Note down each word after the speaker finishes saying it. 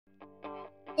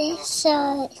This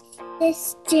show is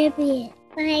distributed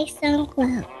by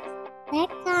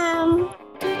SoundCloud.com.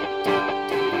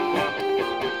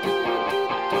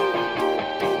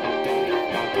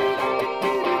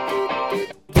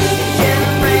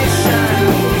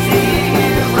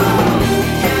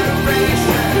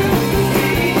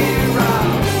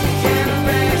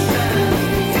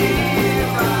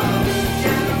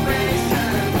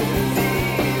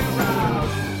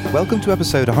 Welcome to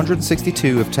episode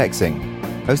 162 of TechZing,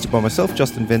 hosted by myself,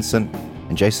 Justin Vincent,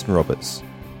 and Jason Roberts.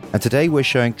 And today we're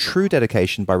showing true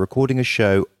dedication by recording a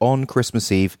show on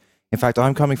Christmas Eve. In fact,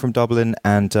 I'm coming from Dublin,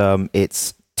 and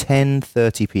it's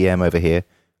 10:30 p.m. over here.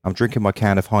 I'm drinking my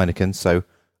can of Heineken, so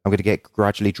I'm going to get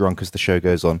gradually drunk as the show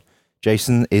goes on.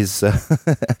 Jason is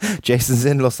Jason's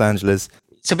in Los Angeles.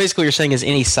 So basically, what you're saying is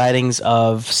any sightings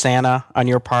of Santa on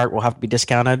your part will have to be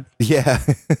discounted? Yeah.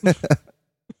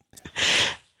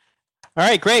 All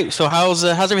right, great. So how's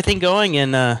everything going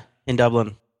in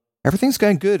Dublin? Everything's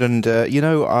going good, and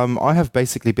I have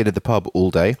basically been at the pub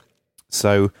all day.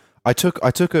 So I took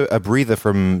a breather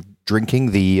from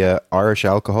drinking the Irish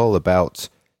alcohol about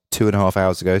 2.5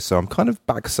 hours ago. So I'm kind of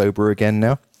back sober again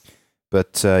now.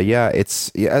 But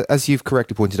it's as you've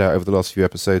correctly pointed out over the last few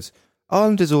episodes,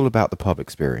 Ireland is all about the pub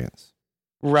experience.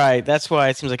 Right. That's why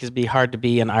it seems like it'd be hard to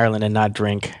be in Ireland and not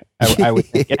drink. I would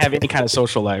think, and have any kind of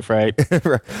social life, right?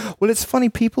 Right. Well, it's funny.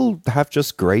 People have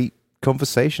just great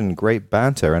conversation, great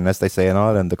banter, and as they say in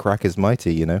Ireland, the crack is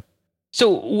mighty, you know? So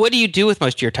what do you do with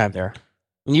most of your time there?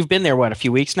 And you've been there, a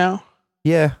few weeks now?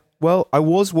 Yeah. Well, I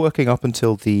was working up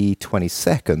until the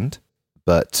 22nd,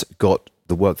 but got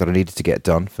the work that I needed to get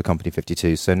done for Company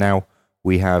 52. So now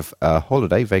we have a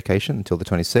holiday vacation until the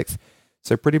 26th.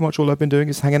 So pretty much all I've been doing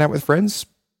is hanging out with friends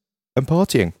and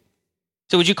partying.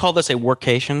 So would you call this a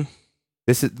workation?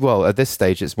 At this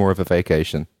stage, it's more of a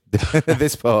vacation.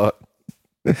 This part.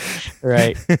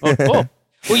 Right. Oh, cool.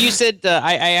 Well, you said,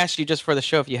 I asked you just for the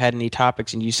show if you had any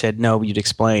topics, and you said no, you'd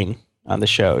explain on the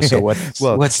show. So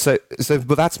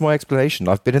but that's my explanation.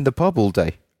 I've been in the pub all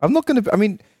day. I'm not going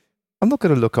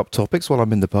to look up topics while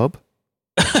I'm in the pub.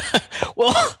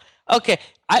 Well, okay.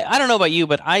 I don't know about you,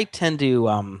 but I tend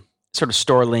to sort of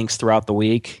store links throughout the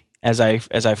week as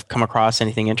I've come across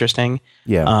anything interesting.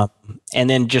 Yeah. And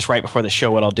then just right before the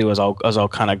show, what I'll do is I'll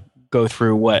kind of go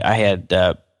through what I had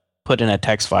put in a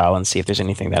text file and see if there's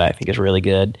anything that I think is really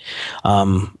good.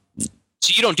 So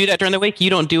you don't do that during the week?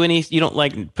 You don't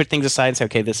like put things aside and say,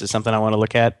 okay, this is something I want to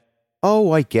look at?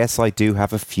 Oh, I guess I do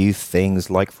have a few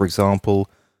things, like, for example,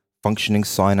 functioning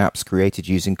synapse created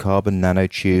using carbon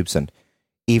nanotubes, and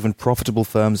even profitable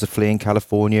firms are fleeing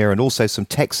California, and also some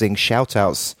TechZing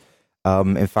shout-outs.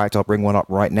 In fact, I'll bring one up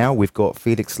right now. We've got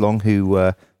Felix Long,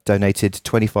 who donated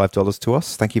 $25 to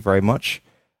us. Thank you very much.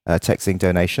 TechZing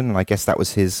donation. And I guess that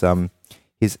was his, as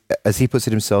he puts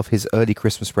it himself, his early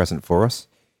Christmas present for us.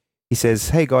 He says,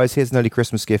 "Hey guys, here's an early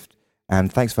Christmas gift,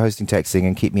 and thanks for hosting TechZing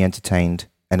and keep me entertained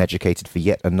and educated for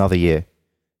yet another year."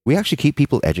 We actually keep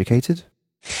people educated?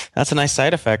 That's a nice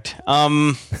side effect.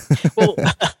 Well,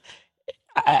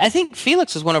 I think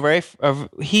Felix was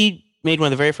he made one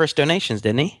of the very first donations,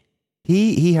 didn't he?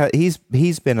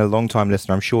 He's been a long time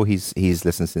listener. I'm sure he's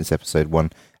listened since episode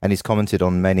 1, and he's commented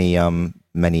on many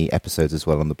episodes as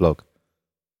well on the blog.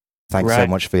 Thanks so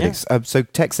much, Felix. Yeah. So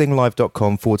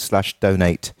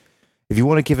techzinglive.com/donate if you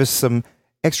want to give us some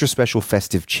extra special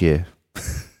festive cheer.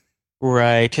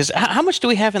 Right. Because how much do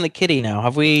we have in the kitty now?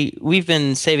 We've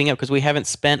been saving up because we haven't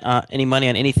spent any money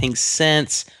on anything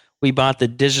since we bought the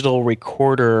digital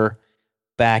recorder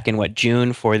back in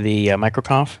June for the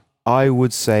MicroConf? I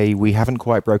would say we haven't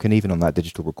quite broken even on that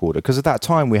digital recorder, because at that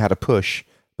time we had a push,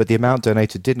 but the amount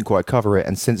donated didn't quite cover it,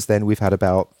 and since then we've had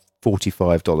about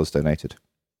 $45 donated.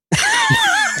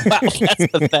 Wow, that's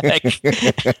pathetic.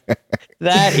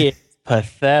 That is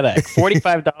pathetic.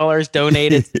 $45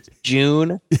 donated since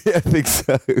June? Yeah, I think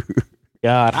so.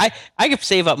 God, I could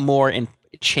save up more in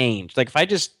change. Like if I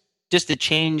just to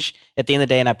change at the end of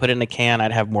the day and I put it in a can,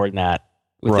 I'd have more than that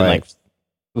within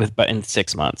in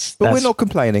 6 months. But we're not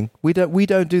complaining. We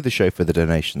don't do the show for the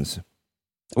donations.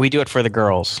 We do it for the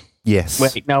girls. Yes.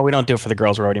 Wait, no, we don't do it for the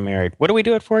girls. We're already married. What do we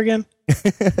do it for again?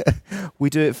 We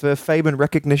do it for fame and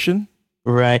recognition.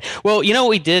 Right. Well, you know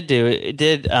what we did do?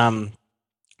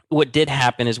 What did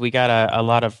happen is we got a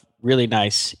lot of really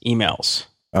nice emails.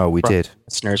 Oh, we did.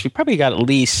 Listeners. We probably got at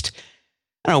least,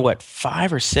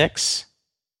 5 or 6.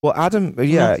 Well, Adam,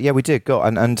 yeah, we did.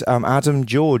 And Adam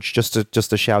George, just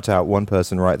to shout out one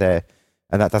person right there,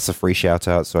 and that's a free shout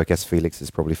out. So I guess Felix is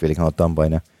probably feeling hard done by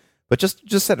now. But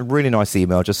just sent a really nice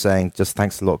email, just saying,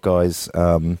 thanks a lot, guys.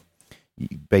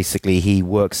 Basically, he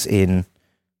works in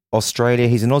Australia.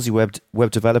 He's an Aussie web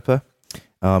developer,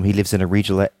 He lives in a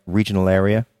regional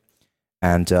area,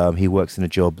 and he works in a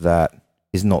job that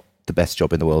is not the best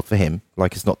job in the world for him.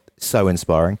 Like, it's not so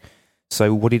inspiring.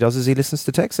 So what he does is he listens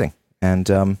to Texting, and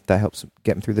that helps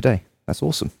get him through the day. That's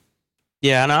awesome.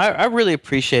 Yeah, and I really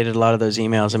appreciated a lot of those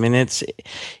emails. I mean, it's,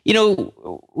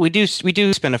 we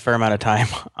do spend a fair amount of time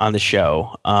on the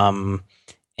show,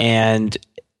 and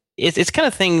it's kind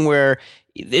of thing where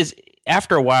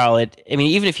after a while,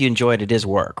 even if you enjoy it, it is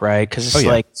work, right? Because it's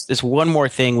like it's one more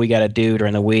thing we got to do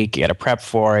during the week. You got to prep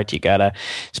for it. You got to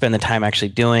spend the time actually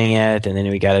doing it, and then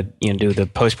we got to do the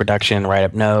post production, write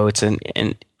up notes, and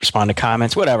respond to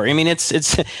comments, whatever. I mean,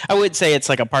 it's I would say it's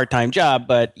like a part-time job,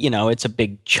 but it's a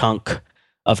big chunk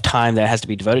of time that has to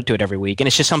be devoted to it every week, and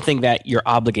it's just something that you're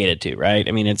obligated to, right?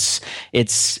 I mean, it's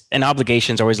an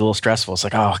obligation is always a little stressful. It's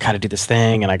like, oh, I got to do this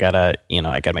thing, and I gotta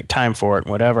make time for it,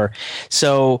 and whatever.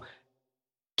 So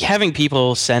having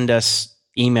people send us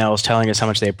emails telling us how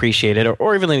much they appreciate it,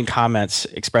 or even leaving comments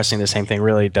expressing the same thing,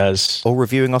 really does. Or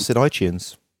reviewing us in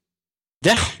iTunes.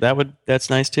 Yeah,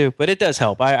 that's nice too. But it does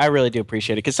help. I really do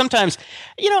appreciate it, because sometimes,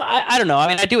 I don't know. I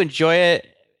mean, I do enjoy it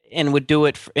and would do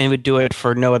it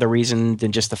for no other reason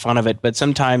than just the fun of it. But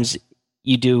sometimes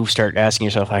you do start asking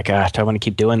yourself, like, do I want to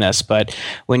keep doing this? But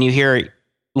when we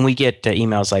get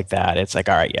emails like that, it's like,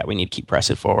 all right, yeah, we need to keep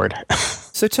pressing forward.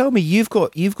 So tell me, you've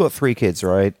got 3 kids,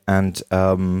 right? And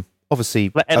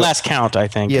obviously, at last count, I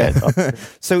think. Yeah.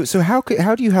 So how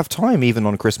do you have time even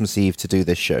on Christmas Eve to do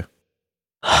this show?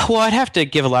 Well, I'd have to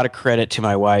give a lot of credit to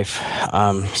my wife,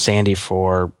 Sandy,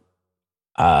 for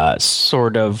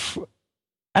sort of,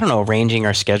 I don't know, arranging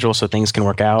our schedule so things can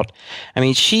work out. I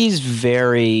mean, she's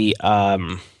very, I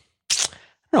don't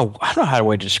know how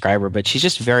to describe her, but she's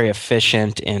just very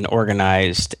efficient and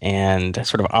organized and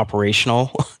sort of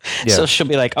operational. Yeah. So she'll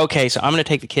be like, okay, so I'm going to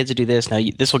take the kids to do this. Now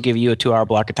this will give you a 2-hour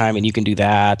block of time and you can do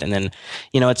that. And then,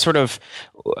 it's sort of,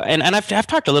 and I've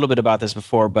talked a little bit about this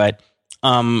before, but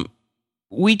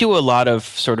we do a lot of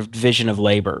sort of division of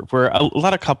labor, where a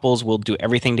lot of couples will do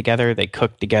everything together. They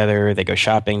cook together, they go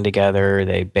shopping together,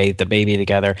 they bathe the baby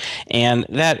together. And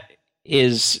that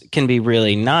can be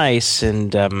really nice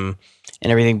and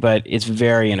everything, but it's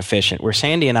very inefficient. Where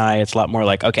Sandy and I, it's a lot more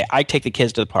like, okay, I take the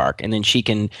kids to the park, and then she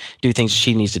can do things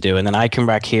she needs to do, and then I come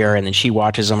back here, and then she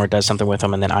watches them or does something with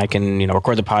them, and then I can,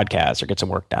 record the podcast or get some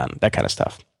work done, that kind of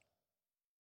stuff.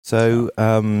 So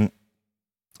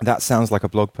that sounds like a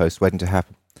blog post waiting to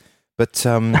happen. But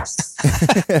yeah,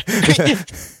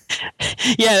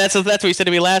 that's what you said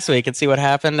to me last week, and see what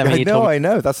happened. I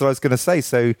know. That's what I was going to say.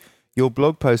 So your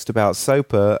blog post about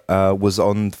SOPA was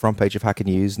on the front page of Hacker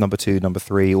News, number 2, number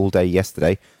 3, all day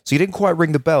yesterday. So you didn't quite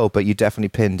ring the bell, but you definitely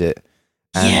pinned it.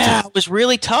 And yeah, it was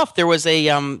really tough. There was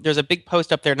there's a big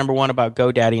post up there, number 1, about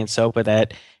GoDaddy and SOPA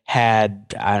that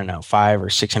had, I don't know, 500 or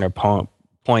 600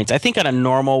 points. I think on a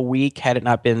normal week, had it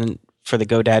not been for the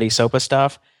GoDaddy SOPA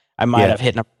stuff, I might have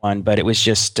hit number 1. But it was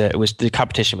just the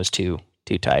competition was too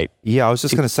tight. Yeah, I was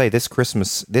just going to say this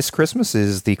Christmas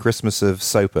is the Christmas of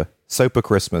SOPA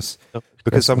Christmas,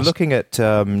 because I'm looking at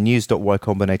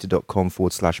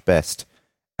news.ycombinator.com/best,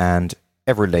 and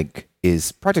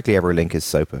practically every link is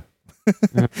SOPA.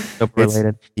 SOPA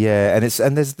related. Yeah, and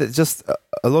there's just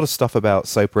a lot of stuff about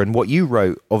SOPA, and what you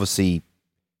wrote obviously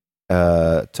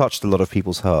touched a lot of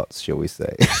people's hearts, shall we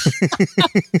say.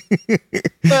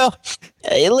 Well,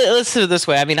 let's put it this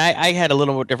way. I mean, I had a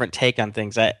little more different take on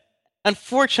things.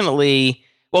 Unfortunately,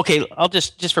 okay, I'll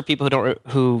just for people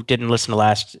who didn't listen to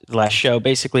the last show.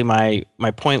 Basically, my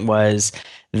point was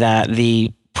that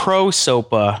the pro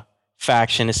SOPA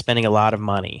faction is spending a lot of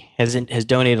money, has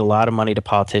donated a lot of money to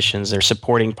politicians. They're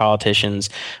supporting politicians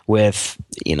with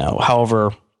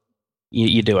however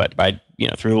you do it, by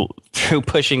through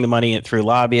pushing the money through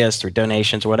lobbyists, through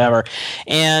donations, or whatever,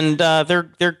 and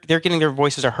they're getting their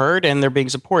voices are heard and they're being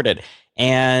supported.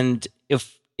 And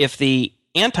if the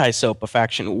anti-SOPA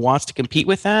faction wants to compete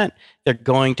with that, they're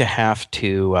going to have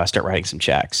to start writing some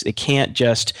checks. They can't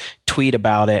just tweet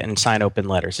about it and sign open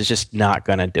letters. It's just not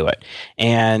going to do it.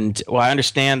 And while I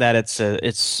understand that it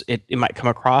might come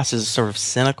across as sort of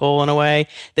cynical in a way,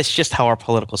 that's just how our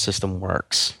political system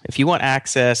works. If you want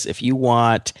access, if you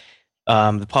want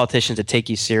the politicians to take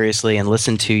you seriously and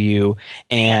listen to you,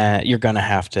 and you're going to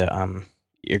have to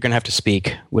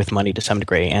speak with money to some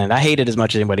degree. And I hate it as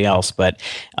much as anybody else, but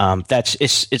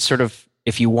it's sort of,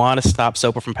 if you want to stop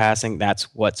SOPA from passing, that's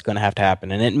what's going to have to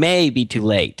happen. And it may be too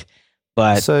late.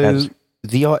 But so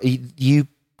you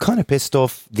kind of pissed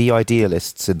off the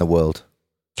idealists in the world.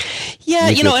 Yeah,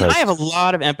 and I have a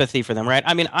lot of empathy for them, right?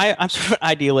 I mean, I'm sort of an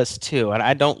idealist too, and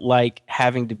I don't like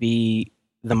having to be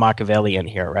the Machiavellian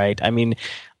here, right? I mean,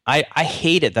 I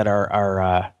hate it that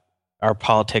our our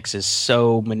politics is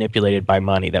so manipulated by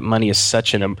money, that money is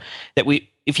such that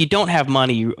if you don't have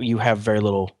money, you have very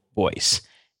little voice.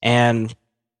 And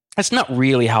that's not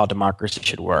really how democracy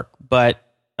should work. But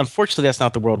unfortunately, that's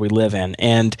not the world we live in.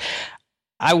 And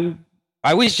I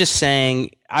was just trying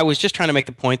to make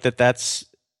the point that that's,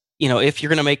 if you're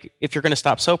going to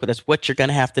stop SOPA, that's what you're going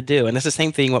to have to do. And that's the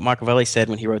same thing what Machiavelli said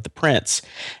when he wrote The Prince.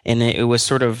 And it was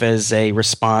sort of as a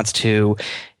response to,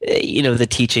 the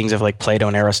teachings of like Plato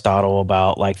and Aristotle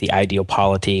about like the ideal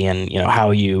polity and,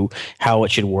 how it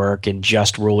should work and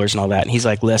just rulers and all that. And he's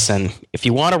like, listen, if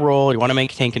you want to rule, you want to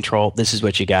maintain control, this is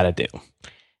what you got to do.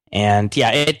 And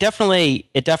yeah, it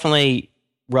definitely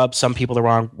rubs some people the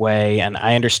wrong way, and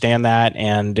I understand that,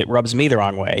 and it rubs me the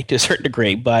wrong way to a certain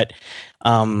degree. But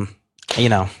that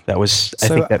was I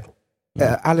think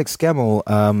that Alex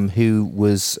Gemmell, who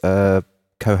was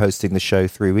co-hosting the show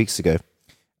 3 weeks ago,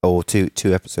 or two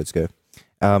episodes ago,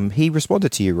 he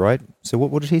responded to you, right? So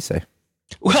what did he say?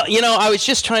 Well, I was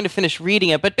just trying to finish reading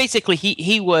it, but basically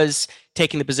he was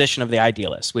taking the position of the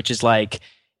idealist, which is like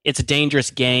it's a dangerous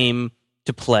game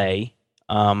to play.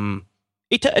 Why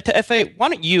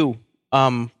don't you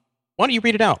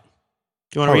read it out?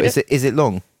 Do you want to read it? Is it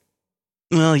long?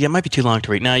 Well, yeah, it might be too long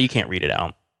to read. No, you can't read it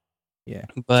out. Yeah,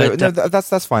 but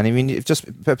that's fine. I mean,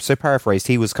 so paraphrased,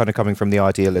 he was kind of coming from the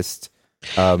idealist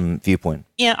viewpoint.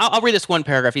 Yeah, I'll read this one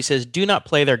paragraph. He says, "Do not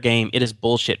play their game. It is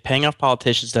bullshit. Paying off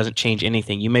politicians doesn't change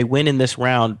anything. You may win in this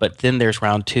round, but then there's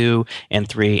round 2 and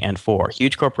 3 and 4.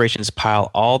 Huge corporations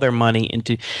pile all their money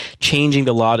into changing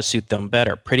the law to suit them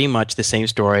better. Pretty much the same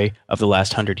story of the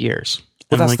last 100 years."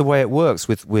 Well, that's the way it works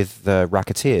with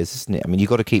racketeers, isn't it? I mean, you've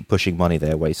got to keep pushing money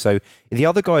their way. So the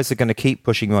other guys are going to keep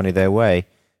pushing money their way.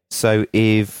 So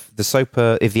if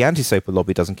the anti-SOPA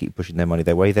lobby doesn't keep pushing their money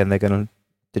their way, then they're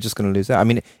just going to lose out. I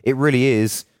mean, it really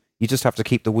is. You just have to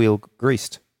keep the wheel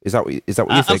greased. Is that what you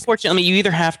think? Unfortunately, you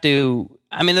either have to.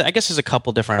 I mean, I guess there's a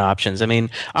couple different options. I mean,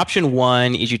 option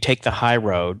one is you take the high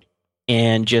road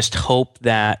and just hope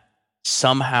that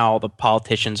somehow the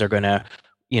politicians are going to,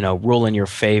 rule in your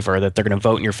favor, that they're going to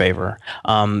vote in your favor,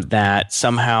 that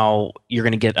somehow you're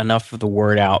going to get enough of the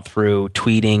word out through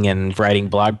tweeting and writing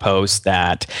blog posts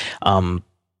that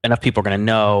enough people are going to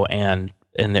know, and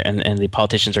the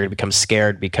politicians are going to become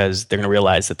scared because they're going to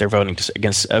realize that they're voting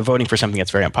for something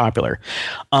that's very unpopular.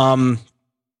 I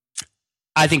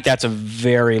think that's a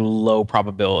very low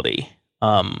probability.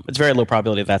 It's very low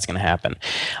probability that's going to happen.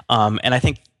 And I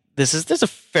think there's a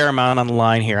fair amount on the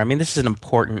line here. I mean,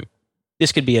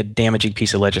 this could be a damaging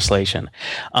piece of legislation.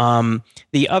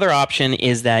 The other option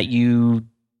is that you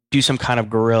use some kind of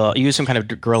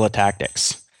guerrilla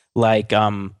tactics, like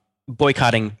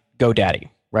boycotting GoDaddy.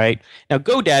 Right now,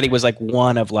 GoDaddy was like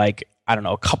one of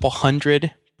a couple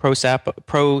hundred pro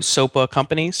SOPA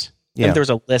companies. Yeah. And there was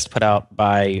a list put out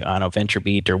by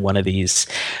VentureBeat or one of these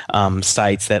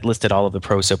sites that listed all of the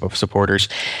pro SOPA supporters,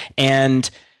 and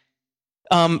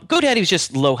GoDaddy was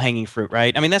just low hanging fruit,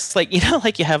 right? I mean, that's like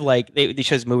like you have like they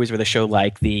show movies where they show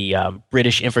like the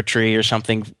British infantry or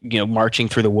something, marching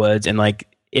through the woods, and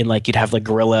you'd have like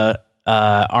guerrilla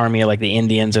army, like the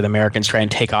Indians or the Americans, try and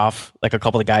take off like a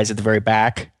couple of guys at the very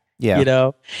back. Yeah.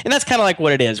 And that's kind of like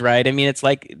what it is, right? I mean, it's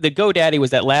like the GoDaddy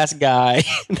was that last guy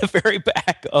in the very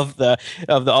back of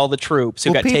all the troops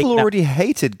who got taken out. People already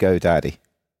hated GoDaddy.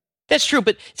 That's true,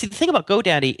 but see, the thing about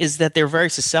GoDaddy is that they're very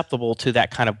susceptible to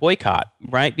that kind of boycott,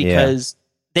 right? Because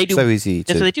they do. So easy.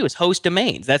 That's what they do, is host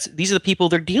domains. These are the people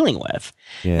they're dealing with.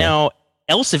 Yeah. Now,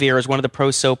 Elsevier is one of the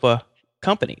pro SOPA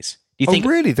companies. Do you think?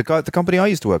 Really? The company I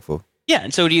used to work for. Yeah,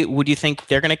 and so would you think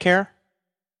they're going to care?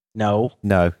 No,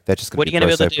 they're just going to be pro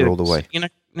SOPA all the way.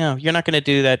 You're not going to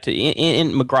do that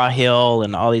in McGraw-Hill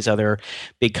and all these other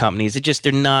big companies.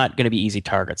 They're not going to be easy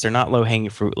targets. They're not low hanging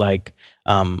fruit like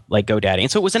GoDaddy.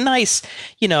 And so it was a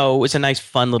nice,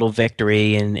 fun little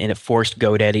victory, and it forced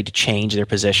GoDaddy to change their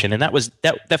position, and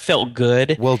that felt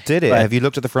good. Well, did it? But have you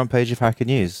looked at the front page of Hacker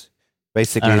News?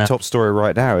 Basically, the top story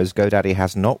right now is GoDaddy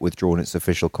has not withdrawn its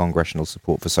official congressional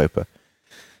support for SOPA.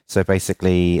 So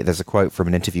basically, there's a quote from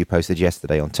an interview posted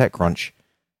yesterday on TechCrunch,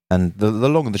 and the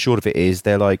long and the short of it is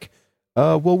they're like,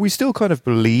 well, we still kind of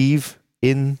believe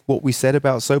in what we said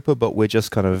about SOPA, but we're just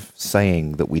kind of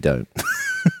saying that we don't.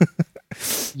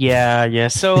 Yeah.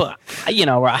 So, I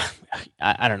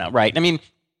don't know, right? I mean,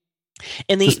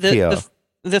 and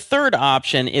the third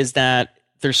option is that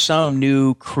there's some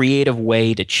new creative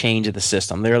way to change the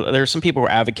system. There are some people who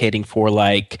are advocating for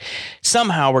like,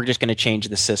 somehow we're just going to change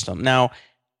the system. Now,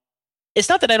 it's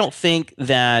not that I don't think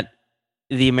that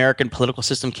the American political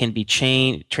system can be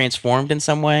transformed in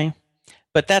some way,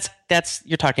 but that's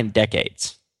you're talking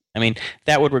decades. I mean,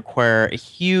 that would require a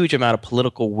huge amount of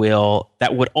political will.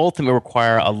 That would ultimately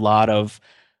require a lot of,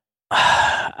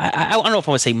 I don't know if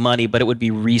I want to say money, but it would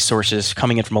be resources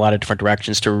coming in from a lot of different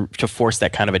directions to force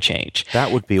that kind of a change.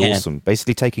 That would be awesome.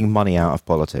 Basically taking money out of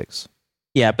politics.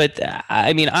 Yeah, but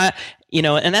I mean,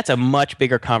 and that's a much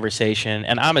bigger conversation,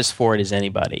 and I'm as for it as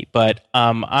anybody. But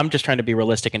I'm just trying to be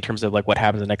realistic in terms of like what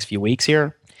happens in the next few weeks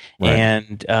here. Right.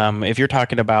 And if you're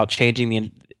talking about changing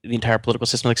the entire political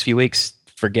system in the next few weeks,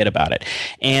 forget about it.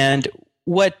 And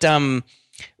what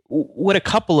a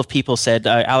couple of people said,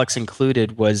 Alex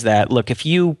included, was that look, if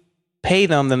you pay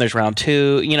them, then there's round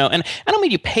two. And I don't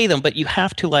mean you pay them, but you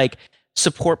have to like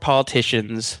support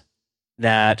politicians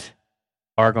that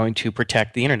are going to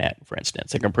protect the internet, for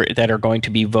instance, that are going to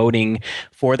be voting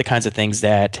for the kinds of things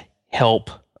that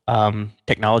help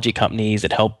technology companies,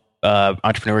 that help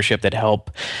entrepreneurship, that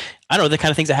help, I don't know, the kind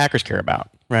of things that hackers care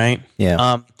about, right?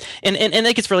 Yeah. And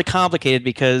it gets really complicated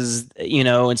because,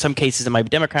 in some cases it might be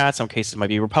Democrats, some cases it might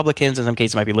be Republicans, in some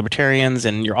cases it might be Libertarians,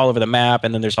 and you're all over the map.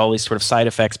 And then there's all these sort of side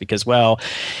effects because, well,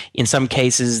 in some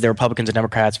cases the Republicans and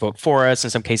Democrats vote for us.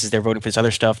 In some cases they're voting for this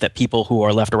other stuff that people who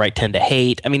are left or right tend to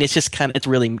hate. I mean, it's just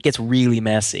gets really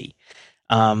messy.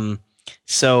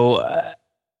 So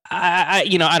I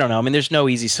don't know. I mean, there's no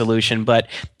easy solution, but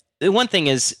the one thing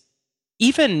is,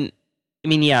 there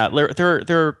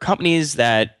are companies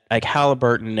that like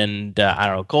Halliburton and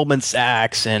Goldman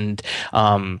Sachs and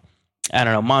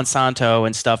Monsanto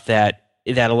and stuff that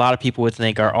a lot of people would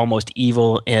think are almost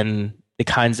evil in the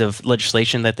kinds of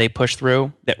legislation that they push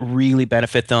through that really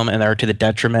benefit them and are to the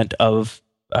detriment of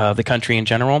the country in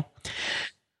general.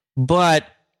 But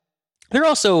there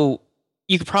also,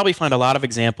 you could probably find a lot of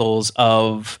examples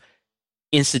of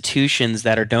institutions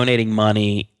that are donating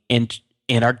money and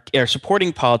are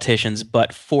supporting politicians,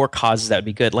 but for causes that would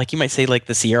be good. Like you might say, like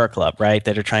the Sierra Club, right?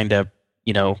 That are trying to,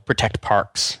 protect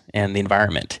parks and the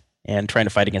environment and trying to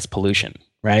fight against pollution,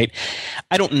 right?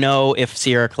 I don't know if the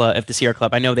Sierra Club,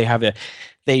 I know they have a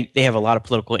lot of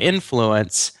political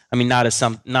influence. I mean, not as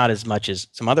much as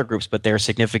some other groups, but they're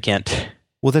significant.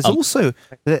 Well, there's also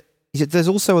a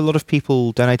lot of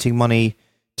people donating money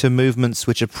to movements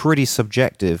which are pretty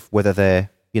subjective, whether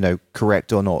they're,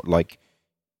 correct or not. Like,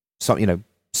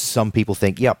 some people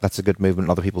think, yep, that's a good movement,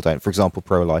 and other people don't. For example,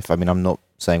 pro-life. I mean, I'm not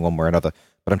saying one way or another,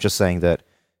 but I'm just saying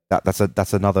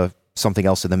that's another something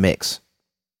else in the mix.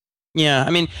 Yeah, I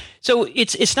mean, so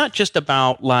it's not just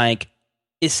about like,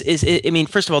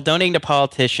 first of all, donating to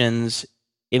politicians,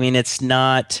 I mean, it's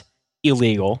not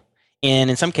illegal.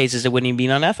 And in some cases, it wouldn't even be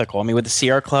unethical. I mean, would the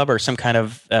Sierra Club or some kind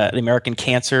of the American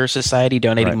Cancer Society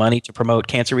donating money to promote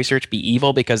cancer research be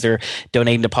evil because they're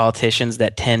donating to politicians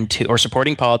that or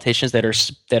supporting politicians that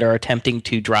are attempting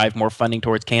to drive more funding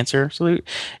towards cancer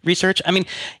research? I mean,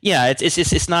 yeah,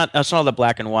 it's not all the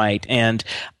black and white. And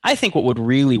I think what would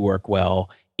really work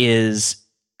well is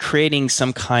creating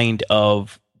some kind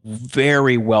of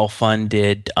very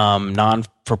well-funded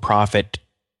non-for-profit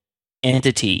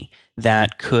entity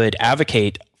that could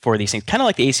advocate for these things, kind of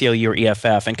like the ACLU or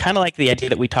EFF, and kind of like the idea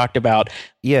that we talked about.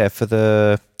 Yeah,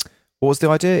 what was the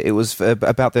idea? It was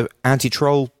about the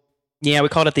anti-troll. Yeah, we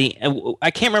called it I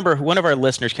can't remember, one of our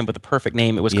listeners came up with the perfect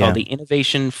name. It was called the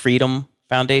Innovation Freedom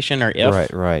Foundation, or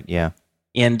IF. Right, yeah.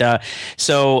 And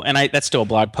that's still a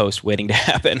blog post waiting to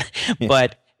happen. Yeah.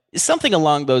 But something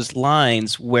along those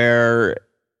lines where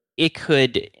it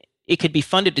could be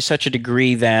funded to such a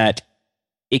degree that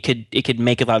it could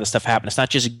make a lot of the stuff happen. It's not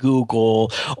just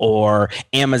Google or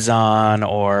Amazon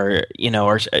or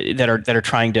that are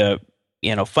trying to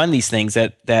fund these things,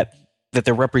 that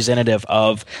they're representative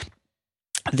of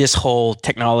this whole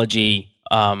technology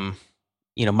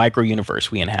micro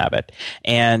universe we inhabit.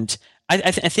 And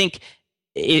I think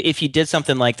if you did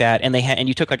something like that and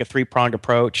you took like a 3-pronged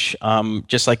approach,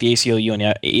 just like the ACLU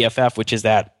and EFF, which is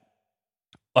that.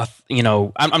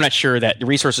 I'm not sure that the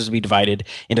resources would be divided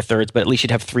into thirds, but at least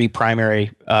you'd have 3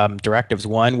 primary directives.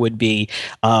 One would be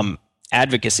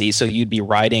advocacy, so you'd be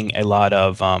writing a lot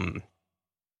of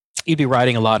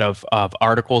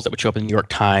articles that would show up in the New York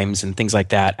Times and things like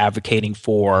that, advocating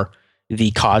for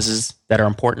the causes that are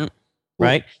important,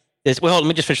 right? Let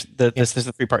me just finish there's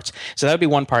the 3 parts. So that would be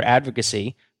one part,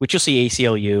 advocacy, which you'll see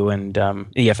ACLU and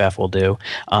EFF will do.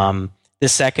 The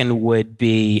second would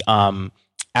be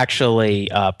actually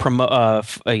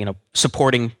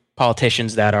supporting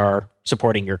politicians that are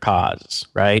supporting your cause,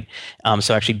 right?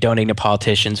 So actually donating to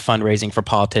politicians, fundraising for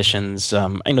politicians,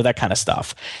 that kind of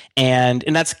stuff. And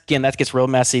that gets real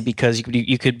messy because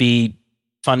you could be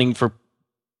funding for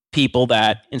people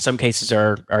that in some cases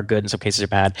are good, in some cases are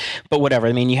bad. But whatever.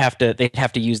 I mean, they'd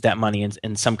have to use that money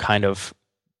in some kind of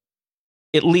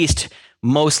at least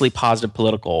mostly positive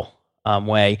political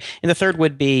way. And the third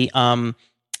would be for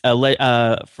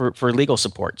legal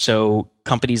support. So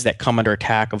companies that come under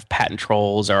attack of patent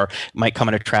trolls or might come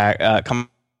under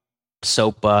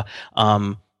SOPA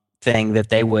thing, that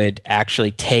they would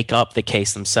actually take up the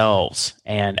case themselves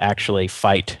and actually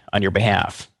fight on your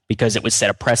behalf, because it would set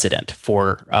a precedent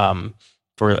for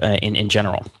in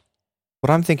general. What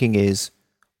I'm thinking is,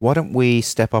 why don't we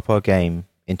step up our game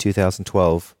in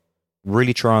 2012,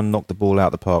 really try and knock the ball out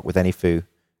of the park with AnyFu,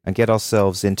 and get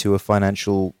ourselves into a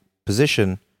financial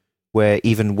position where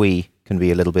even we can be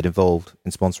a little bit involved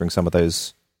in sponsoring some of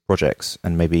those projects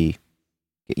and maybe,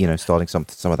 starting some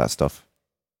of that stuff.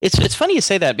 It's funny you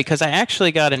say that, because I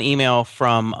actually got an email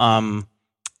from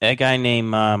a guy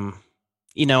named I'm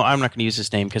not going to use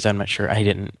his name because I'm not sure. I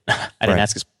didn't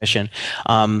ask his permission.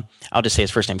 I'll just say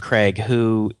his first name, Craig,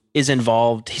 who is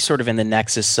involved. He's sort of in the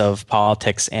nexus of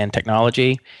politics and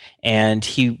technology, and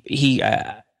he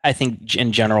I think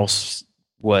in general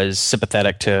was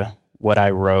sympathetic to what I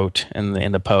wrote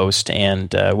in the post,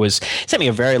 and sent me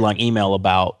a very long email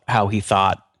about how he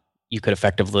thought you could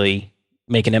effectively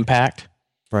make an impact.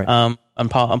 Right. On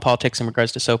politics in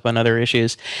regards to SOPA and other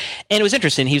issues. And it was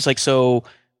interesting. He was like, so,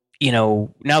 now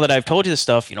that I've told you this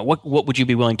stuff, what would you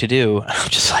be willing to do? I'm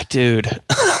just like, dude,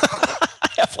 I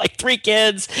have like 3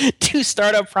 kids, 2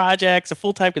 startup projects, a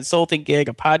full-time consulting gig,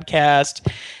 a podcast.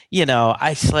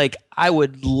 I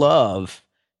would love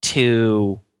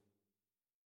to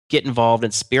get involved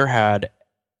and spearhead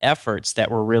efforts that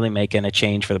were really making a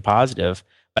change for the positive.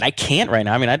 But I can't right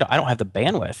now. I mean, I don't have the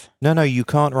bandwidth. No, you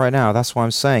can't right now. That's why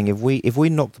I'm saying, if we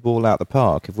knock the ball out of the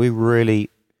park, if we really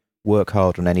work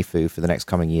hard on AnyFu for the next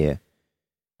coming year,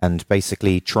 and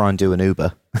basically try and do an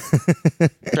Uber.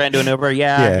 Try and do an Uber,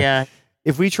 yeah.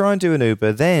 If we try and do an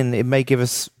Uber, then it may give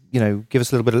us a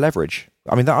little bit of leverage.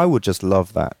 I mean, I would just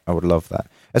love that. I would love that,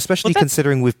 especially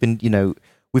considering we've been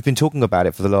talking about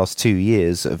it for the last 2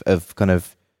 years of kind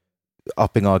of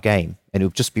upping our game, and it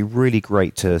would just be really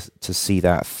great to see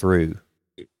that through.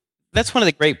 That's one of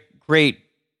the great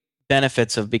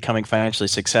benefits of becoming financially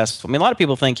successful. I mean, a lot of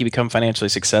people think you become financially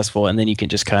successful and then you can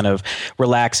just kind of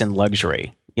relax in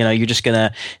luxury. You're just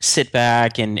gonna sit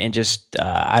back and just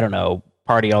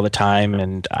party all the time,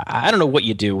 and I don't know what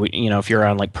you do, if you're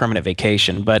on like permanent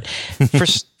vacation. But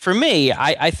for me,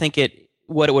 I think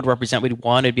what it would represent, we'd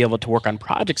want to be able to work on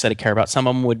projects that I care about. Some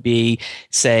of them would be,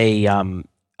 say,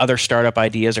 other startup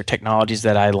ideas or technologies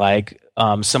that I like.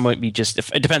 Some would be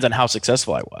it depends on how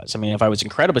successful I was. I mean, if I was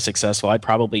incredibly successful, I'd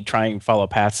probably try and follow a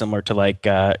path similar to like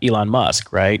Elon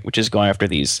Musk, right? Which is going after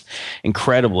these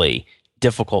incredibly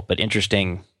difficult but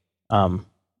interesting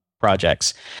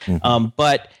projects. Mm-hmm.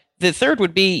 But the third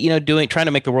would be, trying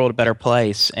to make the world a better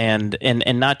place, and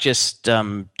not just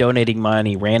donating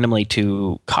money randomly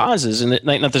to causes. And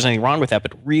not there's anything wrong with that,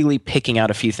 but really picking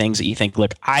out a few things that you think,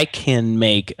 look, I can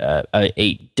make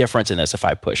a difference in this if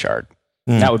I push hard.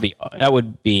 Mm. That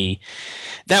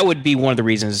would be one of the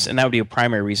reasons, and that would be a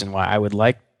primary reason why I would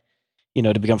like,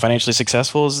 to become financially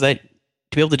successful, is that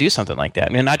to be able to do something like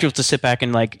that. I mean, not just to sit back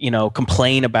and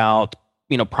complain about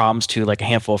problems to like a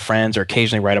handful of friends, or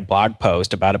occasionally write a blog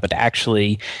post about it, but to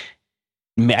actually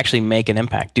make an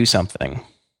impact, do something.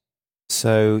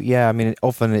 So yeah, I mean,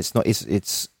 often it's not.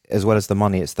 It's as well as the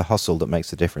money, it's the hustle that makes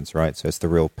the difference, right? So it's the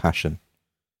real passion.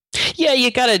 Yeah,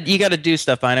 you gotta do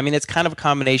stuff on. I mean, it's kind of a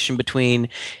combination between,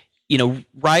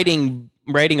 writing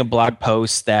a blog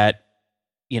post that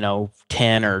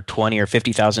 10 or 20 or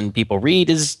 50,000 people read,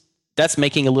 that's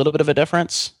making a little bit of a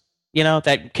difference.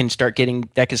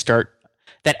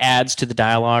 That adds to the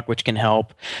dialogue, which can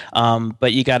help.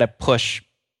 But you got to push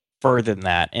further than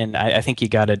that, and I think you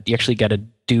actually got to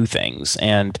do things.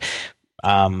 And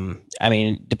I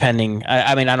mean, depending.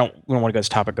 We don't want to go this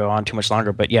topic go on too much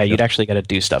longer, but yeah, you'd actually got to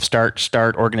do stuff.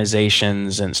 Start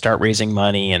organizations, and start raising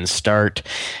money, and start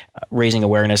raising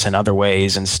awareness in other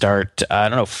ways, and start. I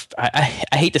don't know. I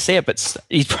hate to say it, but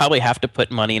you probably have to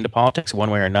put money into politics one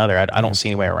way or another. I don't see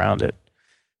any way around it.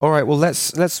 All right. Well,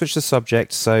 let's switch the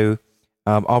subject. So.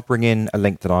 I'll bring in a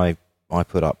link that I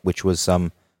put up, which was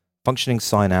functioning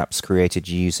synapse created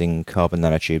using carbon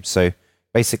nanotubes. So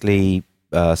basically,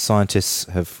 scientists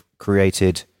have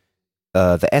created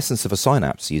the essence of a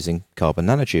synapse using carbon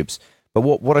nanotubes. But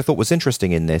what I thought was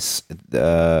interesting in this,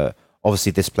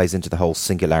 obviously this plays into the whole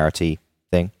singularity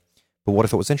thing, but what I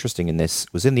thought was interesting in this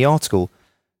was in the article,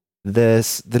 the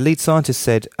lead scientist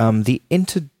said the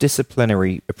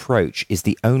interdisciplinary approach is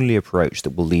the only approach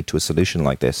that will lead to a solution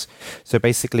like this. So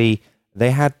basically, they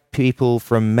had people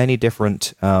from many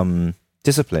different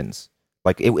disciplines.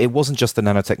 Like it wasn't just the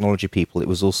nanotechnology people; it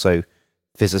was also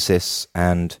physicists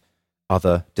and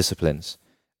other disciplines.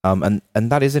 And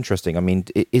that is interesting. I mean,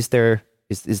 is that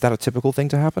a typical thing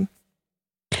to happen?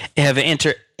 You have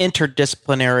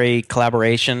interdisciplinary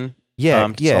collaboration. Yeah,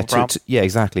 to solve problems. yeah,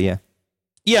 exactly, yeah.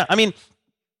 Yeah, I mean,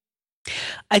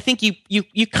 I think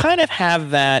you kind of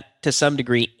have that to some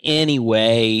degree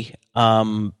anyway,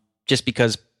 just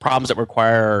because problems that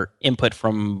require input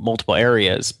from multiple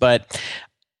areas. But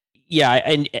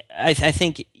yeah, I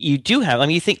think you do have. I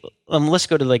mean, you think let's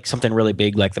go to like something really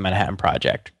big like the Manhattan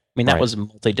Project. I mean, that Right. was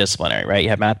multidisciplinary, right? You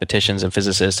have mathematicians and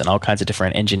physicists and all kinds of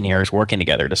different engineers working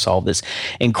together to solve this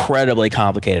incredibly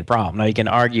complicated problem. Now, you can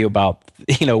argue about,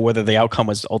 whether the outcome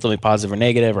was ultimately positive or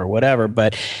negative or whatever,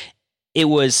 but it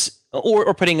was,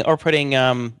 or putting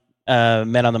men on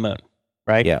the moon,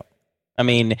 right? Yeah. I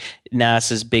mean,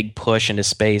 NASA's big push into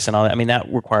space and all that. I mean, that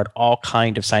required all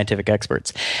kind of scientific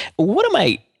experts. One of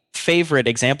my favorite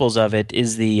examples of it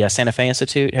is the Santa Fe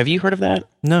Institute. Have you heard of that?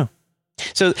 No.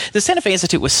 So the Santa Fe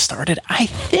Institute was started, I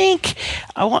think,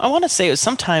 I want to say it was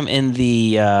sometime in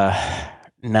the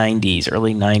 90s,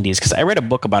 early 90s, because I read a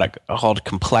book about it called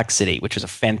Complexity, which was a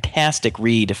fantastic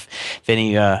read if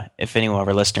any of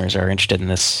our listeners are interested in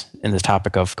this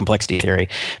topic of complexity theory.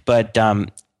 But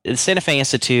the Santa Fe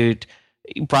Institute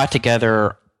brought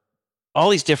together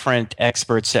all these different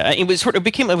experts. It was kind of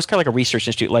like a research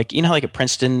institute, like like at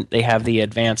Princeton they have the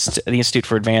Institute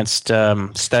for Advanced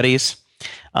Studies.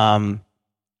 Where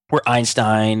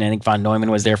Einstein, I think von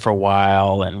Neumann was there for a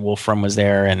while, and Wolfram was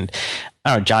there, and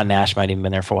I don't know, John Nash might have even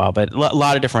been there for a while, but a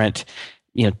lot of different,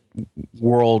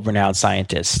 world-renowned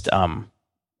scientists had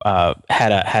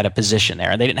a position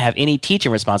there, and they didn't have any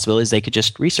teaching responsibilities; they could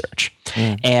just research.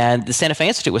 And the Santa Fe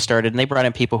Institute was started, and they brought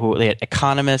in people they had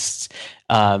economists,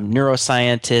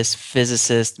 neuroscientists,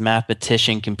 physicists,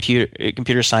 mathematicians,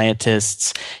 computer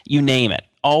scientists, you name it,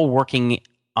 all working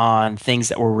on things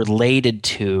that were related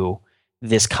to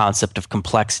this concept of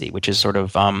complexity, which is sort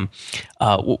of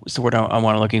what was the word I'm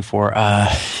looking for?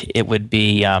 It would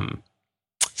be kind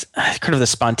of the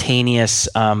spontaneous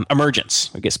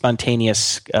emergence. We get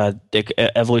spontaneous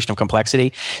evolution of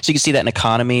complexity. So you can see that in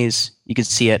economies. You can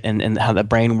see it in how the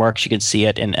brain works. You can see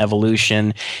it in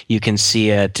evolution. You can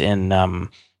see it in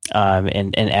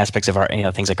aspects of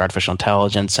our things like artificial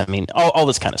intelligence. I mean, all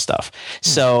this kind of stuff.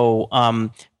 So.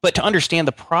 But to understand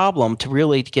the problem, to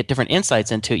really get different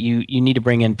insights into it, you need to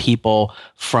bring in people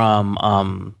from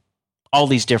all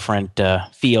these different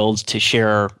fields to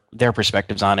share their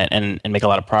perspectives on it and make a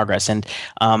lot of progress. And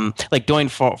like Doyne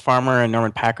Farmer and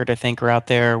Norman Packard, I think, are out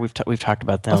there. We've talked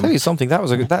about them. I'll tell you something.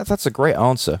 That's a great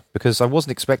answer, because I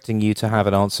wasn't expecting you to have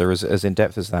an answer as in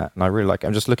depth as that. And I really like.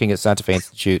 I'm just looking at Santa Fe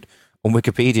Institute on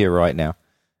Wikipedia right now,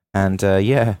 and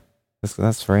yeah,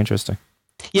 that's very interesting.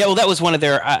 Yeah, well, that was one of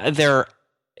their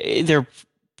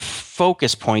focal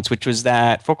points, which is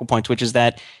that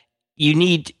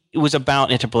it was about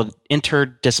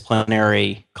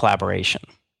interdisciplinary collaboration.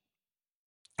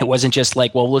 It wasn't just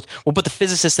like, well, we'll put the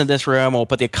physicists in this room, we'll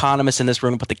put the economists in this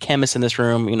room, we'll put the chemists in this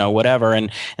room, whatever,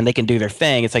 and they can do their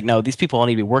thing. It's like, no, these people all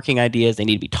need to be working ideas, they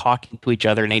need to be talking to each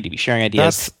other, they need to be sharing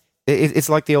ideas. It's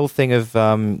like the old thing of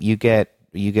you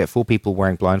get 4 people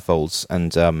wearing blindfolds,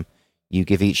 and you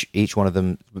give each one of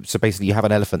them. So basically, you have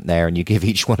an elephant there, and you give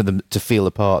each one of them to feel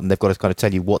a part, and they've got to kind of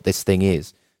tell you what this thing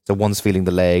is. So one's feeling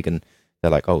the leg, and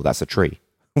they're like, "Oh, that's a tree."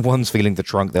 One's feeling the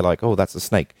trunk, they're like, "Oh, that's a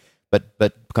snake." But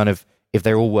kind of, if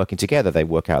they're all working together, they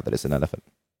work out that it's an elephant.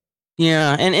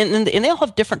 Yeah, and they all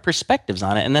have different perspectives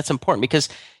on it, and that's important because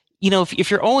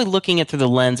if you're only looking at through the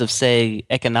lens of, say,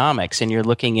 economics, and you're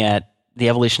looking at the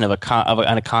evolution of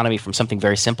an economy from something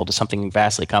very simple to something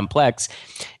vastly complex.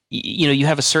 You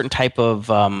have a certain type of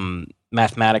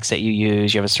mathematics that you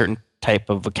use. You have a certain type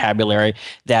of vocabulary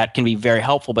that can be very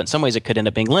helpful, but in some ways it could end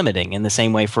up being limiting. In the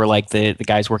same way for like the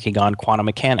guys working on quantum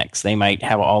mechanics, they might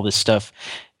have all this stuff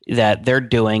that they're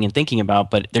doing and thinking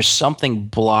about, but there's something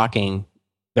blocking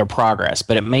their progress.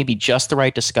 But it may be just the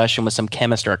right discussion with some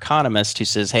chemist or economist who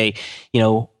says, hey,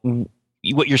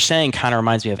 what you're saying kind of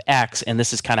reminds me of X, and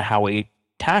this is kind of how we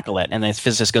tackle it. And the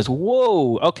physicist goes,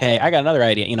 whoa, okay, I got another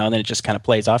idea, and then it just kind of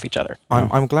plays off each other.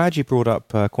 I'm glad you brought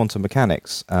up quantum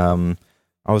mechanics.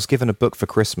 I was given a book for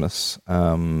Christmas.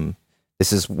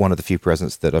 This is one of the few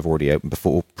presents that I've already opened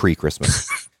before pre-Christmas.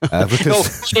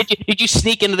 Did you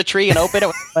sneak into the tree and open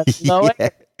it?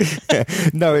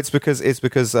 No, it's because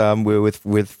we're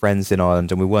with friends in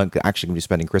Ireland, and we weren't actually going to be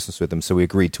spending Christmas with them, so we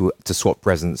agreed to swap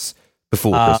presents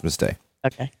before Christmas Day.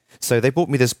 Okay. So they bought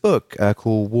me this book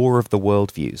called War of the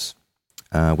Worldviews,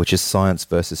 which is science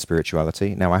versus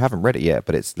spirituality. Now, I haven't read it yet,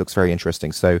 but it looks very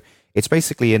interesting. So it's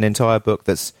basically an entire book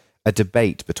that's a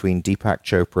debate between Deepak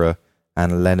Chopra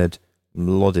and Leonard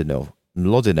Mlodinow.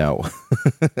 Mlodinow.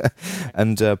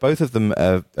 And both of them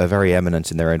are very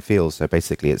eminent in their own fields. So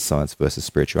basically it's science versus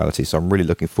spirituality. So I'm really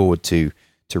looking forward to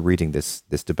reading this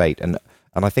debate. And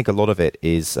I think a lot of it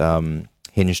is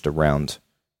hinged around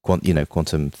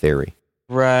quantum theory.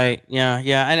 Right. Yeah.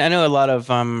 Yeah. I know a lot of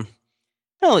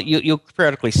you'll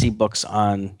periodically see books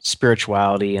on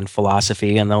spirituality and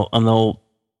philosophy, and they'll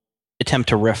attempt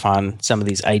to riff on some of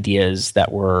these ideas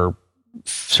that were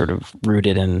sort of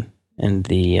rooted in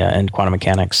quantum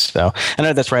mechanics. So I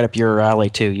know that's right up your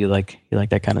alley too. You like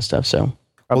that kind of stuff. So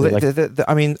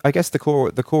I mean, I guess the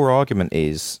core argument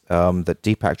is that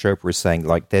Deepak Chopra is saying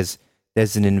like there's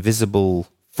an invisible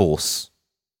force,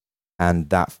 and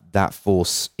that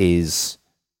force is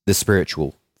the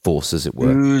spiritual force, as it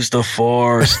were. Use the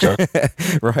force,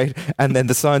 right? And then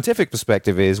the scientific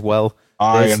perspective is, well,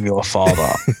 I am your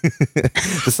father.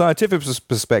 The scientific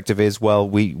perspective is, well,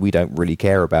 we don't really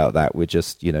care about that. We're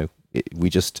just, we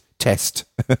just test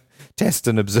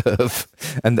and observe.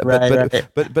 And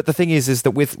but the thing is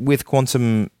that with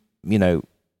quantum,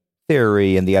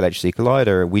 theory and the LHC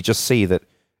collider, we just see that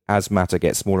as matter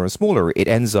gets smaller and smaller, it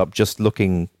ends up just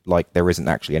looking like there isn't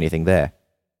actually anything there.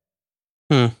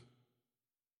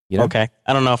 Okay.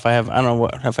 I don't know if I have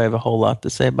a whole lot to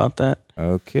say about that.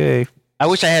 Okay. I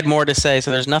wish I had more to say.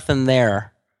 So there's nothing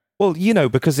there. Well,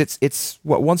 because it's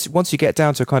once you get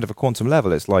down to kind of a quantum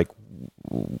level, it's like,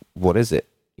 what is it?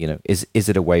 Is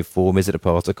it a waveform? Is it a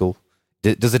particle?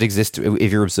 Does it exist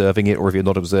if you're observing it or if you're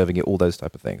not observing it? All those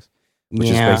type of things. Which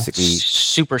is basically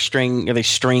super string. Are they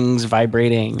strings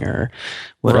vibrating or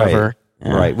whatever?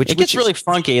 Right. It gets really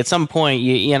funky at some point.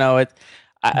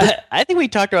 I think we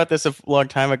talked about this a long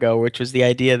time ago, which was the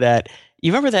idea that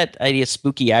you remember that idea,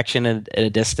 spooky action at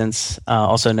a distance,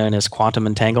 also known as quantum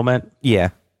entanglement. Yeah.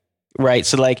 Right.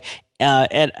 So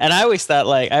and I always thought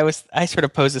I sort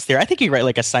of posed this theory. I think you could write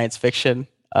like a science fiction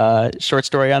short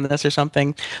story on this or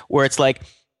something, where it's like,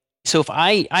 so if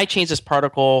I change this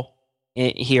particle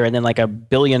here, and then like a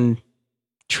billion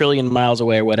trillion miles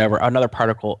away or whatever, another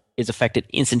particle is affected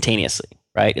instantaneously.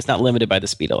 Right? It's not limited by the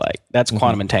speed of light. That's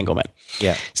quantum entanglement.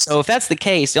 Yeah. So if that's the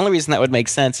case, the only reason that would make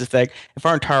sense is that if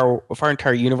our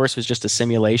entire universe was just a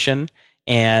simulation,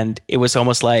 and it was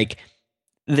almost like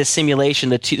the simulation,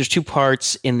 there's two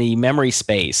parts in the memory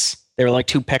space. They were like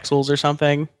 2 pixels or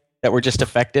something that were just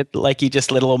affected. Like you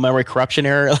just lit a little memory corruption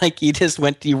error. Like you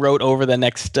wrote over the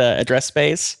next address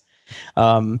space.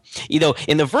 In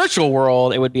the virtual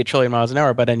world, it would be 1 trillion miles an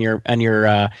hour, but in your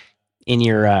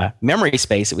memory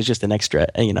space, it was just an extra,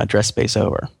 address space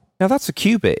over. Now that's a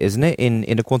qubit, isn't it?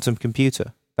 In a quantum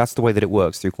computer, that's the way that it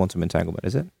works through quantum entanglement,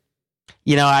 is it?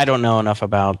 I don't know enough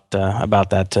about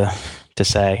that to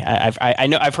say. I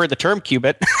know I've heard the term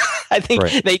qubit. I think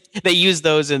they use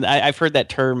those, and I've heard that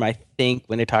term. I think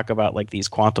when they talk about like these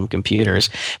quantum computers,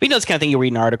 but it's kind of thing you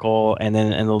read an article and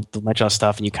they'll mention all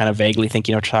stuff, and you kind of vaguely think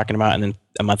you know what you're talking about, and then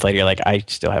a month later you're like, I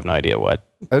still have no idea what.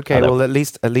 Okay, well at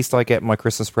least I get my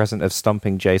Christmas present of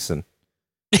stumping Jason.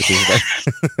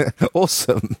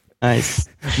 Awesome, nice.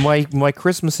 My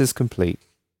Christmas is complete.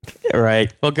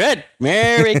 Right. Well, good.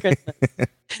 Merry Christmas.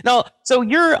 No, so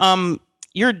you're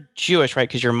Jewish, right?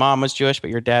 Because your mom was Jewish,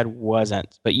 but your dad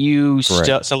wasn't. But you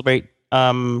still celebrate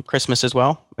Christmas as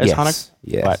well as Hanukkah?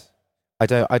 Yes. What?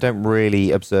 I don't really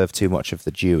observe too much of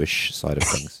the Jewish side of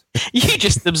things. You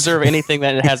just observe anything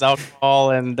that has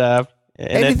alcohol and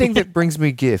anything that brings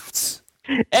me gifts.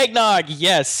 Eggnog,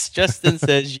 yes. Justin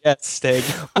says yes, Stig.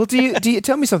 Well, do you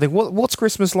tell me something? What's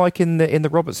Christmas like in the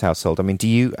Roberts household? I mean,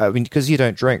 because you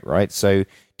don't drink, right? So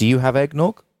do you have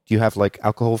eggnog? Do you have like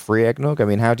alcohol-free eggnog? I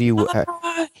mean, how do you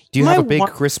have a big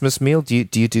Christmas meal? Do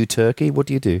you do turkey? What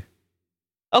do you do?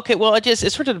 Okay, well, it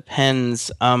sort of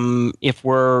depends.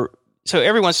 So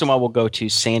every once in a while we'll go to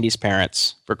Sandy's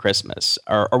parents for Christmas,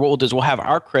 or what we'll do is we'll have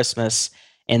our Christmas,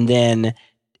 and then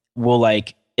we'll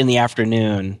like in the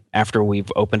afternoon after we've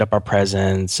opened up our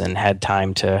presents and had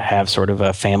time to have sort of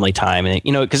a family time, and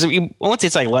because once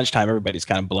it's like lunchtime, everybody's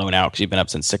kind of blown out because you've been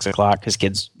up since 6 o'clock because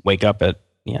kids wake up at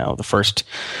the first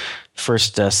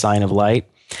sign of light.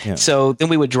 Yeah. So then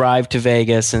we would drive to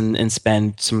Vegas and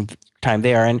spend some time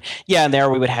there, and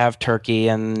there we would have turkey,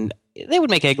 and they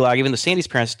would make eggnog. Even though Sandy's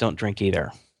parents don't drink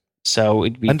either, so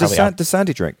it'd be. And does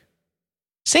Sandy drink?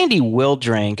 Sandy will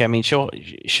drink. I mean,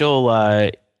 she'll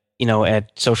at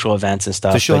social events and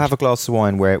stuff. So she'll have a glass of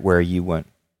wine where you won't.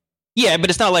 Yeah, but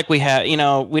it's not like we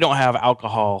don't have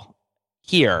alcohol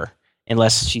here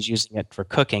unless she's using it for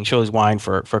cooking. She'll use wine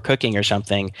for cooking or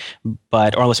something, or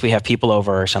unless we have people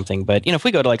over or something. But if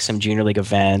we go to like some junior league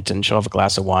event, and she'll have a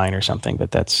glass of wine or something,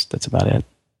 but that's about it.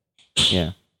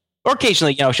 Yeah. Or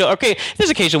occasionally, there's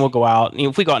occasion we'll go out.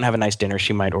 If we go out and have a nice dinner,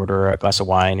 she might order a glass of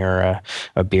wine or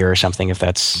a beer or something if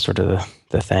that's sort of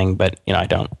the thing. But I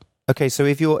don't. Okay, so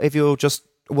if you're just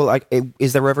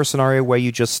is there ever a scenario where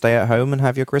you just stay at home and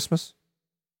have your Christmas?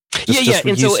 Just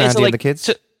with you, Sandy, and the kids.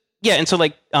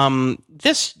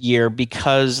 This year,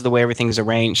 because the way everything's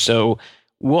arranged, so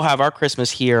we'll have our Christmas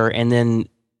here, and then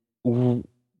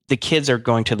the kids are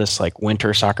going to this like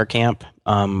winter soccer camp,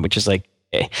 which is like,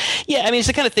 it's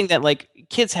the kind of thing that like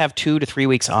kids have 2 to 3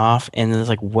 weeks off, and it's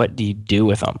like, what do you do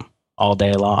with them all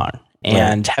day long?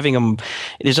 And having them,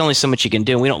 there's only so much you can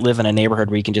do. We don't live in a neighborhood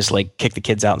where you can just like kick the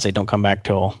kids out and say, don't come back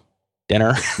till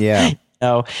dinner. Yeah.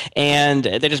 And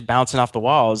they're just bouncing off the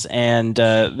walls. And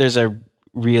there's a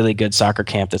really good soccer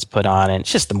camp that's put on, and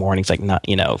it's just the mornings, like not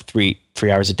 3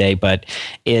 hours a day, but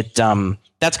it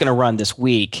that's going to run this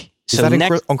week. So is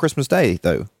that on Christmas Day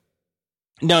though?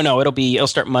 No, it'll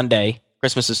start Monday.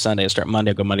 Christmas is Sunday. It'll start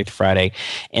Monday, go Monday to Friday,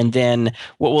 and then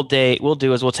what we'll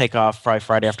do is we'll take off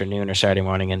Friday afternoon or Saturday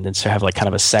morning, and then so have like kind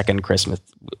of a second Christmas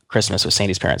with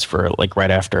Sandy's parents for like right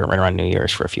around New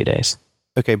Year's for a few days.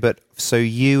 Okay, but so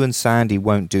you and Sandy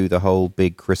won't do the whole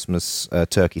big Christmas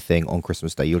turkey thing on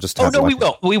Christmas Day. You'll just have. We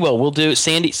will. We'll do.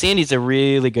 Sandy's a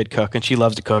really good cook, and she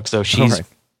loves to cook, so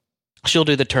she'll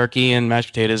do the turkey and mashed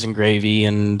potatoes and gravy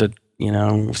and the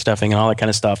stuffing and all that kind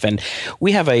of stuff. And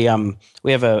we have a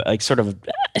like sort of,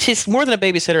 she's more than a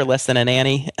babysitter, less than a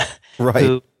nanny, right?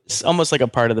 Who's almost like a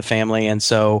part of the family. And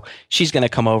so she's going to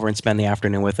come over and spend the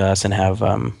afternoon with us and have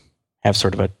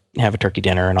a turkey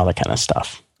dinner and all that kind of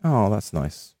stuff. Oh, that's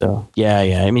nice. So yeah.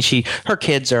 I mean, her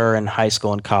kids are in high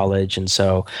school and college, and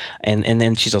so and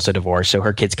then she's also divorced, so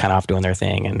her kids kind of off doing their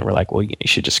thing, and we're like, well, you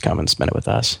should just come and spend it with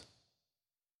us.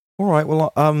 All right.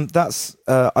 Well, that's.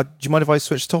 Do you mind if I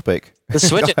switch topic? Let's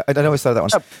switch it. I don't know. I started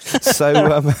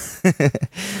that one.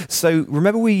 So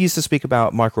remember we used to speak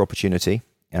about micro opportunity.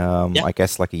 I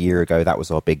guess like a year ago, that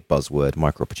was our big buzzword,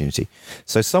 micro opportunity.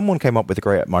 So someone came up with a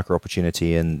great micro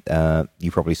opportunity, and you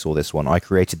probably saw this one. I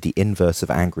created the inverse of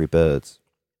Angry Birds.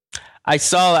 I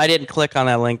saw. I didn't click on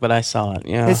that link, but I saw it.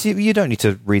 Yeah. You don't need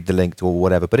to read the link or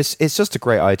whatever, but it's just a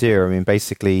great idea. I mean,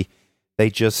 basically, they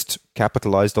just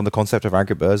capitalized on the concept of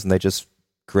Angry Birds, and they just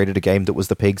created a game that was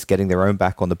the pigs getting their own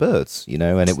back on the birds,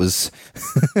 and it was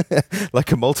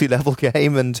like a multi-level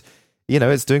game, and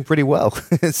it's doing pretty well.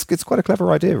 It's quite a clever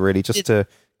idea, really,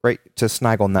 great to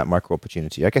snag on that micro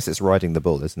opportunity. I guess it's riding the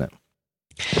bull, isn't it?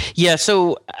 Yeah.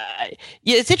 So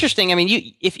it's interesting. I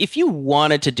mean, if you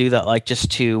wanted to do that, like just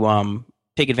to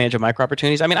take advantage of micro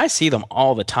opportunities, I mean, I see them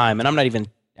all the time, and I'm not even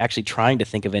actually trying to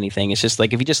think of anything. It's just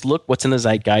like if you just look what's in the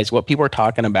zeitgeist, what people are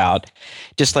talking about,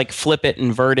 just like flip it,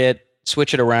 invert it,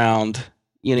 switch it around.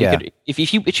 You could,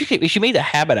 if you made a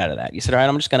habit out of that, you said, all right,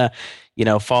 I'm just gonna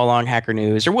follow along Hacker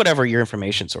News or whatever your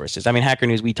information source is. I mean, Hacker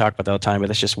News we talk about that all the time, but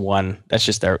that's just one. That's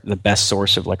just the best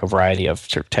source of like a variety of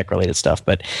sort of tech related stuff.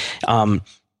 But I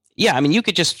mean, you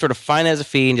could just sort of find that as a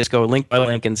feed and just go link by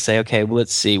link and say, okay, well,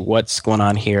 let's see what's going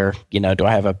on here. Do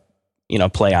I have a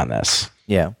play on this?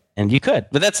 Yeah. And you could,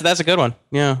 but that's a good one.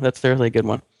 Yeah, that's a really good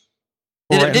one.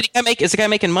 Is the guy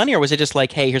making money, or was it just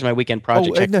like, hey, here's my weekend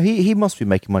project? No, he must be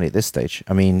making money at this stage.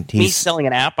 I mean, he's selling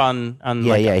an app on.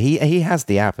 He has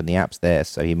the app, and the app's there,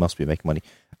 so he must be making money.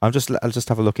 I'll just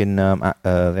have a look in at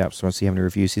the App Store and see how many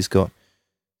reviews he's got.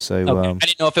 So okay. I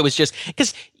didn't know if it was just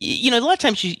because a lot of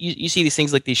times you see these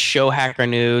things like these show Hacker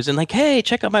News and like, hey,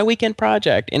 check out my weekend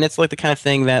project, and it's like the kind of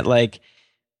thing that like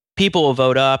people will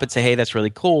vote up and say, hey, that's really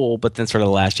cool, but then sort of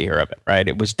the last you hear of it,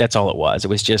 right? That's all it was. It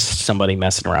was just somebody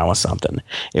messing around with something.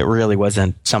 It really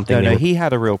wasn't something. No, he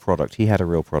had a real product. Okay.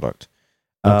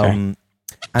 And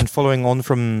following on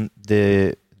from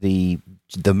the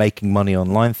making money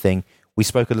online thing, we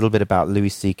spoke a little bit about Louis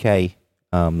C.K.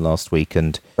 Last week,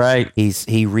 and right, he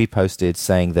reposted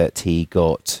saying that he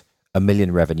got $1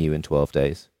 million revenue in 12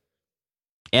 days.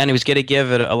 And he was going to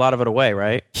give a lot of it away,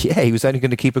 right? Yeah, he was only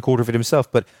going to keep a quarter of it himself,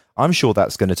 but I'm sure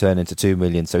that's going to turn into 2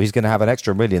 million. So he's going to have an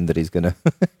extra $1 million that he's going to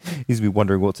be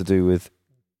wondering what to do with.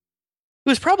 It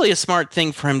was probably a smart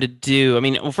thing for him to do. I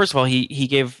mean, well, first of all, he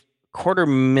gave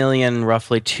 $250,000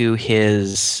 roughly to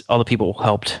all the people who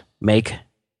helped make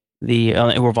who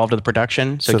were involved in the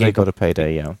production. So they got a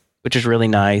payday, yeah, which is really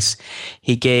nice.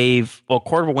 He gave a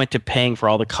quarter of it went to paying for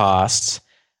all the costs.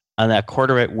 And that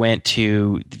quarter of it went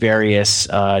to various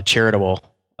charitable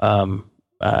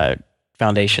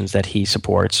foundations that he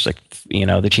supports, like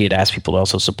that he had asked people to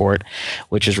also support,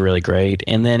 which is really great.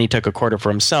 And then he took a quarter for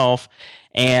himself,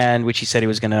 and which he said he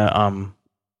was going to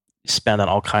spend on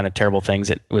all kind of terrible things.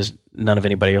 It was none of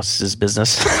anybody else's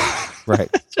business.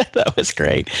 Right. That was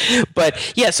great.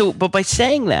 But yeah, but by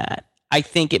saying that, I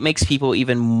think it makes people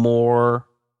even more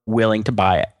willing to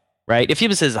buy it, right? If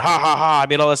he says, "Ha ha ha! I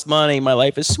made all this money. My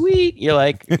life is sweet," you're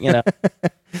like, hey,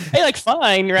 like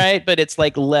fine, right? But it's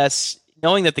like less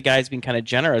knowing that the guy's been kind of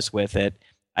generous with it.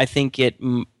 I think it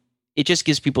just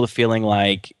gives people the feeling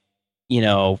like,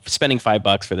 spending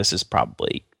 $5 for this is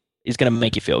going to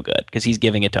make you feel good because he's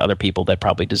giving it to other people that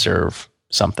probably deserve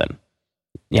something,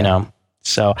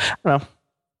 So I don't know.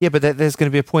 Yeah, but there's going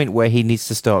to be a point where he needs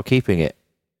to start keeping it.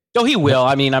 Oh, he will.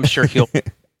 I mean, I'm sure he'll.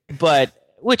 But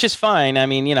which is fine. I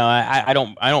mean, I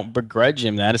don't begrudge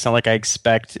him that. It's not like I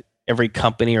expect every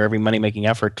company or every money making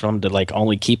effort from him to like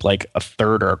only keep like a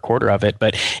third or a quarter of it.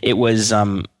 But it was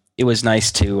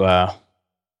nice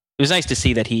to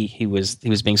see that he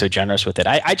was being so generous with it.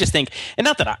 I just think, and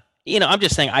not that I'm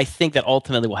just saying I think that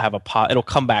ultimately we'll have it'll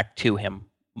come back to him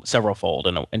several fold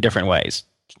in different ways.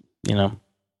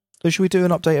 So should we do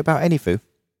an update about Anyfoo?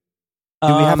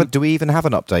 Do we even have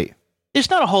an update? There's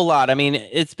not a whole lot. I mean,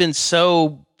 it's been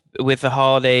so with the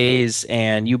holidays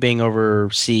and you being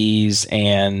overseas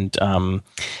and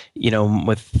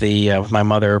with with my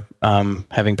mother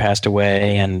having passed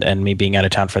away and me being out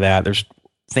of town for that. There's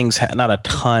things not a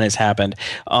ton has happened.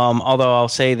 Although I'll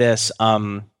say this,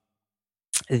 I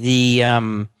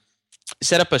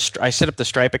set up the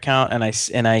Stripe account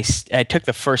and I took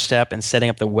the first step in setting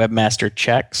up the Webmaster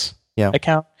Checks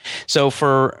account. So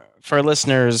for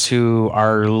listeners who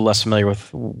are less familiar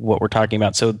with what we're talking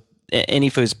about, so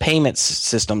Anyfoo's payments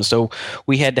system. So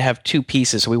we had to have two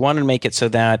pieces. So we wanted to make it so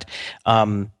that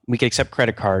we could accept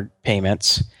credit card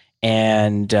payments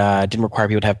and didn't require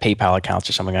people to have PayPal accounts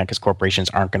or something like that because corporations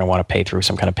aren't going to want to pay through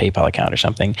some kind of PayPal account or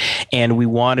something. And we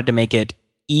wanted to make it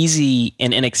easy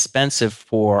and inexpensive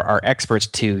for our experts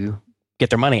to get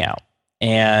their money out.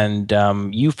 And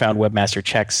you found Webmaster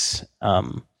Checks.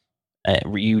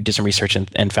 You did some research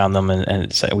and found them,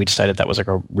 and so we decided that was like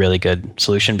a really good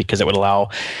solution because it would allow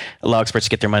experts to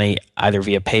get their money either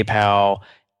via PayPal,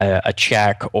 a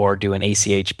check, or do an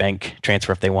ACH bank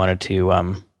transfer if they wanted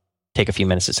to take a few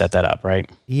minutes to set that up, right?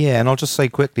 Yeah, and I'll just say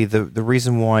quickly the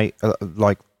reason why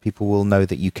people will know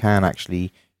that you can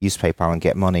actually use PayPal and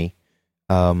get money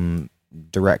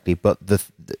directly, but the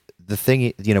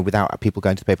thing without people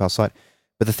going to the PayPal site.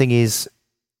 But the thing is,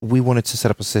 we wanted to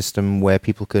set up a system where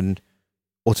people can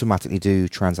automatically do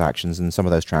transactions, and some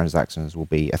of those transactions will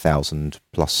be 1,000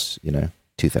 plus,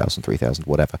 2,000, 3,000,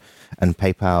 whatever. And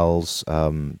PayPal's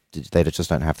they just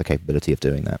don't have the capability of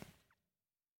doing that.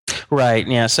 Right.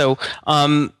 Yeah. So,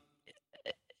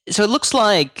 it looks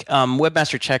like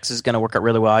Webmaster Checks is going to work out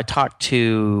really well. I talked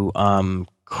to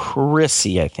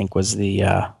Chrissy, I think was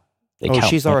the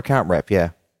she's our account rep. Yeah.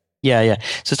 Yeah.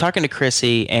 So talking to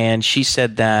Chrissy, and she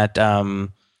said that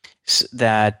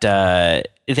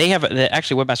they have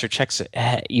actually Webmaster Checks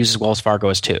uses Wells Fargo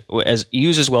as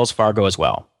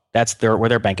well. That's where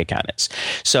their bank account is.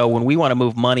 So when we want to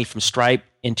move money from Stripe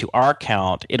into our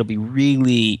account, it'll be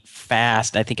really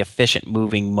fast and I think efficient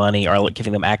moving money or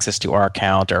giving them access to our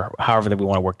account or however that we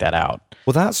want to work that out.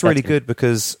 Well, that's really good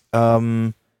because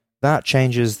that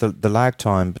changes the lag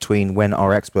time between when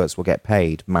our experts will get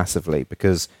paid massively.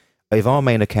 Because if our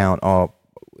main account,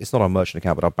 it's not our merchant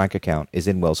account, but our bank account is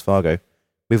in Wells Fargo,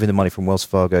 moving the money from Wells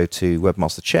Fargo to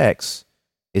Webmaster Checks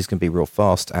is going to be real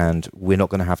fast, and we're not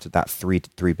going to have that three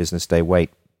business day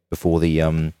wait before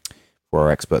our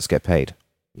experts get paid.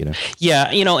 Yeah,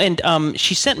 and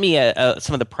she sent me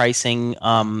some of the pricing,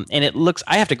 and it looks.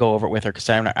 I have to go over it with her because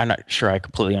I'm not sure I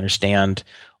completely understand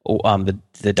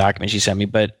the document she sent me,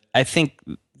 but I think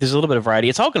there's a little bit of variety.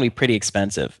 It's all going to be pretty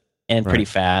expensive and pretty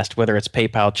fast, whether it's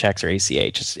PayPal, checks, or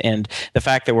ACH. And the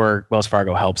fact that we're Wells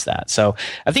Fargo helps that. So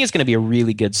I think it's going to be a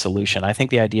really good solution. I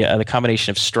think the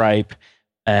combination of Stripe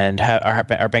and our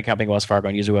bank account being Wells Fargo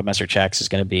and using Webmaster Checks is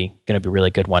going to be a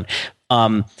really good one.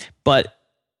 But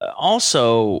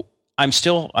also, I'm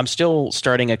still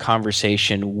starting a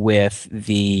conversation with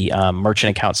the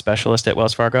merchant account specialist at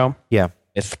Wells Fargo. Yeah,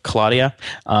 with Claudia.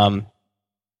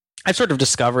 I've sort of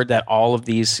discovered that all of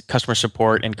these customer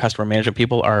support and customer management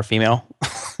people are female,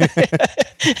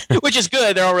 which is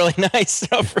good. They're all really nice,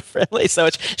 super friendly. So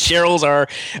it's Cheryl's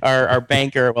our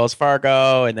banker at Wells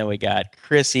Fargo, and then we got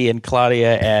Chrissy and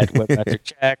Claudia at Webmaster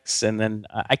Checks, and then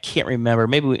I can't remember.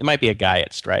 Maybe it might be a guy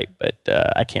at Stripe, but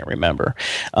I can't remember.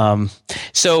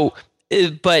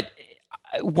 But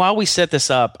while we set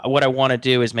this up, what I want to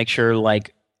do is make sure,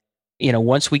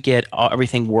 once we get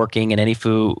everything working and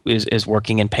Anyfoo is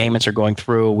working and payments are going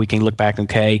through, we can look back and,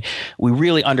 okay, we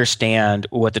really understand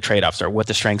what the trade-offs are, what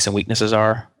the strengths and weaknesses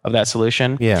are of that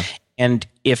solution. Yeah. And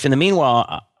if in the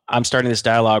meanwhile, I'm starting this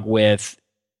dialogue with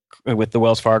the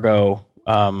Wells Fargo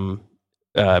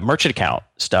merchant account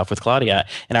stuff with Claudia,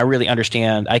 and I really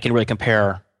understand, I can really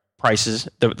compare prices,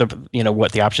 the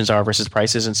what the options are versus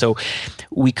prices, and so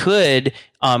we could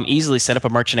easily set up a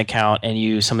merchant account and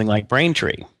use something like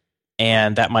Braintree,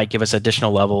 and that might give us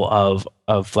additional level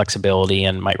of flexibility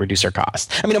and might reduce our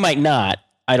cost. I mean, it might not.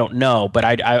 I don't know, but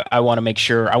I want to make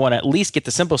sure. I want to at least get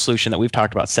the simple solution that we've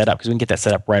talked about set up, because we can get that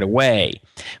set up right away.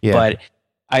 Yeah. But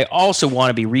I also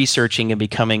want to be researching and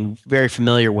becoming very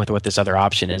familiar with what this other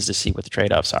option is to see what the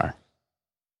trade-offs are.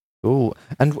 Cool.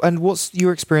 And what's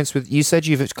your experience with? You said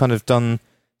you've kind of done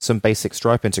some basic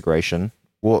Stripe integration.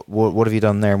 What have you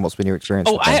done there, and what's been your experience?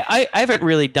 Oh, I haven't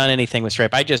really done anything with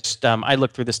Stripe. I just I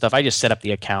looked through the stuff. I just set up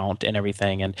the account and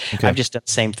everything, and okay. I've just done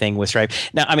the same thing with Stripe.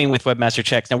 Now, I mean, with Webmaster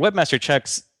Checks. Now, Webmaster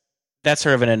Checks, that's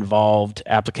sort of an involved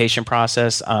application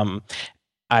process.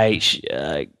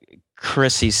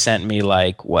 Chrissy sent me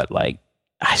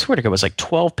I swear to God, it was like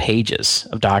 12 pages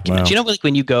of documents. Wow. You know, like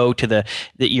when you go to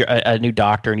you're a new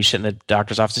doctor and you sit in the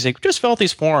doctor's office and say, just fill out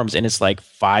these forms. And it's like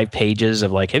 5 pages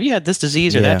of like, have you had this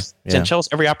disease or that? And tell us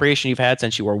every operation you've had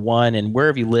since you were 1 and where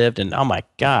have you lived? And oh my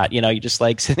God, you know, you just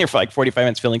like sitting there for like 45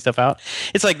 minutes filling stuff out.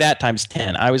 It's like that times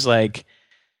 10. I was like,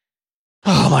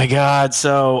 oh my God.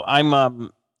 So I'm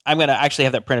going to actually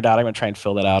have that printed out. I'm going to try and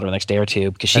fill that out over the next day or two,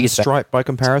 because she gets Stripe by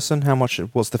comparison. How much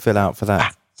was the fill out for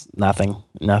that? Nothing.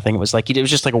 It was like, it was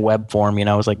just like a web form, you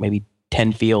know, it was like maybe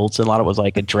 10 fields. And a lot of it was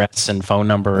like address and phone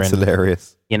number. That's and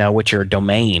hilarious. You know, what's your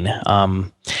domain.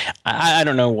 I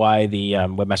don't know why the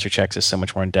Webmaster Checks is so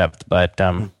much more in depth, but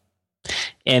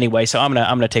anyway, so I'm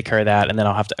gonna take care of that, and then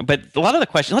I'll have to. But a lot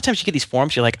of times you get these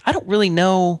forms, you're like, I don't really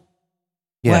know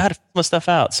how to fill stuff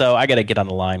out. So I got to get on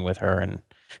the line with her and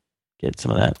get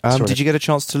some of that. Did you get a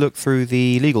chance to look through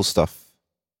the legal stuff?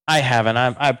 I haven't.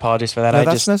 I apologize for that. No,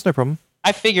 that's no problem.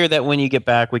 I figure that when you get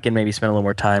back, we can maybe spend a little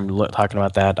more time talking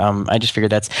about that. I just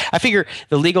figured I figure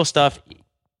the legal stuff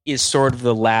is sort of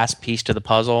the last piece to the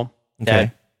puzzle.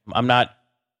 Okay. That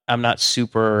I'm not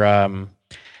super. I'm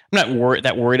not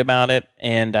worried about it,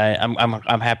 and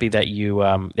I'm happy that you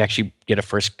actually get a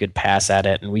first good pass at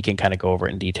it, and we can kind of go over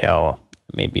it in detail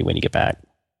maybe when you get back.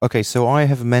 Okay, so I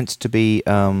have meant to be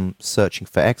searching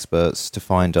for experts to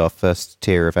find our first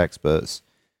tier of experts,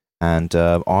 and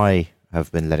I have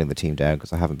been letting the team down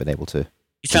because I haven't been able to.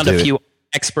 You found a few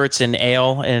experts in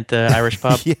ale at the Irish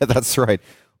pub? Yeah, that's right.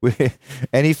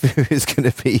 Anyfoo is going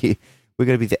to be. We're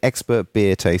going to be the expert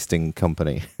beer tasting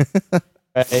company.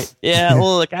 Right. Yeah.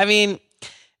 Well, look. I mean,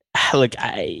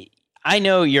 I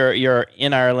know you're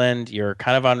in Ireland. You're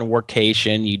kind of on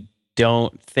workation.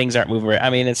 Things aren't moving right. I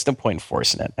mean, it's no point in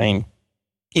forcing it. I mean,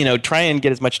 you know, try and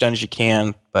get as much done as you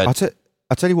can. But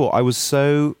I'll tell you what, I was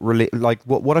so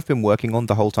what I've been working on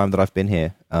the whole time that I've been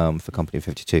here for Company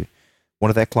 52.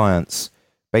 One of their clients,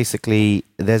 basically,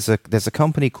 there's a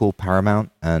company called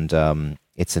Paramount, and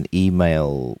it's an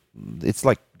email. It's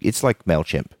like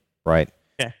MailChimp, right?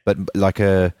 Yeah. But like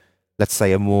let's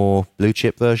say a more blue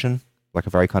chip version, like a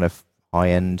very kind of high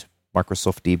end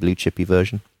Microsoft-y blue chippy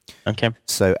version. Okay.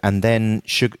 So, and then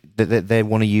they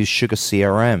want to use Sugar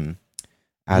CRM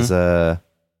as a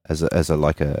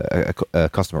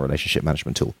customer relationship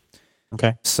management tool.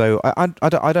 Okay. So I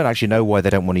don't actually know why they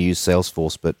don't want to use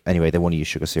Salesforce, but anyway, they want to use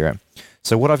Sugar CRM.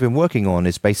 So what I've been working on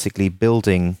is basically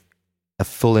building a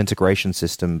full integration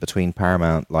system between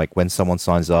Paramount, like when someone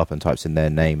signs up and types in their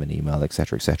name and email,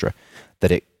 etc.,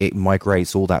 that it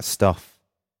migrates all that stuff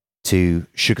to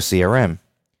Sugar CRM.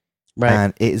 Right.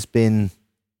 And it has been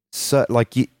so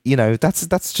you know,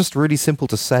 that's just really simple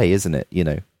to say, isn't it? You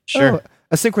know, sure.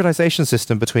 A synchronization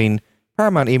system between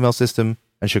Paramount email system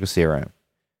and Sugar CRM.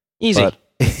 Easy.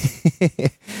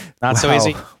 Not so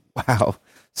easy. Wow.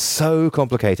 So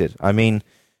complicated. I mean,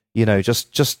 you know,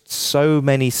 just so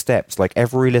many steps, like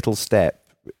every little step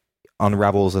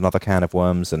unravels another can of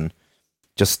worms, and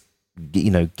just,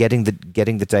 you know, getting the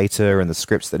data and the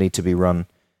scripts that need to be run,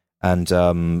 and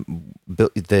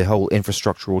the whole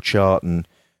infrastructural chart, and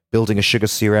building a Sugar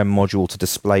CRM module to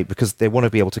display, because they want to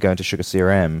be able to go into Sugar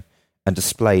CRM and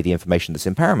display the information that's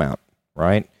in Paramount,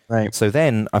 right? Right. So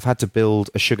then I've had to build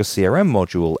a Sugar CRM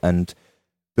module, and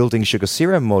building Sugar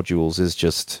CRM modules is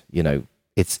just, you know,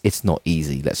 it's not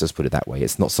easy. Let's just put it that way.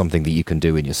 It's not something that you can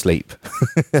do in your sleep.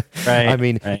 Right. I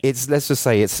mean, right. let's just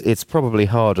say it's probably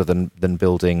harder than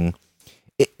building.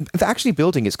 Actually,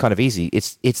 building it's kind of easy.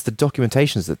 It's the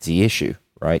documentations that's the issue,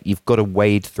 right? You've got to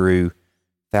wade through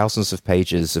thousands of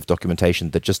pages of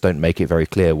documentation that just don't make it very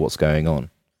clear what's going on.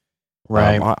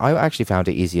 Right. I actually found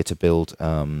it easier to build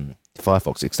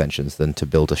Firefox extensions than to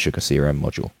build a Sugar CRM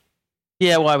module.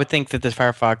 Yeah, well, I would think that the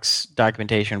Firefox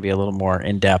documentation would be a little more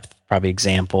in-depth, probably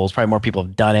examples. Probably more people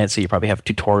have done it, so you probably have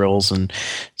tutorials and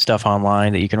stuff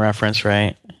online that you can reference,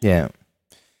 right? Yeah.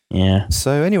 Yeah.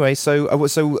 So anyway,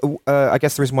 I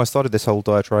guess the reason why I started this whole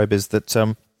diatribe is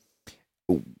that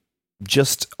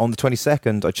just on the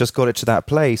 22nd, I just got it to that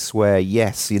place where,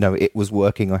 yes, it was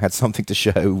working. I had something to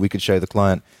show. We could show the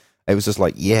client. It was just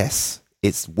like, yes,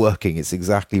 it's working. It's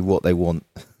exactly what they want.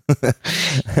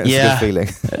 It's yeah. a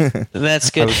good feeling. That's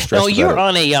good. No, you're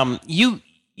on a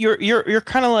you're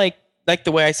kind of like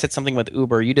the way I said something with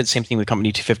Uber. You did the same thing with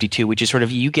Company 252, which is sort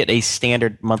of you get a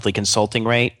standard monthly consulting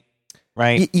rate,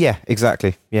 right? Yeah,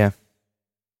 exactly. Yeah.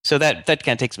 So that kind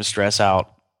of takes some stress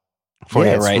out for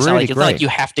you, right? Really it's not like you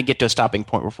have to get to a stopping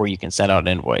point before you can send out an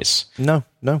invoice. No.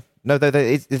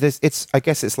 It's I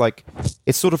guess it's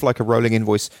sort of like a rolling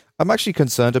invoice. I'm actually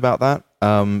concerned about that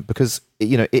because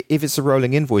if it's a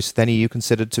rolling invoice, then are you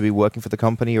considered to be working for the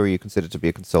company or are you considered to be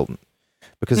a consultant?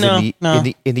 Because in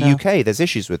the UK, there's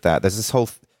issues with that. There's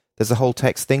a whole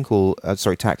tax thing called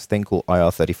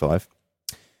IR35,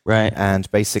 right?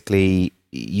 And basically,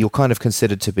 you're kind of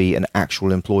considered to be an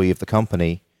actual employee of the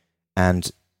company, and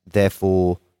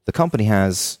therefore the company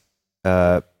has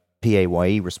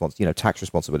PAYE tax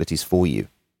responsibilities for you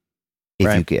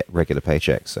if you get regular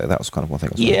paychecks. So that was kind of one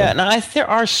thing.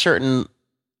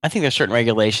 I think there's certain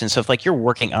regulations. So if like you're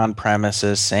working on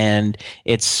premises and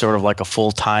it's sort of like a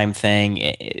full-time thing,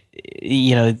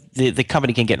 the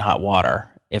company can get in hot water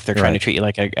if they're trying to treat you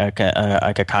like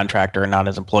a contractor and not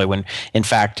as an employee. When in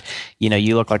fact,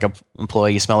 you look like an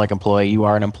employee, you smell like an employee, you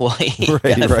are an employee.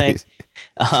 Right.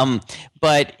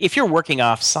 But if you're working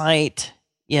off-site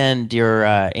and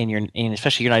and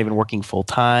especially you're not even working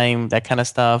full-time, that kind of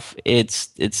stuff, it's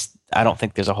I don't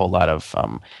think there's a whole lot of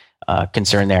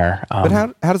concern there. But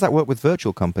how does that work with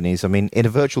virtual companies? I mean, in a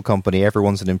virtual company,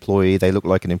 everyone's an employee. They look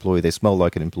like an employee. They smell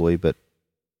like an employee, but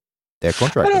they're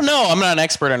contractors. I don't know. I'm not an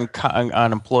expert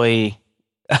on employee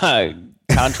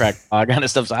contract kind of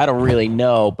stuff, so I don't really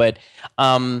know. But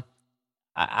I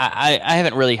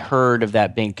haven't really heard of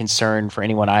that being concerned for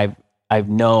anyone I've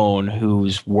known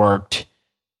who's worked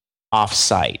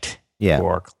off-site. Yeah.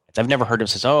 I've never heard of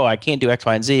says, "Oh, I can't do X,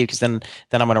 Y, and Z because then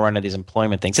I'm going to run into these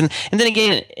employment things." And then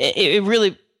again, it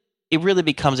really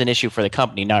becomes an issue for the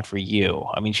company, not for you.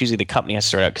 I mean, it's usually the company has to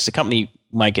sort out because the company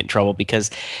might get in trouble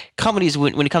because companies,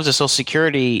 when it comes to Social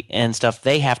Security and stuff,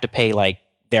 they have to pay like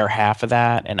their half of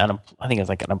that, and I think it's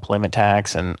like unemployment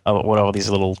tax and what all these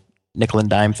little nickel and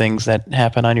dime things that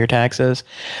happen on your taxes.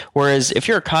 Whereas if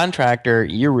you're a contractor,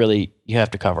 you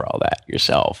have to cover all that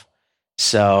yourself.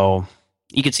 So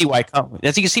you can see why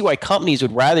companies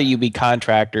would rather you be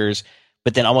contractors,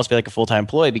 but then almost be like a full-time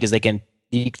employee because they can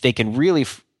really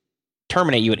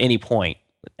terminate you at any point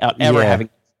without ever having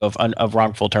of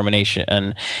wrongful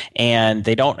termination, and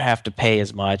they don't have to pay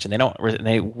as much, and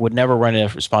they would never run a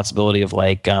responsibility of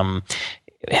like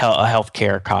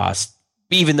healthcare costs,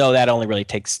 even though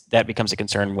that becomes a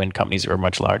concern when companies are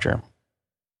much larger.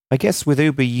 I guess with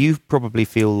Uber, you probably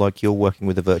feel like you're working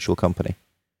with a virtual company.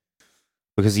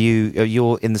 Because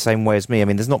you're in the same way as me. I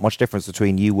mean, there's not much difference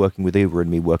between you working with Uber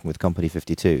and me working with Company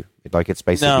 52. Like, it's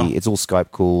basically, It's all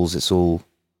Skype calls. It's all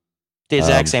the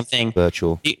exact same thing.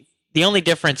 Virtual. The only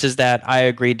difference is that I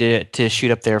agreed to shoot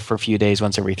up there for a few days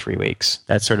once every 3 weeks.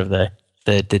 That's sort of the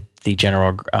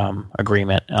general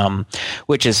agreement,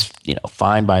 which is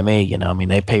fine by me. I mean,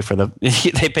 they pay for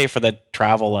the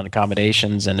travel and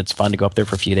accommodations, and it's fun to go up there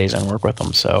for a few days and work with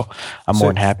them. So I'm more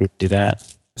than happy to do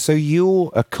that. So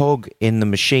you're a cog in the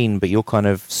machine, but you're kind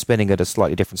of spinning at a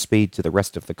slightly different speed to the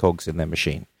rest of the cogs in their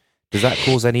machine. Does that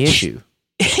cause any issue?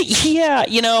 Yeah,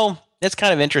 that's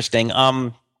kind of interesting.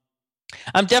 I'm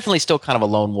definitely still kind of a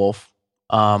lone wolf.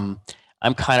 I'm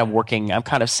kind of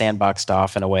sandboxed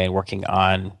off in a way and working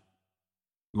on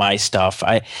my stuff.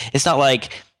 It's not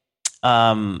like,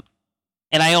 and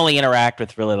I only interact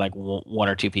with really like one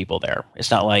or two people there. It's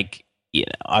not like,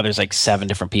 there's like 7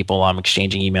 different people I'm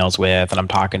exchanging emails with, and I'm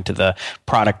talking to the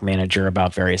product manager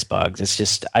about various bugs. It's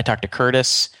just, I talk to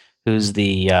Curtis, who's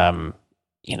the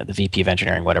the VP of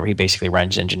engineering, whatever. He basically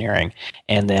runs engineering,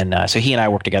 and then so he and I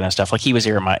work together on stuff. Like he was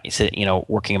here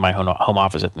working in my home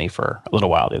office with me for a little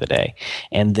while the other day,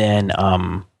 and then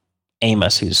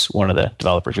Amos, who's one of the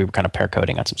developers, we were kind of pair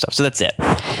coding on some stuff. So that's it,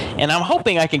 and I'm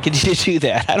hoping I can continue to do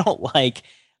that. I don't like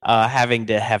having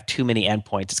to have too many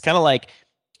endpoints. It's kind of like,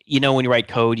 when you write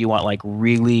code, you want like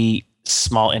really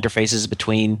small interfaces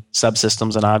between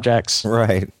subsystems and objects.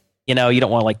 Right. You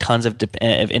don't want like tons of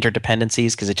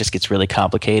interdependencies because it just gets really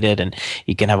complicated and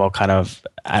you can have all kind of,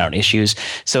 issues.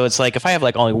 So it's like if I have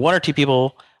like only 1 or 2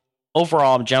 people,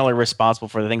 overall I'm generally responsible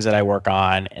for the things that I work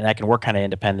on, and I can work kind of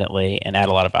independently and add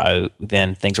a lot of value,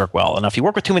 then things work well. And if you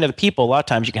work with too many other people, a lot of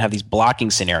times you can have these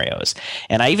blocking scenarios.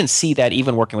 And I even see that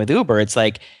even working with Uber, it's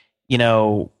like,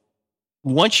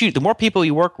 the more people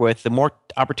you work with, the more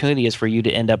opportunity is for you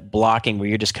to end up blocking, where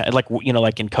you're just kind of like,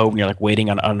 like in code when you're like waiting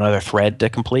on another thread to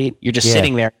complete. You're just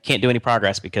sitting there, can't do any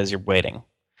progress because you're waiting.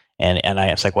 And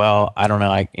I was like, well, I don't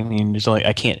know. I mean,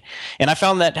 I can't. And I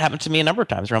found that happened to me a number of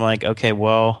times where I'm like, okay,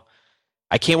 well,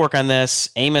 I can't work on this.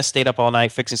 Amos stayed up all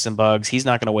night fixing some bugs. He's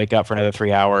not going to wake up for another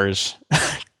 3 hours.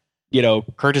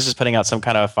 Curtis is putting out some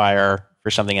kind of fire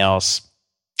for something else.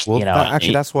 Well,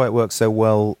 that's why it works so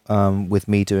well with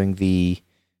me doing the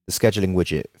scheduling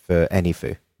widget for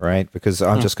Anyfoo, right? Because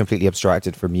I'm just completely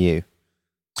abstracted from you.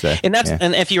 So, and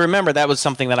if you remember, that was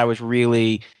something that I was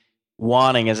really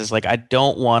wanting. Is like I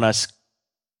don't want us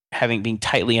being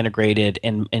tightly integrated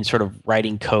and sort of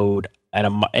writing code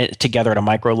together at a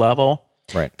micro level.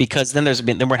 Right. Because then we're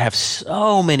going to have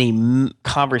so many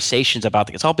conversations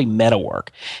about it's all be meta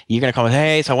work. You're going to come with,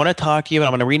 hey, so I want to talk to you, and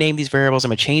I'm going to rename these variables. I'm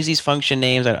going to change these function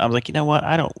names. And I'm like, you know what?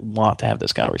 I don't want to have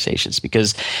those conversations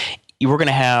because it's going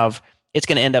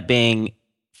to end up being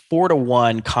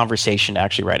 4-to-1 conversation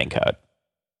actually writing code.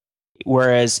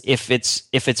 Whereas if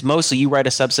it's mostly you write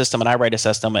a subsystem and I write a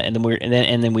system, and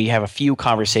then we have a few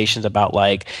conversations about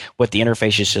like what the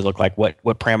interfaces should look like, what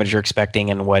parameters you're expecting,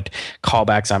 and what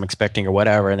callbacks I'm expecting, or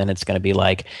whatever, and then it's going to be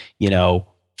like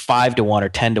 5-to-1 or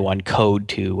 10-to-1 code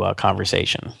to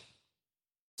conversation.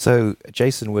 So,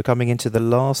 Jason, we're coming into the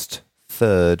last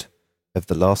third of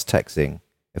the last Techzing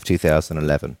of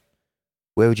 2011.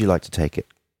 Where would you like to take it?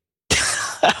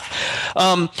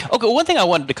 Okay, one thing I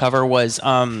wanted to cover was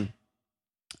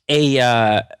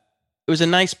it was a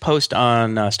nice post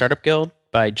on Startup Guild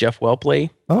by Jeff Welpley.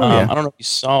 I don't know if you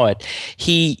saw it.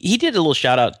 He did a little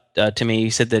shout out to me. He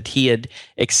said that he had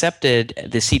accepted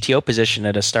the CTO position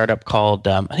at a startup called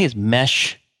I think it's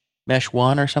Mesh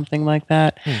One or something like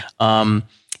that. And I'm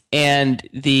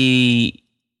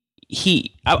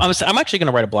actually going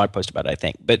to write a blog post about it, I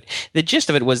think. But the gist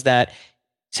of it was that,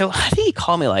 so I think he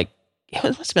called me it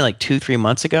must have been like 2-3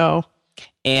 months ago,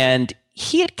 and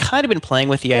he had kind of been playing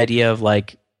with the idea of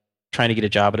like trying to get a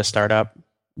job at a startup,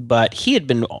 but he had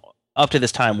been up to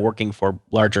this time working for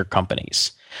larger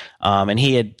companies. And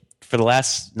he had, for the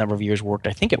last number of years, worked,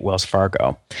 I think, at Wells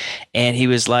Fargo. And he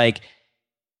was like,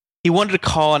 he wanted to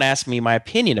call and ask me my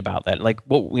opinion about that. Like,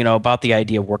 about the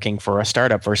idea of working for a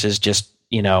startup versus just,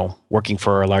 working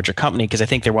for a larger company. Because I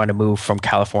think they want to move from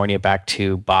California back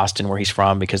to Boston, where he's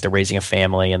from, because they're raising a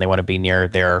family and they want to be near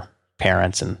their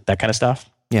parents and that kind of stuff.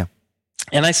 Yeah.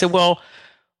 And I said, well,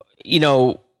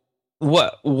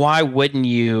 why wouldn't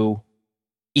you?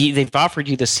 They've offered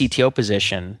you the CTO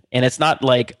position, and it's not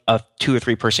like a 2 or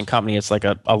 3 person company. It's like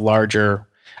a larger,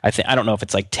 I don't know if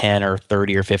it's like 10 or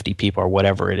 30 or 50 people or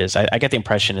whatever it is. I get the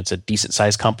impression it's a decent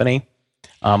sized company.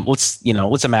 Let's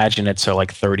imagine it's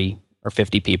like 30 or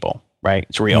 50 people, right?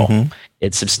 It's real. Mm-hmm.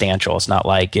 It's substantial. It's not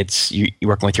like it's you're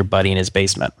working with your buddy in his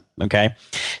basement. Okay.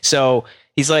 So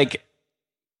he's like,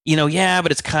 yeah,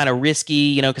 but it's kind of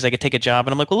risky, because I could take a job.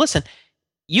 And I'm like, well, listen,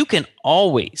 you can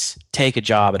always take a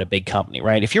job at a big company,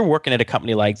 right? If you're working at a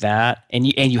company like that, and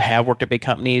you have worked at big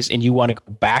companies, and you want to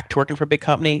go back to working for a big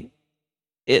company,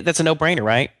 that's a no-brainer,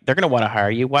 right? They're going to want to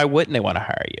hire you. Why wouldn't they want to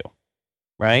hire you,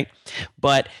 right?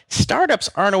 But startups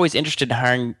aren't always interested in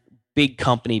hiring big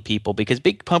company people, because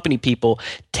big company people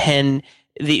tend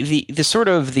the sort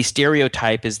of the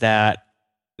stereotype is that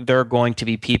they're going to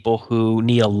be people who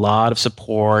need a lot of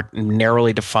support,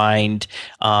 narrowly defined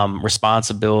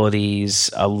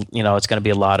responsibilities. It's going to be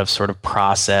a lot of sort of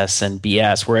process and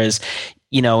BS. Whereas,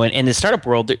 in the startup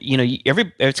world,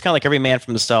 it's kind of like every man for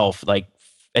himself. Like,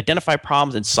 identify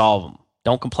problems and solve them.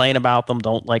 Don't complain about them.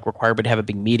 Don't require everybody to have a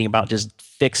big meeting about. Just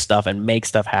fix stuff and make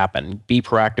stuff happen. Be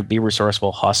proactive. Be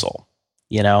resourceful. Hustle.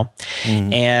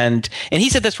 Mm-hmm. And he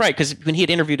said that's right, because when he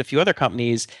had interviewed a few other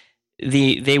companies,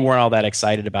 they weren't all that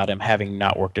excited about him having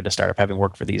not worked at a startup, having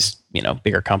worked for these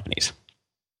bigger companies.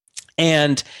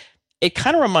 And it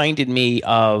kind of reminded me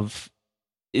of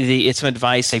it's some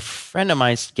advice a friend of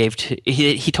mine gave to.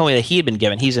 He told me that he had been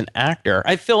given. He's an actor.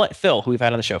 Phil, who we've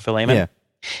had on the show, Phil Amon. Yeah.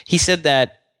 He said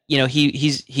that he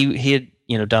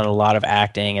had done a lot of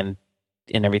acting and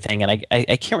everything. And I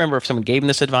can't remember if someone gave him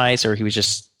this advice or he was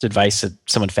just advice that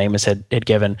someone famous had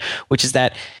given, which is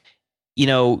that,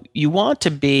 you want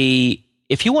to be,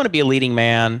 if you want to be a leading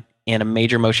man in a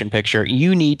major motion picture,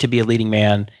 you need to be a leading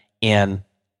man in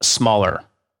smaller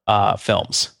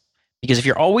films. Because if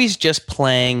you're always just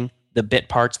playing the bit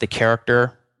parts, the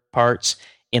character parts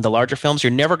in the larger films,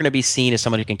 you're never going to be seen as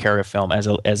someone who can carry a film as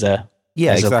a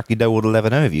exactly. No one will ever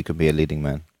know if you can be a leading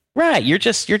man. Right. You're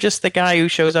just the guy who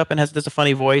shows up and does a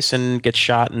funny voice and gets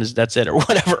shot and that's it or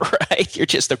whatever, right? You're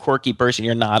just a quirky person.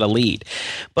 You're not a lead.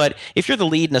 But if you're the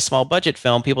lead in a small budget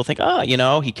film, people think, oh,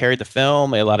 he carried the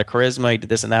film, a lot of charisma, he did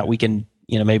this and that. We can,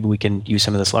 maybe we can use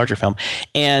some of this larger film.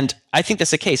 And I think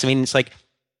that's the case. I mean, it's like,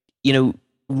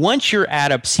 once you're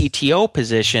at a CTO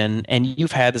position and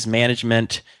you've had this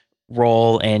management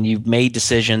role and you've made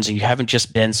decisions and you haven't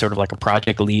just been sort of like a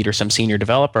project lead or some senior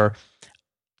developer,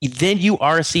 then you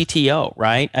are a CTO,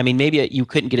 right? I mean, maybe you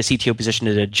couldn't get a CTO position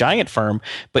at a giant firm,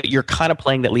 but you're kind of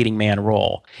playing that leading man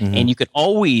role. Mm-hmm. And you could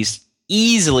always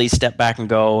easily step back and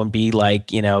go and be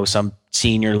like, some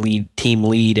senior team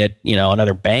lead at,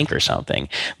 another bank or something.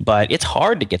 But it's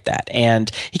hard to get that.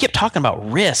 And he kept talking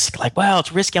about risk, like, well,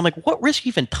 it's risky. I'm like, what risk are you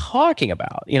even talking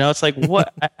about? It's like,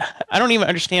 what? I don't even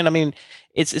understand. I mean,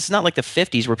 it's not like the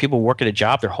 50s where people work at a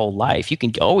job their whole life. You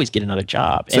can always get another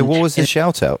job. So what was his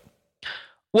shout out?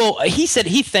 Well, he said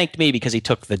he thanked me because he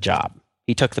took the job.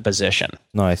 He took the position.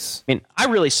 Nice. I mean, I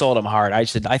really sold him hard. I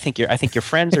said, I think your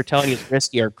friends are telling you it's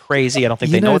risky or crazy. I don't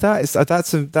think they know.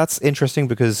 That's interesting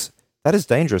because that is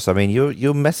dangerous. I mean,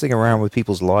 you're messing around with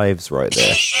people's lives right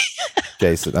there,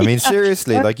 Jason. I mean,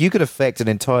 seriously, like you could affect an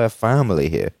entire family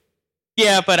here.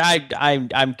 Yeah, but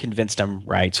I'm convinced I'm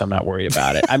right, so I'm not worried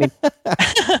about it. I mean,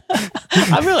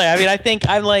 I think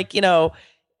I'm like,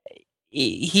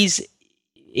 he's.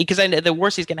 Because I know the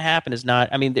worst is going to happen is not.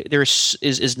 I mean,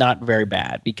 is not very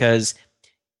bad because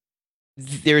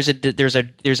there's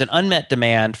an unmet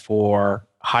demand for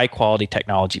high quality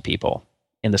technology people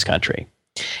in this country,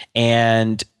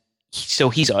 and so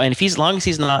as long as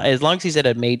he's at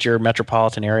a major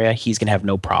metropolitan area, he's going to have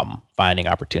no problem finding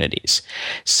opportunities.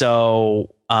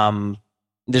 So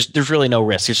there's really no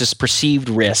risk. There's just perceived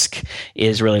risk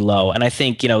is really low, and I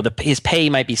think his pay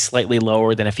might be slightly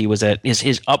lower than if he was at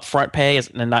his upfront pay,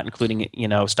 and not including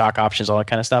stock options, all that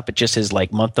kind of stuff, but just his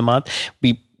like month to month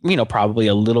be probably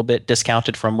a little bit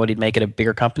discounted from what he'd make at a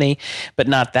bigger company, but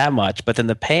not that much. But then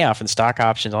the payoff and stock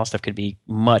options, all that stuff could be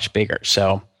much bigger.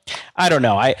 So I don't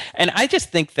know. I just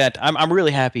think that I'm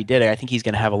really happy he did it. I think he's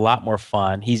going to have a lot more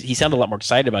fun. He sounded a lot more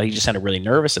excited about it. He just sounded really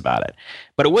nervous about it.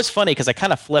 But it was funny because I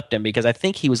kind of flipped him because I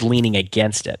think he was leaning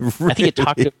against it. Really? I think it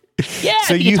talked to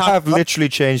So you have literally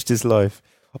changed his life.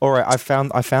 All right, I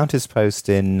found his post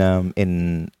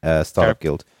in Startup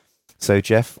Guild. So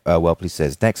Jeff Welpley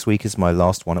says, next week is my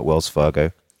last one at Wells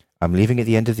Fargo. I'm leaving at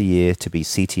the end of the year to be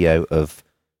CTO of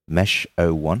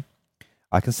Mesh01.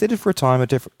 I considered for a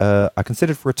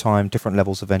time different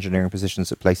levels of engineering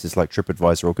positions at places like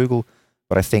TripAdvisor or Google,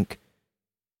 but I think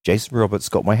Jason Roberts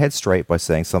got my head straight by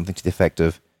saying something to the effect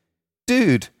of,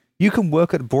 dude, you can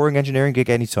work at a boring engineering gig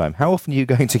anytime. How often are you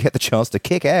going to get the chance to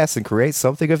kick ass and create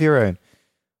something of your own?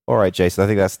 All right, Jason, I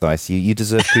think that's nice. You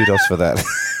deserve kudos for that.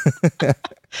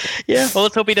 Yeah, well,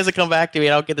 let's hope he doesn't come back to me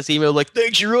and I'll get this email like,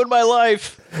 thanks, you ruined my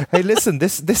life. Hey, listen,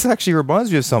 this actually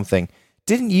reminds me of something.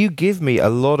 Didn't you give me a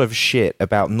lot of shit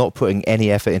about not putting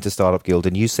any effort into Startup Guild,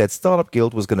 and you said Startup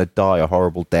Guild was going to die a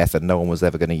horrible death and no one was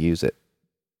ever going to use it?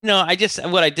 No, I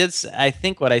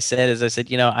think what I said is I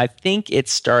said, I think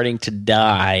it's starting to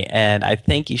die, and I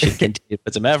think you should continue to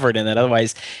put some effort in it.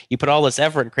 Otherwise, you put all this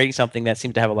effort in creating something that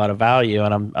seems to have a lot of value,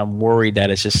 and I'm worried that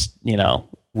it's just,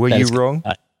 Were you wrong?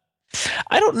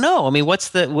 I don't know. I mean, what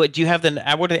are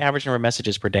the average number of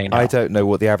messages per day now? I don't know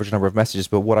what the average number of messages,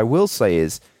 but what I will say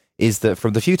is that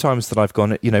from the few times that I've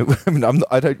gone, I mean,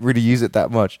 I don't really use it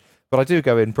that much, but I do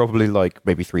go in probably like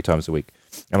maybe 3 times a week,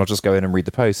 and I'll just go in and read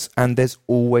the posts, and there's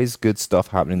always good stuff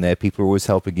happening there. People are always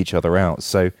helping each other out.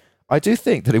 So I do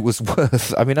think that it was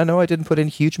worth, I mean, I know I didn't put in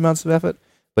huge amounts of effort,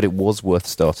 but it was worth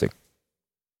starting.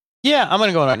 Yeah, I'm going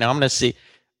to go right now. I'm going to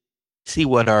see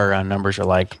what our numbers are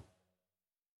like.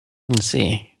 Let's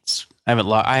see.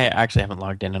 I actually haven't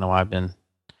logged in a while. I've been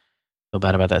feel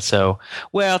bad about that. So,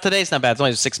 well, today's not bad. It's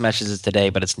only 6 messages today,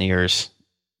 but it's New Year's.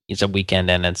 It's a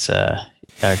weekend and it's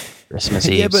Christmas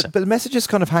Eve. Yeah, but the messages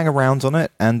kind of hang around on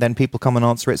it, and then people come and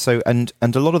answer it. So, and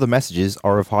a lot of the messages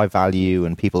are of high value,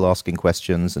 and people asking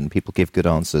questions, and people give good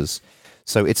answers.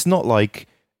 So it's not like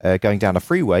going down a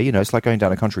freeway. It's like going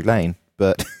down a country lane,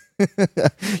 but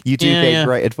you do get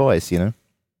great advice.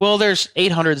 Well, there's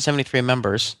 873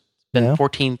 members. Been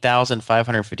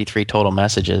 14,553 total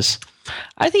messages.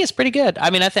 I think it's pretty good. I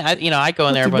mean, I go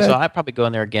in there, so I probably go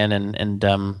in there again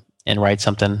and write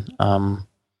something.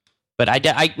 But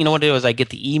I what I do is I get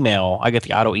the email. I get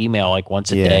the auto email like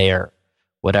once a day or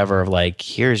whatever of like,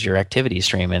 here's your activity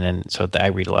stream, and so I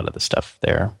read a lot of the stuff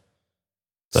there.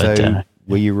 But, so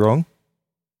were you wrong?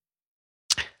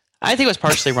 I think it was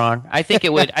partially wrong. I think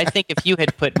it would. I think if you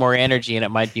had put more energy in, it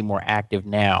might be more active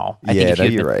now. I think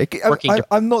if you're right.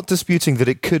 I'm not disputing that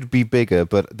it could be bigger,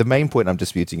 but the main point I'm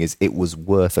disputing is it was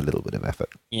worth a little bit of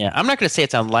effort. Yeah, I'm not going to say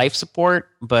it's on life support,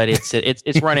 but it's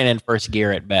running in first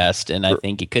gear at best, and I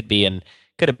think it could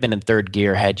have been in third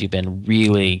gear had you been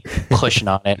really pushing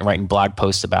on it and writing blog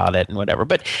posts about it and whatever.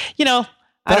 But I don't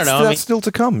know. That's still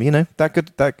to come.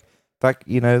 That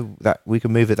we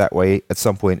can move it that way at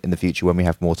some point in the future when we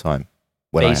have more time.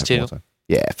 Phase 2.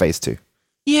 Yeah, phase 2.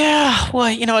 Yeah, well,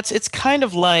 it's kind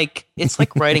of like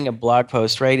writing a blog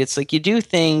post, right? It's like you do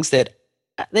things that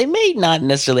they may not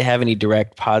necessarily have any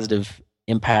direct positive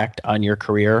impact on your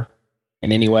career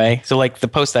in any way. So, like the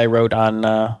post I wrote on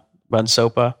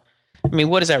SOPA, I mean,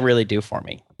 what does that really do for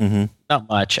me? Mm-hmm. Not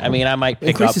much. I mean, I might pick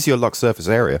increases your luck surface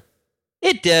area.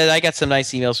 It did. I got some nice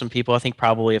emails from people. I think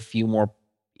probably a few more.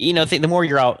 The more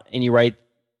you're out and you write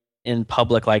in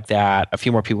public like that, a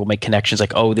few more people make connections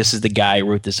like, oh, this is the guy who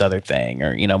wrote this other thing,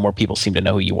 or more people seem to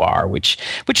know who you are, which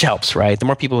helps, right? The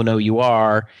more people who know who you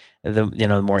are,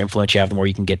 the more influence you have, the more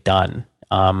you can get done.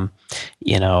 But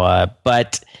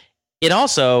it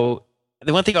also,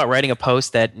 the one thing about writing a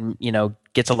post that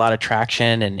gets a lot of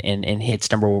traction and hits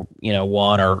number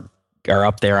 1 or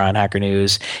up there on Hacker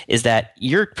News is that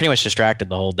you're pretty much distracted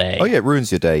the whole day. Oh yeah, it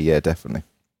ruins your day. Yeah, definitely.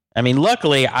 I mean,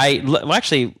 luckily,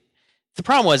 actually, the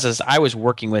problem was I was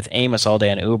working with Amos all day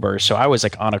on Uber, so I was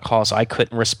like on a call, so I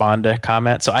couldn't respond to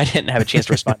comments. So I didn't have a chance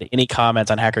to respond to any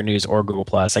comments on Hacker News or Google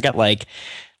Plus. I got like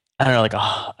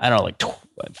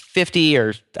 50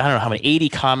 or I don't know how many, 80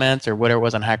 comments or whatever it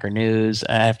was on Hacker News.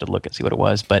 I have to look and see what it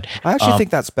was, but I actually think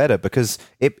that's better because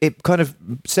it kind of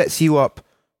sets you up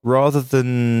rather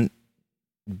than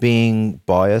being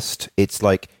biased. It's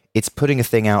like it's putting a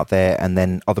thing out there and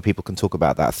then other people can talk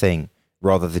about that thing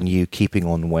rather than you keeping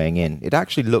on weighing in. It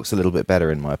actually looks a little bit better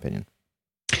in my opinion.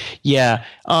 Yeah.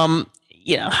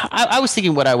 I was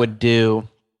thinking what I would do,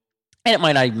 and it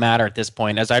might not even matter at this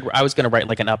point, as I was going to write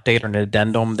like an update or an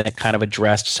addendum that kind of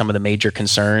addressed some of the major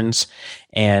concerns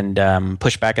and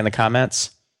push back in the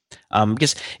comments.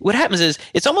 Because what happens is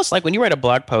it's almost like when you write a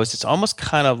blog post, it's almost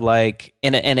kind of like,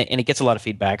 and it gets a lot of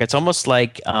feedback. It's almost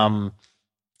like,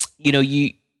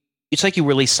 it's like you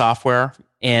release software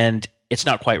and it's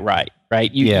not quite right?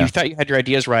 You thought you had your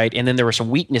ideas right, and then there were some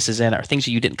weaknesses in it or things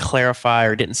that you didn't clarify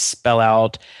or didn't spell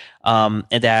out,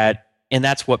 and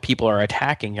that's what people are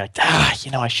attacking. You're like,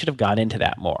 I should have got into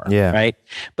that more, right?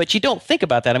 But you don't think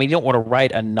about that. I mean, you don't want to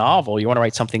write a novel. You want to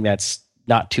write something that's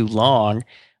not too long,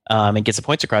 and gets the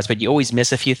points across, but you always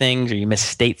miss a few things or you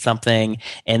misstate something,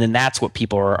 and then that's what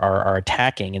people are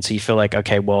attacking. And so you feel like,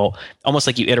 okay, well, almost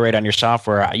like you iterate on your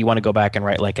software, you want to go back and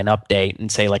write like an update and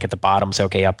say like at the bottom, say,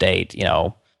 okay, update,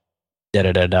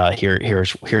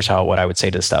 here's what I would say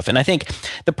to the stuff. And I think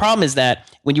the problem is that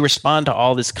when you respond to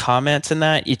all these comments and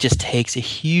that, it just takes a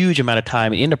huge amount of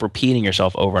time and you end up repeating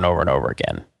yourself over and over and over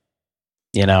again,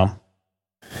 Yeah.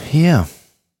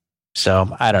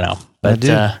 So I don't know, but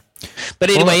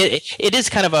anyway, it is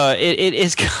kind of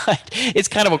it's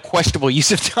kind of a questionable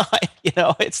use of time.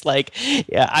 It's like,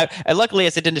 I luckily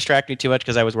it didn't distract me too much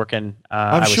because I was working.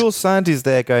 I'm sure Sandy's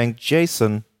there going,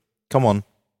 Jason, come on.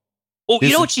 Oh,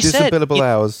 you know what she said? Billable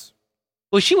hours.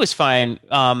 Well, she was fine.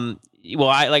 Like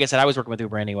I said, I was working with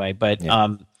Uber anyway, but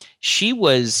she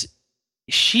was.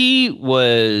 I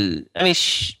mean,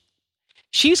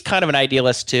 she's kind of an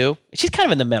idealist too. She's kind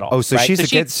of in the middle. Oh, so right? she's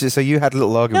against. So you had a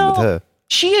little argument with her.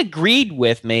 She agreed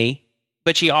with me,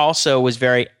 but she also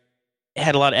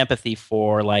had a lot of empathy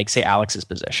for, like, say, Alex's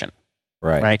position.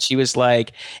 Right. She was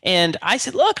like, and I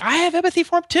said, look, I have empathy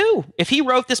for him too. If he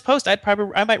wrote this post,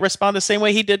 I might respond the same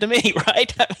way he did to me.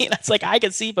 Right. I mean, it's like, I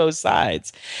can see both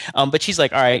sides. But she's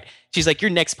like, all right. She's like,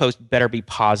 your next post better be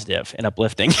positive and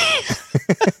uplifting.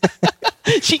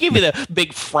 She gave me the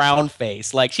big frown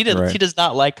face. Like she does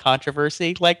not like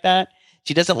controversy like that.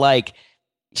 She doesn't like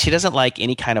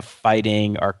any kind of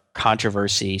fighting or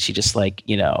controversy. She just like,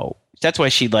 that's why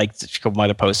she liked a couple of my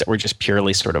other posts that were just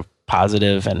purely sort of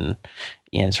positive and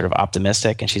sort of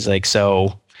optimistic. And she's like,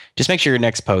 so just make sure your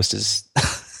next post is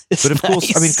but of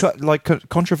nice. Course, I mean,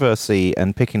 controversy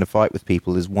and picking a fight with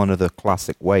people is one of the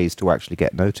classic ways to actually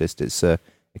get noticed. It's a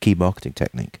key marketing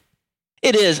technique.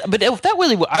 It is, but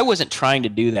I wasn't trying to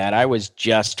do that. I was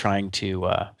just trying to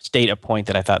state a point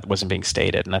that I thought wasn't being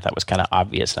stated, and I thought was kind of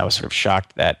obvious. And I was sort of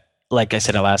shocked that, like I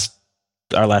said in our last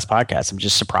podcast, I'm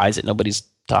just surprised that nobody's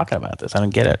talking about this. I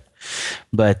don't get it.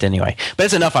 But anyway,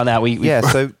 that's enough on that.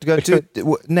 So go to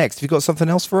next. Have you got something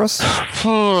else for us?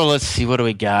 Let's see. What do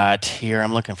we got here?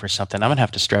 I'm looking for something. I'm gonna have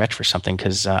to stretch for something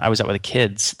because I was out with the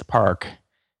kids at the park.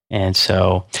 And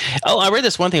so, I read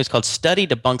this one thing. It was called "Study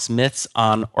Debunks Myths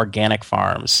on Organic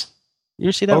Farms." You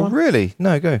ever see that one? Really?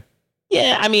 No, go.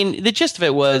 Yeah, I mean, the gist of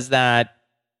it was that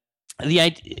I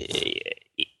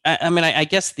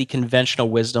guess the conventional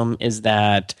wisdom is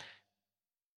that,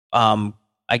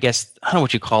 I guess, I don't know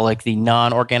what you call like the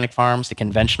non-organic farms, the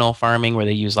conventional farming where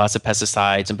they use lots of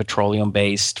pesticides and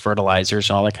petroleum-based fertilizers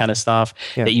and all that kind of stuff,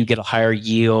 that you get a higher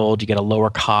yield, you get a lower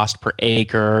cost per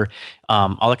acre,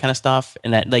 all that kind of stuff.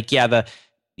 And that, like, yeah, the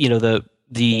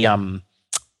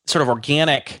sort of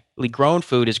organically grown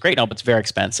food is great now, but it's very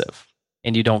expensive.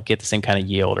 And you don't get the same kind of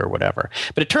yield or whatever.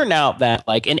 But it turned out that,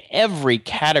 like, in every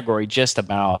category, just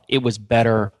about, it was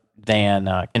better than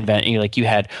conventional. Like, you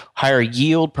had higher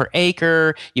yield per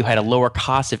acre, you had a lower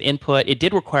cost of input. It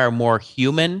did require more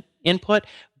human input,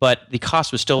 but the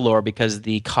cost was still lower because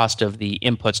the cost of the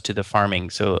inputs to the farming,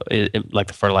 so like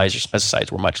the fertilizers,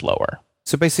 pesticides, were much lower.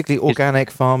 So basically, organic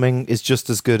farming is just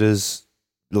as good as,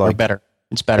 like, or better.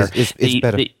 It's better. It's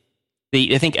better.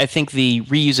 I think the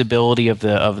reusability of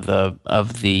the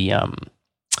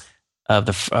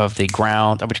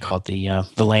ground, what do you call it,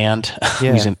 the land,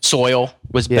 using soil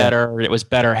was better. It was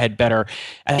better, had better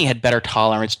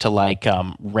tolerance to, like,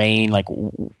 rain, like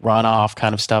runoff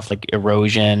kind of stuff, like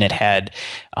erosion. It had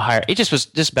a higher. It just was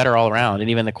just better all around, and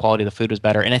even the quality of the food was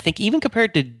better. And I think even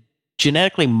compared to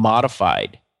genetically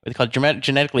modified, what they call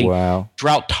genetically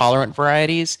drought tolerant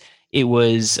varieties. It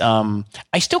was.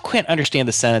 I still can't understand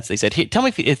the sentence. They said,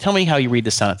 "Tell me how you read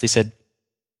the sentence." They said,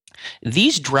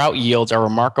 "These drought yields are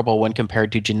remarkable when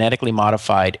compared to genetically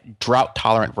modified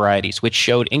drought-tolerant varieties, which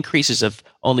showed increases of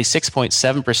only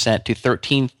 6.7% to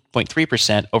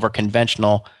 13.3% over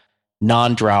conventional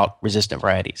non-drought-resistant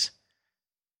varieties."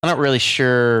 I'm not really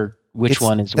sure which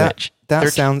one is which.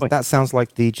 That sounds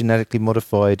like the genetically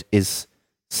modified is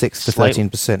 6 to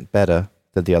 13% better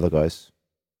than the other guys.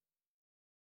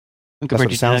 That's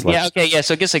what it sounds like. Yeah, okay, yeah.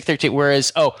 So it gets like 13.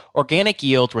 Whereas, organic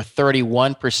yields were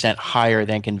 31% higher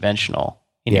than conventional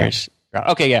in years.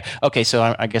 Okay, yeah. Okay,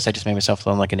 so I guess I just made myself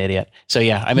sound like an idiot. So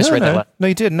yeah, I misread that. No,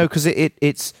 you didn't. No, because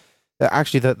it's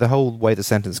actually the whole way the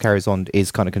sentence carries on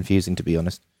is kind of confusing, to be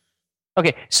honest.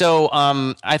 Okay, so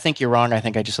I think you're wrong. I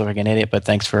think I just look like an idiot. But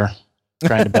thanks for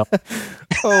trying to bail.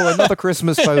 Another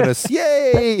Christmas bonus!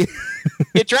 Yay!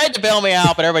 You tried to bail me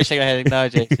out, but everybody's shaking their head. No,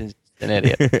 Jason's an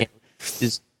idiot.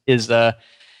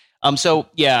 So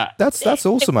yeah, that's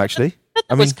awesome, actually.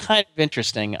 That was kind of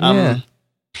interesting. Well,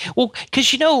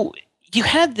 because you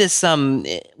had this.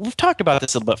 We've talked about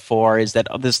this a little before. Is that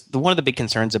one of the big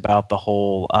concerns about the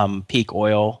whole peak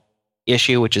oil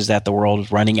issue, which is that the world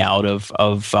is running out of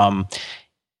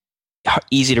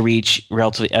easy to reach,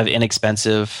 relatively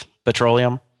inexpensive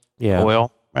petroleum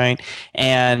oil, right?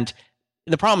 And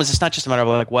the problem is, it's not just a matter of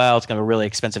like, well, it's going to be a really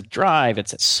expensive drive.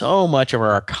 It's that so much of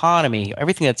our economy,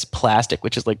 everything that's plastic,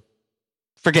 which is like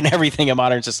freaking everything in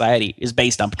modern society, is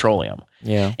based on petroleum.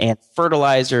 Yeah. And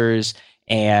fertilizers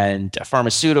and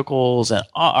pharmaceuticals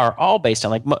are all based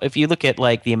on, like, if you look at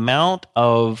like the amount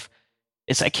of,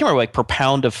 I can't remember, like per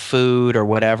pound of food or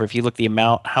whatever. If you look the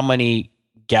amount, how many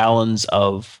gallons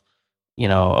of,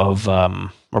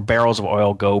 or barrels of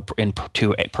oil go per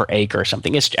acre or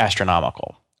something, it's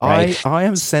astronomical. Right? I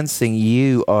am sensing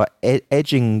you are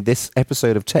edging this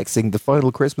episode of Texting, the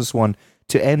final Christmas one,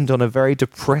 to end on a very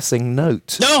depressing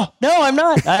note. No, I'm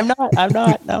not. No, I'm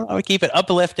going to keep it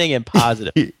uplifting and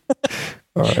positive.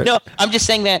 All right. No, I'm just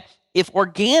saying that if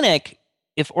organically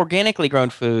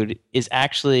grown food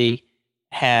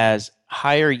has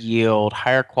higher yield,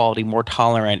 higher quality, more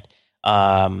tolerant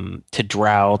to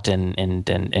drought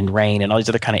and rain and all these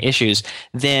other kind of issues,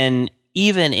 then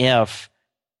even if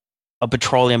a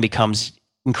petroleum becomes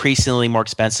increasingly more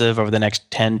expensive over the next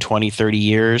 10, 20, 30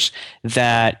 years,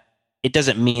 that it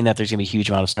doesn't mean that there's going to be a huge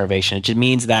amount of starvation. It just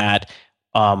means that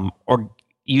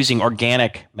using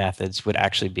organic methods would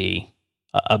actually be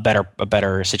a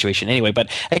better situation anyway. But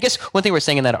I guess one thing we're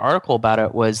saying in that article about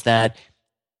it was that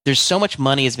there's so much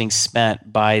money is being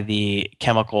spent by the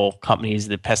chemical companies,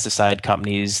 the pesticide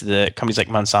companies, the companies like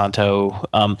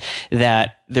Monsanto,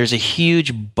 that there's a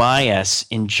huge bias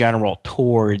in general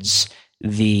towards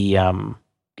the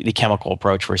chemical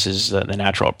approach versus the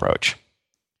natural approach.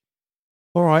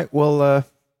 All right. Well,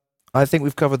 I think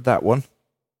we've covered that one.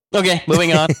 Okay,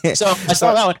 moving on. So I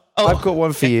saw that one. I've got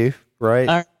one for you,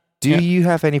 right? Do you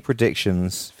have any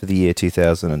predictions for the year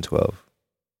 2012?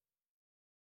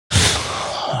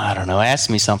 I don't know. Ask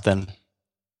me something.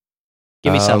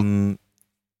 Give me some.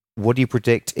 What do you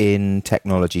predict in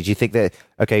technology? Do you think that,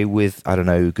 with, I don't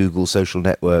know, Google social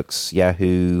networks,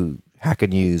 Yahoo, Hacker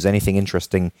News, anything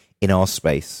interesting in our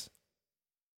space?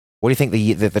 What do you think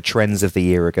the trends of the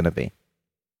year are going to be?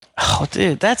 Oh,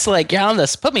 dude, that's like you're on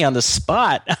this. Put me on the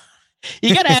spot.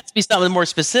 You got to ask me something more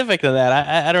specific than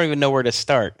that. I don't even know where to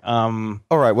start. All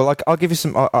right. Well, I'll give you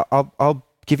some. I'll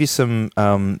give you some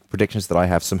predictions that I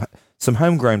have. Some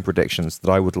homegrown predictions that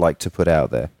I would like to put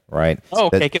out there. Right. Oh,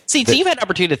 okay. See, so you've had an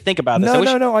opportunity to think about this.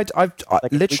 No. I've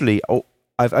literally.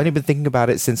 I've only been thinking about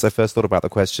it since I first thought about the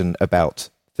question about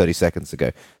 30 seconds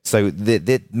ago. So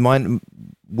mine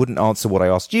wouldn't answer what I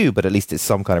asked you, but at least it's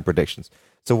some kind of predictions.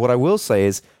 So what I will say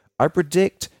is, I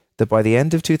predict that by the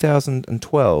end of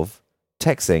 2012,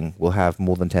 Texing will have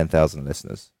more than 10,000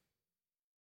 listeners.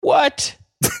 What?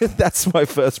 That's my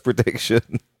first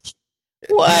prediction.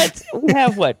 What? We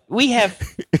have what? We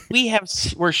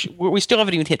still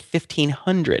haven't even hit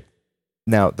 1,500.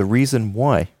 Now, the reason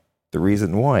why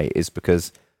is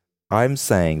because I'm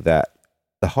saying that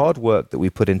the hard work that we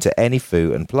put into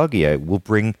Anyfoo and Plugio will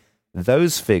bring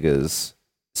those figures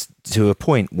to a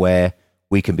point where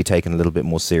we can be taken a little bit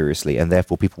more seriously, and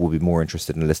therefore people will be more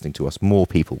interested in listening to us. More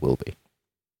people will be.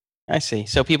 I see.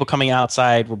 So people coming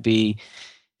outside will be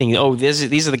thinking, "Oh, these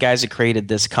are the guys that created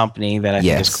this company that I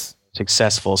think is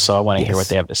successful." So I want to hear what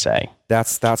they have to say.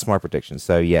 That's my prediction.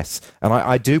 So yes, and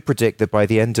I do predict that by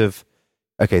the end of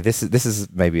this is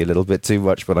maybe a little bit too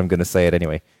much, but I'm going to say it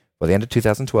anyway. By the end of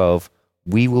 2012,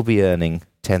 we will be earning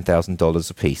 $10,000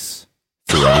 apiece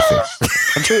through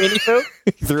Anyfoo. Through Anyfoo?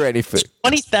 Through Anyfoo.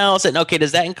 20,000. Okay,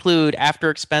 does that include after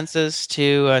expenses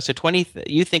too? So 20.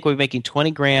 You think we're making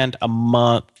 20 grand a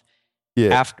month? Yeah.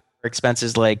 After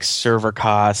expenses like server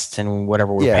costs and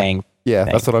whatever we're paying. Yeah,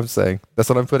 that's what I'm saying. That's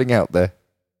what I'm putting out there.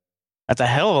 That's a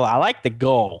hell of a. I like the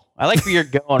goal. I like where you're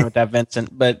going with that,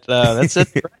 Vincent. But that's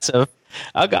impressive.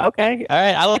 Okay, all right.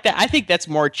 I like that. I think that's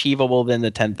more achievable than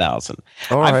the 10,000.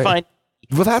 All right. I find.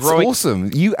 Well, that's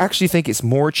awesome. You actually think it's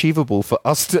more achievable for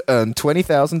us to earn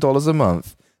 $20,000 a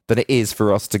month than it is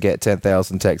for us to get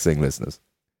 10,000 Texting listeners?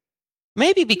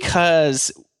 Maybe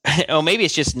because, maybe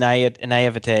it's just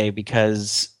naivete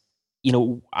because,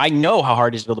 I know how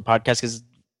hard it is to build a podcast because,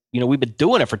 we've been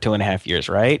doing it for 2.5 years,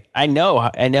 right? I know.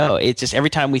 It's just every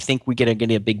time we think we get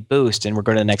a big boost and we're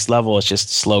going to the next level, it's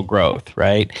just slow growth,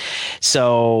 right?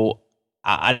 So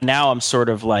now I'm sort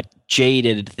of like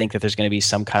jaded to think that there's going to be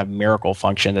some kind of miracle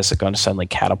function that's going to suddenly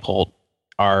catapult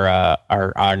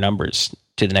our numbers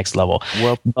to the next level.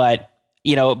 Well, but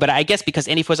I guess because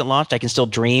Anyfoo wasn't launched, I can still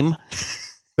dream.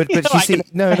 But you see,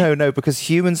 no, because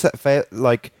humans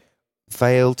that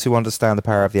fail to understand the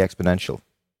power of the exponential.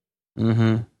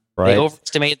 Mm-hmm. Right? They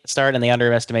overestimate at the start and they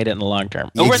underestimate it in the long term.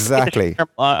 Exactly.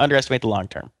 Underestimate the long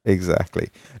term. Exactly.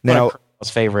 Now,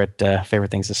 favorite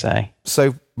things to say.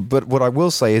 So, but what I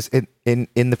will say is, in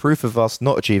the proof of us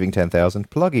not achieving 10,000,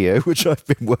 Plugio, which I've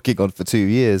been working on for 2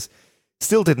 years,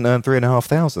 still didn't earn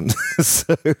 3,500.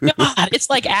 So God, it's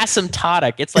like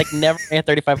asymptotic. It's like never at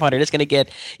 3,500.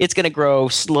 It's gonna grow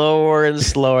slower and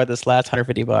slower. This last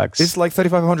 $150. It's like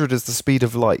 3,500 is the speed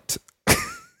of light.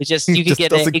 It's just you can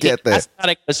get it. You get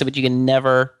asymptotic, but you can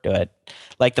never do it.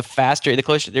 Like the faster you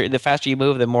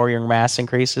move, the more your mass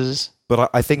increases. But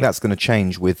I think that's going to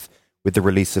change with the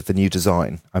release of the new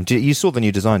design. You saw the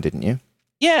new design, didn't you?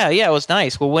 Yeah, it was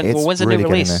nice. Well, when's the new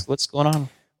release? What's going on?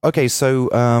 Okay,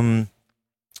 so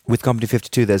with Company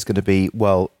 52, there's going to be,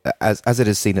 as it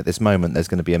is seen at this moment, there's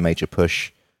going to be a major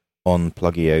push on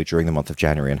Plugio during the month of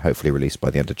January and hopefully released by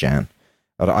the end of Jan.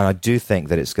 And I do think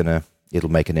that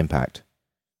it'll make an impact.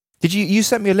 Did you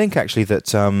sent me a link actually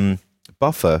that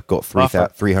Buffer got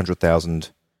 300,000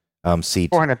 seed?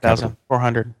 400,000.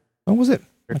 400. Oh, was it?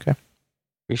 Okay.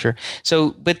 Pretty sure.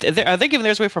 So, but are they giving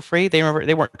theirs away for free? They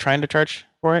weren't trying to charge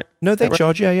for it? No, they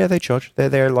charge. Yeah, they charge.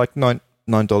 They're like $9,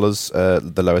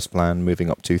 the lowest plan,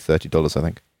 moving up to $30, I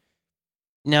think.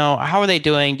 Now, how are they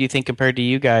doing, do you think, compared to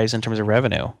you guys in terms of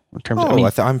revenue?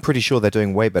 I'm pretty sure they're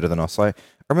doing way better than us. I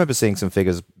remember seeing some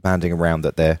figures banding around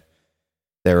that they're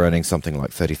earning something like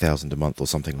 30,000 a month or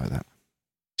something like that.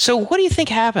 So what do you think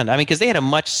happened? I mean, because they had a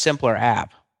much simpler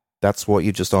app. That's what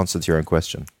you just answered to your own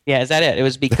question. Yeah, is that it? It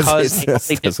was because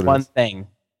they did one thing.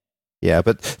 Yeah,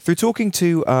 but through talking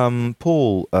to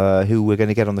Paul, who we're going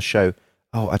to get on the show.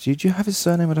 Oh, do you have his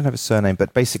surname? I don't have his surname,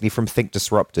 but basically from Think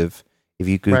Disruptive. If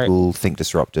you Google Think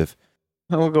Disruptive,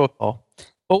 we'll go with Paul.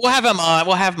 Well, we'll have him on.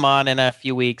 We'll have him on in a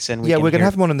few weeks, and we're going to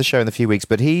have him on in the show in a few weeks.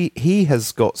 But he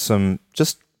has got some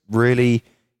just really.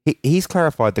 He's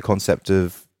clarified the concept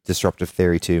of disruptive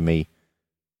theory to me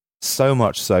so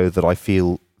much so that I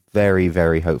feel very,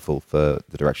 very hopeful for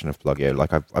the direction of Plugio.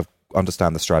 Like I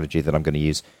understand the strategy that I'm going to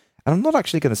use, and I'm not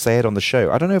actually going to say it on the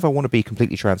show. I don't know if I want to be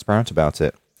completely transparent about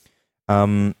it,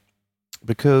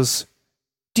 because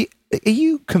are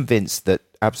you convinced that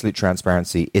absolute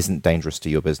transparency isn't dangerous to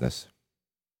your business?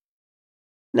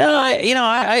 No,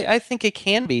 I think it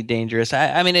can be dangerous.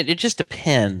 I mean, it just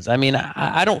depends. I mean,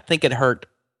 I don't think it hurt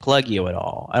Plugio at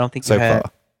all. I don't think you So had,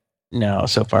 far. no,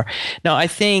 so far. No, I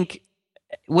think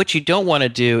what you don't want to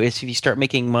do is if you start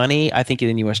making money, I think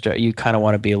then you kind of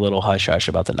want to be a little hush hush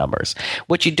about the numbers.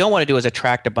 What you don't want to do is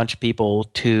attract a bunch of people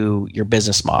to your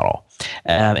business model.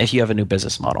 If you have a new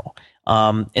business model,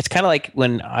 it's kind of like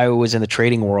when I was in the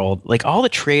trading world. Like all the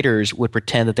traders would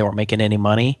pretend that they weren't making any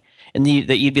money. And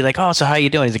that you'd be like, oh, so how you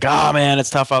doing? He's like, oh man, it's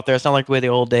tough out there. It's not like the way the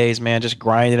old days, man. Just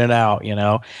grinding it out, you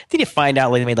know. Then you find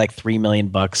out like they made like $3 million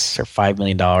or $5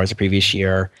 million the previous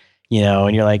year, you know,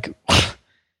 and you're like,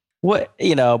 what,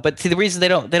 you know, but see the reason they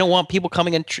don't want people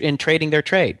coming and trading their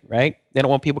trade, right? They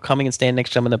don't want people coming and standing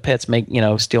next to them in the pits,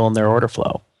 stealing their order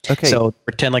flow. Okay. So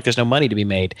pretend like there's no money to be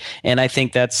made. And I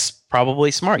think that's probably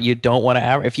smart. You don't want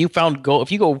to if you found gold,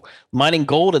 if you go mining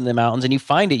gold in the mountains and you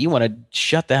find it, you want to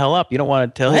shut the hell up. You don't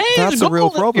want to tell, Well, hey, that's a real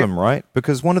gold in problem, here. right?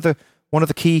 Because one of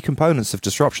the key components of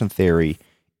disruption theory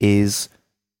is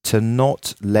to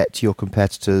not let your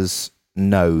competitors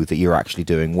know that you're actually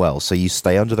doing well. So you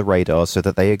stay under the radar so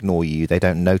that they ignore you, they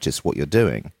don't notice what you're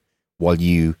doing while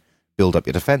you build up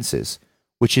your defenses,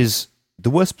 which is the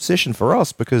worst position for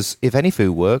us because if Anyfoo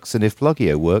works and if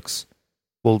Plugio works,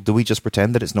 well, do we just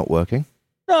pretend that it's not working?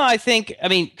 No, I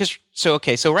mean, so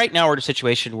right now we're in a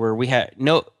situation where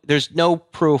there's no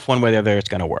proof one way or the other it's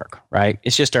going to work, right?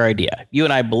 It's just our idea. You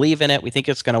and I believe in it. We think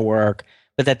it's going to work,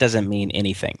 but that doesn't mean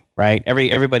anything, right?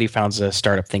 Everybody founds a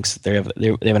startup thinks that they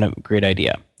have a great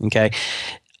idea. Okay.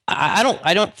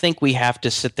 I don't think we have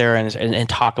to sit there and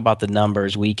talk about the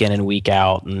numbers week in and week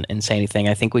out and say anything.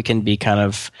 I think we can be kind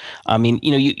of, I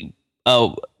mean,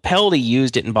 Pelty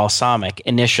used it in Balsamic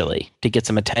initially to get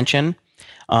some attention.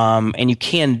 And you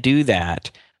can do that,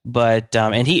 but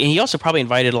and he also probably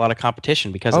invited a lot of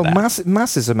competition because of that.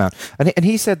 Massive amount. And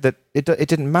he said that it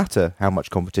didn't matter how much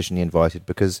competition he invited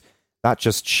because that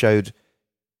just showed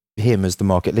him as the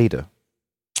market leader.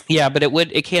 Yeah, but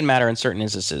it can matter in certain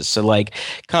instances. So like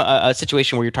a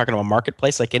situation where you're talking about a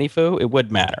marketplace like Anyfoo, it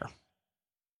would matter.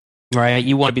 Right?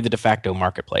 You want to be the de facto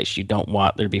marketplace. You don't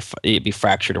want there to be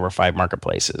fractured over 5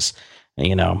 marketplaces.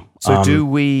 You know. So do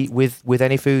we with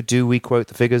Anyfoo, do we quote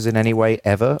the figures in any way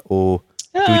ever, or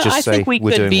do we just say we're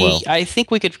doing well? I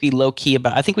think we could be low key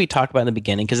about. I think we talked about in the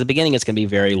beginning because the beginning it's going to be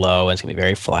very low and it's going to be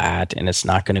very flat and it's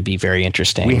not going to be very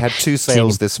interesting. We had 2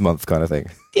 sales this month, kind of thing.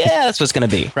 Yeah, that's what's going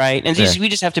to be, right? And we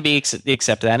just have to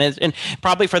accept that, and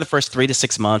probably for the first 3 to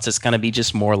 6 months, it's going to be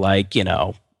just more like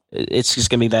it's just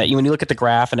going to be that when you look at the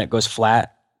graph and it goes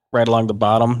flat right along the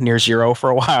bottom near zero for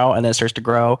a while and then it starts to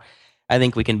grow. I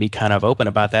think we can be kind of open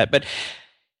about that. But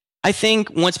I think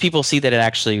once people see that it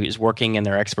actually is working and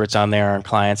there are experts on there and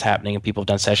clients happening and people have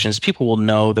done sessions, people will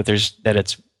know that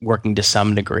it's working to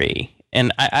some degree.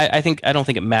 And I don't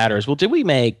think it matters. Well, did we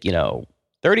make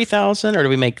 30,000 or did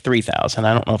we make 3,000?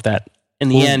 I don't know if that in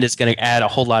the end is going to add a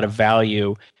whole lot of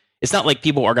value. It's not like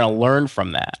people are going to learn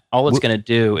from that. All it's going to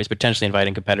do is potentially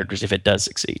inviting competitors if it does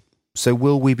succeed. So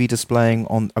will we be displaying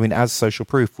as social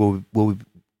proof, will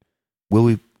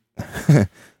we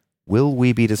will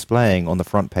we be displaying on the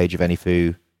front page of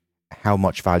Anyfoo how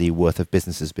much value worth of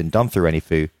business has been done through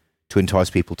Anyfoo to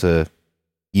entice people to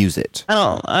use it?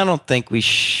 I don't think we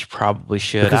probably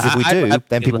should. Because if we do,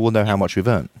 then people will know how much we've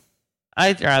earned.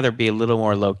 I'd rather be a little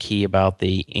more low key about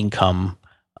the income.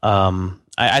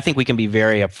 I think we can be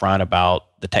very upfront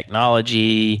about the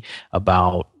technology,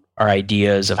 about our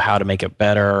ideas of how to make it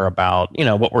better, about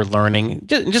what we're learning,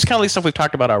 just kind of like stuff we've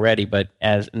talked about already. But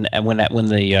when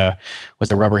the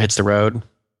rubber hits the road,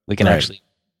 we can actually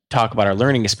talk about our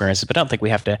learning experiences. But I don't think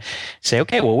we have to say,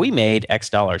 okay, well, we made X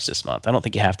dollars this month. I don't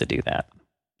think you have to do that,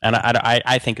 and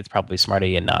I think it's probably a smart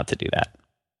idea not to do that.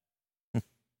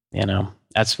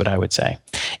 That's what I would say.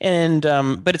 And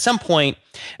but at some point,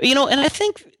 and I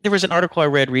think there was an article I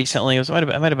read recently. It might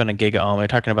have been a GigaOM. They're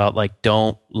talking about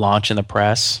don't launch in the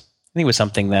press. I think it was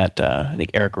something that I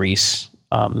think Eric Ries,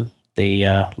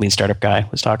 the lean startup guy,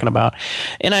 was talking about.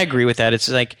 And I agree with that. It's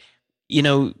like, you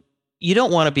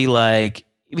don't want to be like,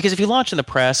 because if you launch in the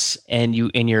press and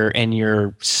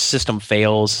your system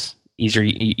fails,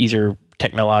 either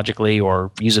technologically or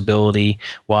usability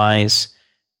wise,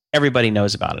 everybody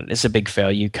knows about it. It's a big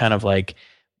fail. You kind of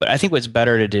but I think what's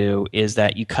better to do is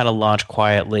that you kind of launch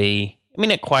quietly. I mean,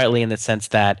 not quietly in the sense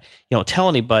that you don't tell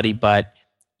anybody, but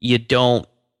you don't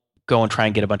go and try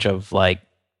and get a bunch of web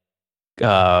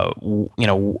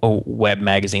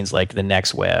magazines like the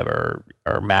Next Web or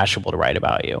Mashable to write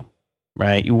about you,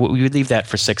 right? You would leave that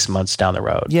for 6 months down the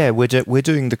road. Yeah, we're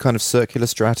doing the kind of circular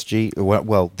strategy,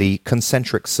 well, the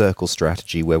concentric circle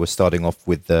strategy, where we're starting off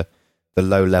with the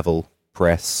low level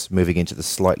press, moving into the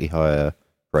slightly higher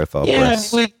profile Yeah,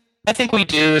 press? I think we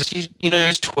do.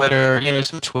 There's Twitter,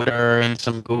 some Twitter and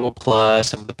some Google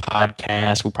Plus and the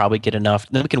podcast. We'll probably get enough.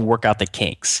 Then we can work out the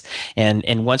kinks.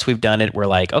 And once we've done it, we're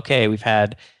like, okay, we've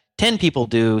had 10 people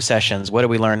do sessions. What do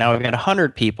we learn? Now we've got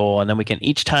 100 people, and then we can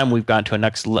each time we've gone to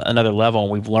another level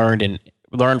and we've learned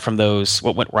from those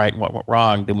what went right and what went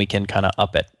wrong. Then we can kind of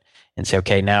up it and say,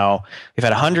 okay, now we've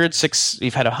had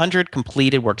 100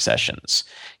 completed work sessions.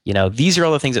 These are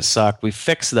all the things that sucked. We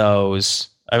fixed those.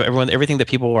 Everything that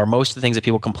people, or most of the things that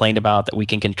people complained about that we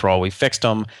can control, we fixed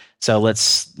them. So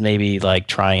let's maybe like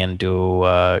try and do,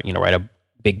 write a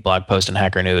big blog post in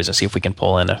Hacker News and see if we can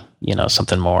pull in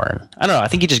something more. And I don't know. I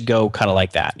think you just go kind of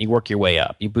like that. You work your way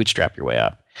up. You bootstrap your way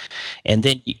up, and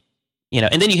then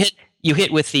and then you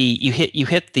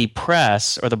hit the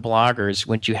press or the bloggers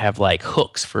when you have like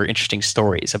hooks for interesting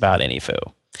stories about AnyFu.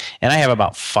 And I have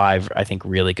about 5, I think,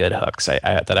 really good hooks that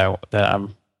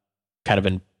I'm kind of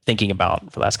been thinking about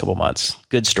for the last couple of months.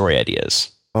 Good story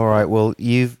ideas. All right. Well,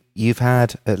 you've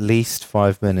had at least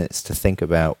 5 minutes to think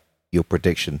about your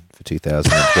prediction for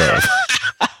 2012.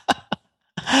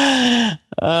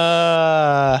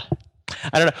 I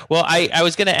don't know. Well, I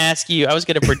was going to ask you. I was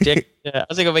going to predict. I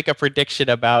was going to make a prediction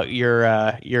about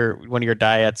your one of your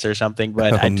diets or something.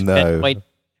 But no.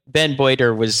 Ben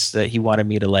Boyder was he wanted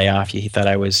me to lay off you. He thought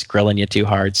I was grilling you too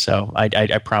hard. So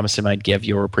I promised him I'd give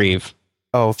you a reprieve.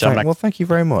 Oh, well, thank you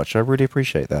very much. I really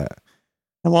appreciate that.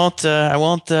 I won't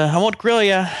grill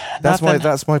you. That's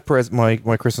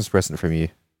my Christmas present from you.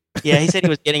 Yeah, he said he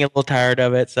was getting a little tired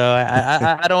of it, so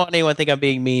I don't want anyone to think I'm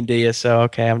being mean to you. So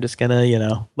okay, I'm just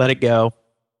gonna let it go,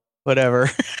 whatever.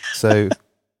 So,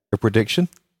 a prediction?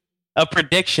 A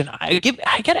prediction? I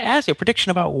gotta ask you a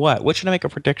prediction about what? What should I make a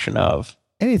prediction of?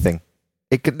 Anything.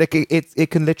 It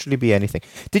can literally be anything.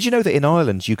 Did you know that in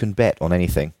Ireland you can bet on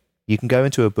anything? You can go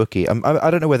into a bookie.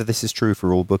 I don't know whether this is true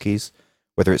for all bookies.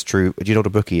 Whether it's true. Do you know what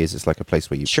a bookie is? It's like a place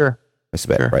where you place a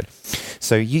bet, right?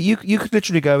 So you could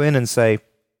literally go in and say,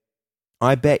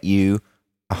 I bet you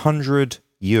 €100,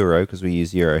 because we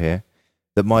use euro here,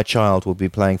 that my child will be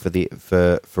playing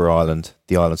for Ireland,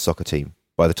 the Ireland soccer team,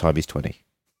 by the time he's 20.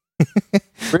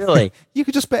 Really? You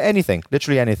could just bet anything,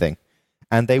 literally anything,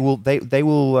 and they will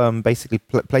basically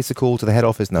place a call to the head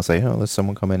office and they'll say, oh, there's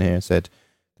someone come in here and said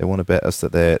they want to bet us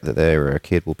that their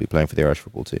kid will be playing for the Irish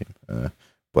football team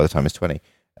by the time he's 20.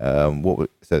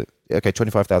 Okay,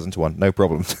 25,000 to 1, no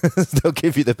problem. They'll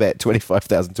give you the bet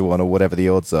 25,000 to 1 or whatever the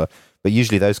odds are. But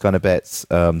usually those kind of bets,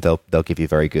 they'll give you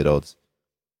very good odds.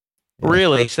 Yeah.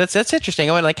 Really? So that's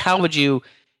interesting. I mean, like, how would you?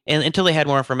 And until they had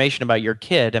more information about your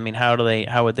kid, I mean, how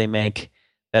would they make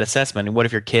that assessment? And what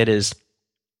if your kid is,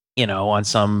 on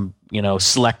some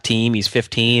select team? He's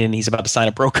 15 and he's about to sign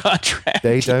a pro contract.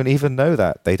 They don't even know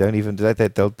that. They don't even. They'll.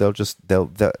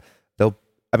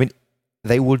 I mean,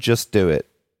 they will just do it.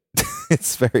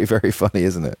 It's very, very funny,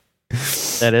 isn't it?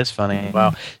 That is funny.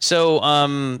 Wow. So,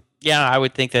 yeah, I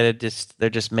would think that they're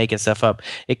just making stuff up.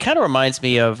 It kind of reminds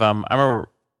me of I remember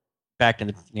back in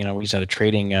the we just had a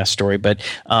trading story, but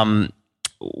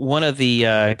one of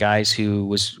the guys who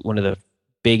was one of the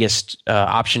biggest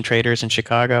option traders in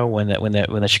Chicago when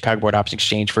the Chicago Board Option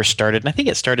Exchange first started, and I think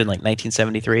it started in like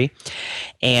 1973,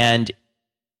 and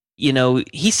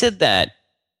he said that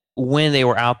when they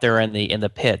were out there in the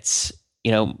pits,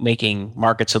 making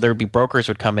markets. So there would be brokers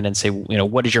would come in and say,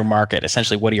 what is your market?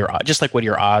 Essentially, what are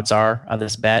your odds are on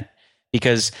this bet?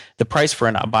 Because the price for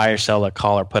a buy or sell, a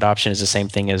call or put option is the same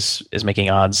thing as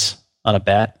making odds on a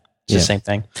bet. It's the same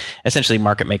thing. Essentially,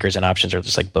 market makers and options are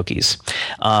just like bookies.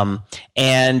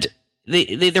 And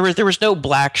there was no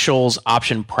Black-Scholes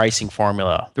option pricing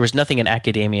formula. There was nothing in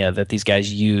academia that these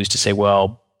guys used to say,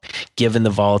 well, given the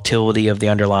volatility of the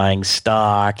underlying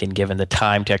stock and given the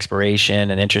time to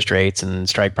expiration and interest rates and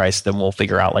strike price, then we'll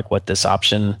figure out like what the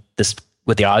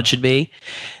odds should be.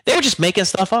 They were just making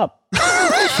stuff up.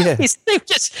 Yeah. They're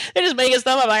just making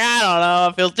stuff up. Like, I don't know.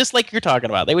 It feels just like you're talking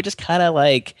about. They were just kind of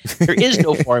like, there is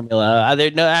no formula.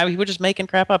 He was just making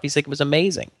crap up. He's like, it was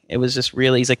amazing. It was just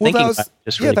really, he's like thinking about it.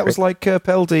 Just really that was like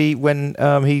Peldy when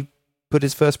he put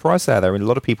his first price out there. And a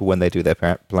lot of people, when they do their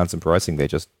plans and pricing, they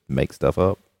just make stuff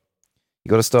up. You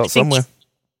got to start somewhere.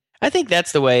 I think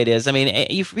that's the way it is. I mean,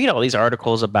 you read all these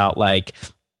articles about like,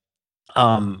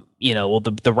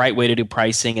 the right way to do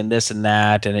pricing and this and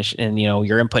that, and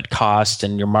your input cost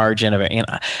and your margin of it. And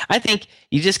I think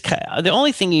you just the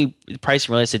only thing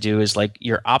pricing really has to do is like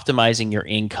you're optimizing your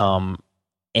income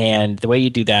And the way you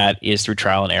do that is through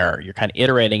trial and error. You're kind of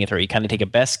iterating it through. You kind of take a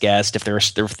best guess. If there are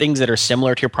things that are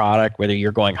similar to your product, whether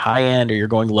you're going high end or you're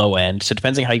going low end, so it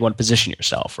depends on how you want to position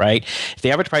yourself, right? If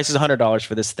the average price is $100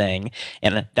 for this thing,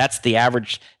 and that's the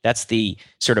average, that's the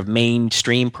sort of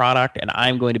mainstream product, and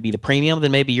I'm going to be the premium,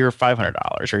 then maybe you're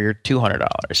 $500 or you're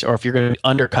 $200. Or if you're going to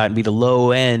undercut and be the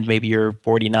low end, maybe you're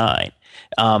 $49.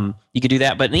 You could do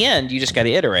that, but in the end, you just got to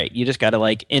iterate. You just got to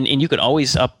and you can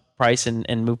always up price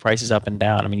and move prices up and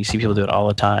down. I mean, you see people do it all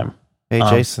the time. Hey,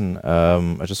 Jason,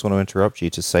 I just want to interrupt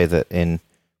you to say that in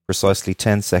precisely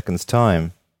 10 seconds'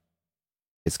 time,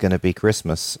 it's going to be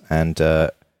Christmas. And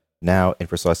now, in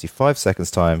precisely 5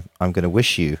 seconds' time, I'm going to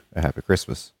wish you a happy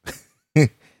Christmas.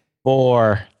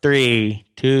 4, 3,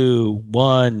 2,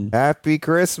 1. Happy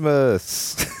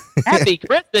Christmas! Happy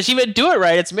Christmas! You even do it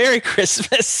right. It's Merry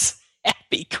Christmas.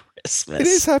 Happy Christmas. It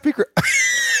is Happy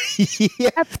Christmas.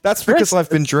 Yeah, that's because I've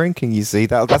been drinking. You see,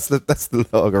 that's the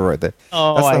logo right there.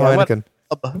 Oh, that's the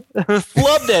Heineken.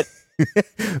 Loved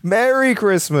it. Merry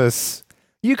Christmas.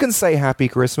 You can say Happy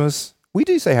Christmas. We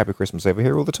do say Happy Christmas over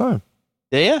here all the time.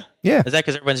 Do you? Yeah. Is that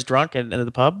because everyone's drunk in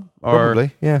the pub? Or?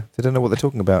 Probably. Yeah. They don't know what they're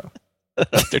talking about.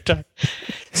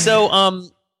 So,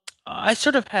 I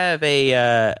sort of have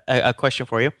a question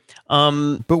for you.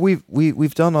 But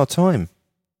we've done our time,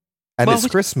 and it's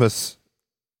Christmas.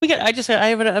 I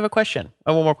have a question. I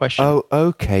have one more question. Oh,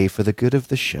 okay. For the good of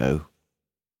the show.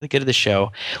 The good of the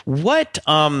show. What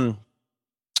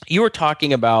you were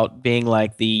talking about being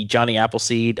like the Johnny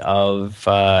Appleseed of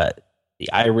the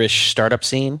Irish startup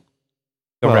scene.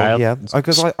 Well, yeah,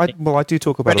 because I do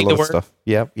talk about a lot of stuff.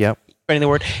 Yeah. Spreading the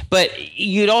word, but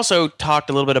you'd also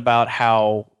talked a little bit about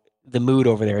how the mood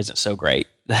over there isn't so great.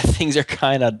 That things are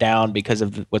kind of down because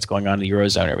of what's going on in the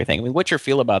Eurozone and everything. I mean, what's your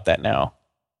feel about that now?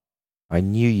 I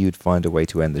knew you'd find a way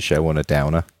to end the show on a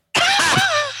downer.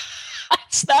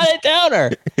 It's not a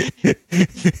downer.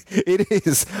 It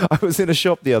is. I was in a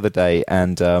shop the other day,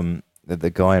 and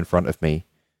the guy in front of me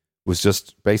was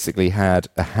just basically had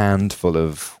a handful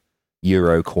of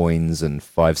euro coins and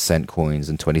 5-cent coins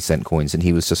and 20-cent coins, and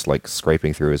he was just like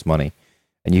scraping through his money.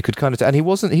 And you could kind of, and he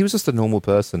was just a normal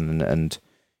person, and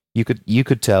you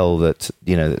could tell that,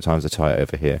 you know, that times are tight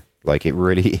over here. Like it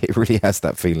really has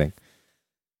that feeling.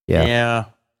 Yeah.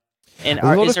 And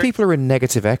a lot of people are in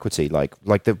negative equity. Like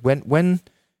when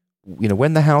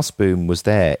the house boom was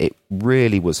there, it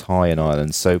really was high in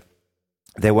Ireland. So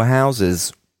there were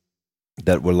houses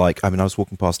that were like, I mean, I was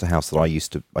walking past a house that I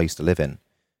used to live in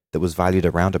that was valued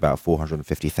around about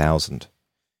 450,000,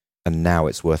 and now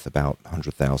it's worth about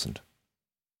 100,000.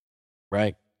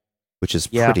 Right. Which is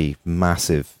pretty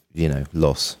massive,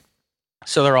 loss.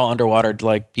 So they're all underwater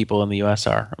like people in the U.S.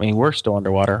 are. I mean, we're still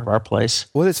underwater, our place.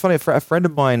 Well, it's funny. A friend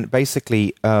of mine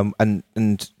basically,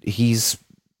 and he's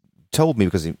told me,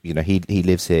 because he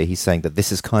lives here, he's saying that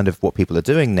this is kind of what people are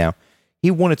doing now.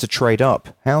 He wanted to trade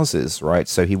up houses, right?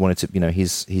 So he wanted to,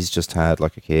 he's just had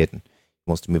like a kid and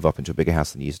wants to move up into a bigger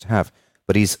house than he used to have.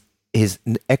 But his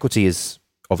equity is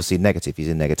obviously negative. He's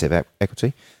in negative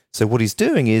equity. So what he's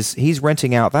doing is he's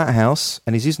renting out that house,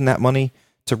 and he's using that money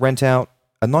to rent out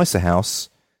a nicer house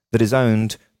that is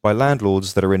owned by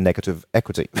landlords that are in negative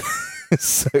equity.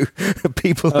 So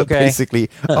people are basically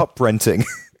up-renting.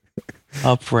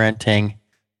 Up-renting.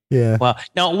 Yeah. Wow.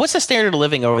 Now, what's the standard of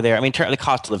living over there? I mean, the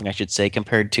cost of living, I should say,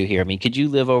 compared to here. I mean, could you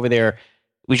live over there?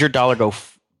 Is your dollar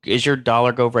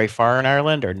go very far in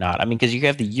Ireland or not? I mean, because you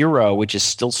have the euro, which is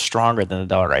still stronger than the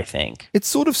dollar, I think. It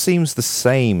sort of seems the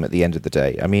same at the end of the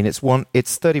day. I mean, it's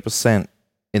 30%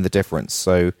 in the difference.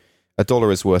 So a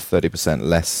dollar is worth 30%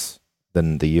 less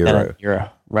than the euro.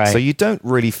 Right. So you don't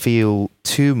really feel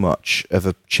too much of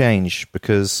a change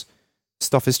because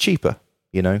stuff is cheaper.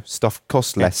 Stuff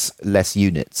costs less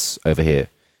units over here.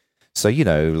 So,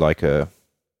 like a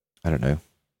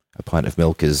pint of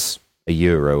milk is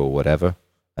 €1 or whatever,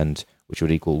 and which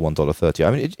would equal $1.30.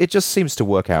 I mean, it just seems to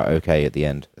work out okay at the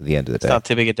end of the day. It's not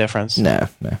too big a difference. No,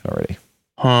 not really.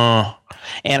 Huh.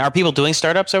 And are people doing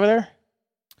startups over there?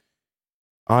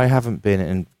 I haven't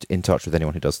been in touch with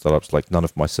anyone who does startups. Like, none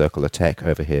of my circle are tech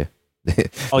over here.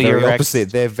 Very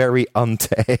opposite. They're very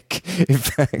untech. In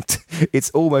fact,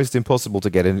 it's almost impossible to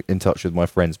get in touch with my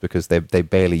friends because they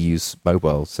barely use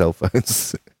mobile cell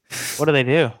phones. What do they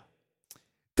do?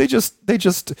 They're just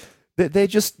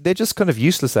kind of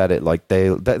useless at it. Like they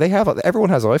have, everyone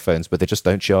has iPhones, but they just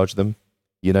don't charge them.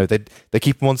 They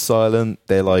keep them on silent.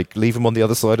 They like leave them on the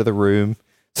other side of the room.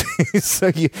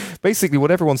 So basically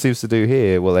what everyone seems to do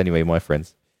here, well, anyway, my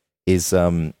friends, is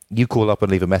you call up and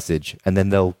leave a message, and then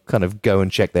they'll kind of go and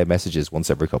check their messages once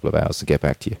every couple of hours to get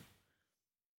back to you.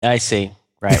 I see.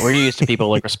 right? We're used to people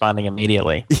like responding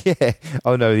immediately. Yeah.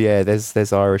 Oh no. Yeah.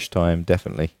 There's Irish time.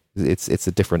 Definitely. It's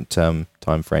a different time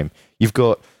frame. You've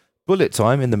got bullet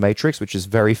time in the Matrix, which is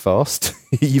very fast.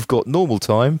 You've got normal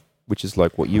time, which is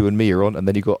like what you and me are on, and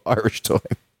then you've got Irish time.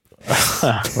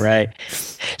 Right.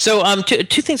 So,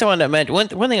 two things I wanted to mention. One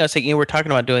thing I was thinking, we're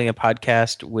talking about doing a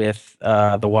podcast with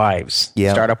the wives,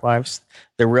 startup wives,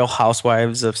 the Real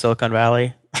Housewives of Silicon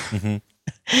Valley.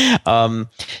 Mm-hmm.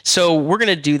 So we're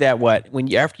gonna do that.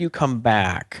 After you come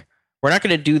back, we're not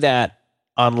gonna do that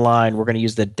online. We're gonna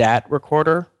use the DAT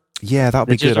recorder. Yeah, that'd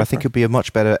be good. I think it'd be a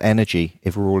much better energy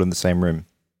if we're all in the same room.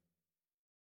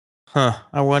 Huh.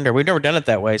 I wonder. We've never done it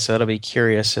that way, so it'll be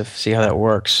curious to see how that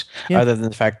works. Yeah. Other than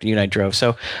the fact that you and I drove.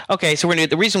 So, okay. So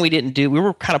the reason we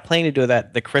were kind of planning to do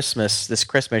this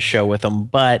Christmas show with them,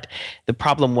 but the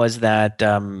problem was that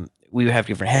we would have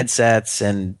different headsets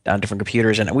and on different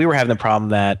computers, and we were having the problem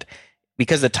that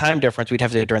because of the time difference, we'd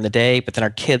have to do it during the day, but then our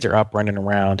kids are up running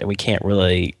around, and we can't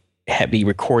really be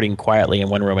recording quietly in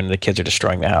one room, and the kids are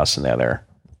destroying the house in the other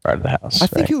part of the house. I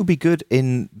think it would be good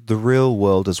in the real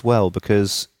world as well,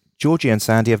 because Georgie and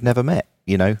Sandy have never met,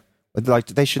 like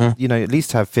they should, at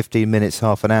least have 15 minutes,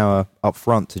 half an hour up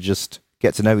front to just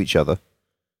get to know each other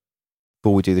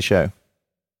before we do the show.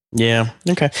 Yeah.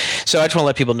 Okay. So I just want to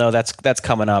let people know that's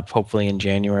coming up hopefully in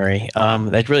January.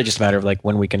 It's really just a matter of like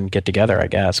when we can get together, I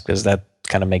guess, because that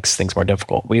kind of makes things more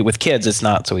difficult. With kids, it's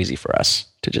not so easy for us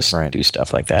to just do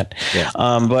stuff like that. Yeah.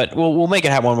 But we'll make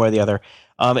it happen one way or the other.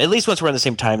 At least once we're in the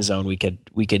same time zone, we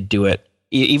could do it.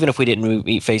 Even if we didn't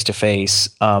meet face to face,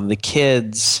 the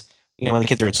kids, when the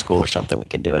kids are at school or something, we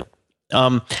can do it.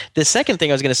 The second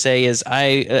thing I was going to say is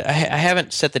I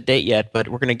haven't set the date yet, but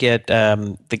we're going to get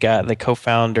the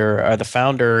co-founder, or the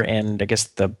founder, and I guess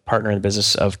the partner in the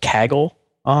business of Kaggle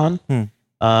on.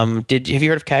 Have you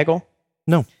heard of Kaggle?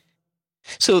 No.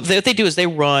 So what they do is they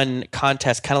run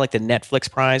contests, kind of like the Netflix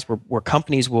prize, where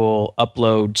companies will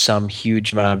upload some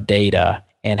huge amount of data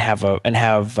and have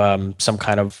some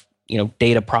kind of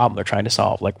data problem they're trying to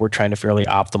solve. Like we're trying to fairly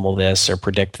optimal this or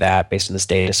predict that based on this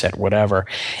data set, or whatever.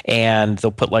 And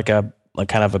they'll put like kind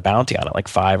of a bounty on it, like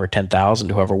 5,000 or 10,000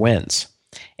 to whoever wins.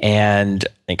 And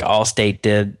I think Allstate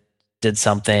did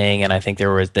something, and I think that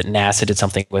NASA did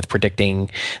something with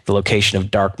predicting the location of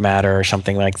dark matter or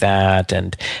something like that.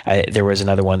 And there was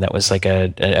another one that was like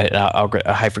a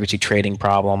high frequency trading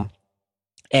problem.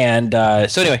 And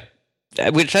so anyway,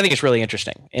 which I think is really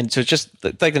interesting. And so it's just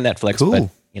like the Netflix, cool. But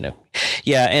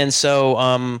yeah. And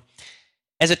so,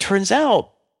 as it turns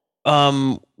out,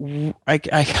 I'm kind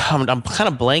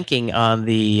of blanking on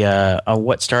on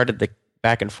what started the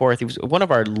back and forth. He was one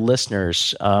of our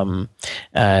listeners.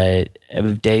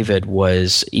 David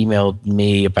was emailed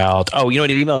me about. Oh, you know what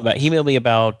he emailed about? He emailed me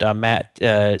about Matt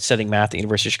studying math at the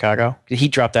University of Chicago. He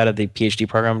dropped out of the PhD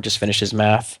program, just finished his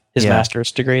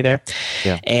master's degree there.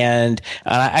 Yeah. And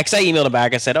I emailed him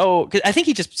back. I said, "Oh, 'cause I think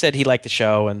he just said he liked the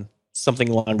show and something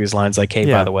along these lines, like, hey,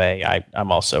 by the way,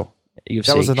 I'm also UFC."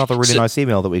 That was another really nice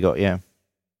email that we got. Yeah.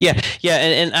 Yeah,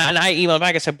 and I emailed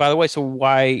back. I said, by the way, so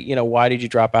why did you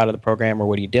drop out of the program, or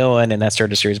what are you doing? And that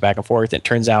started a series back and forth. It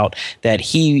turns out that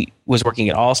he was working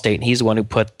at Allstate, and he's the one who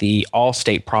put the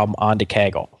Allstate problem onto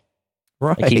Kaggle.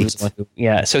 Right. Like he was the one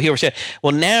who, so he said,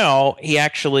 well, now he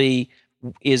actually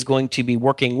is going to be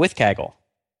working with Kaggle.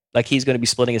 Like he's going to be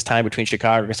splitting his time between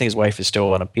Chicago. I think his wife is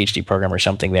still on a PhD program or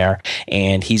something there,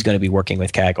 and he's going to be working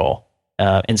with Kaggle.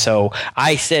 And so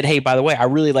I said, hey, by the way, I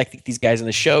really like these guys on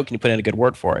the show. Can you put in a good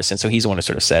word for us? And so he's the one to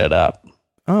sort of set it up.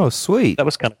 Oh, sweet. That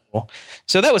was kind of cool.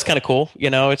 So that was kind of cool.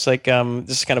 It's like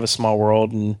this is kind of a small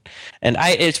world. And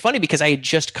it's funny because I had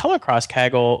just come across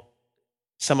Kaggle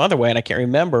some other way, and I can't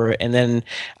remember. And then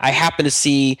I happened to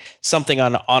see something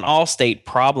on Allstate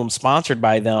problems sponsored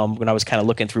by them when I was kind of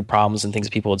looking through problems and things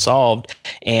people had solved.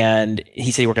 And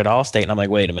he said he worked at Allstate, and I'm like,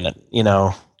 wait a minute, do you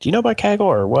know about Kaggle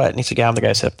or what? And he said, yeah, I'm the guy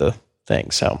who set up the thing.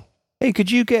 So, hey,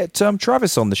 could you get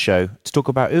Travis on the show to talk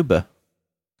about Uber?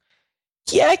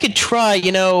 Yeah, I could try.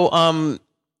 Well,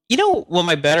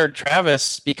 my better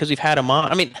Travis, because we've had him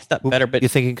on. I mean, it's not better, but you're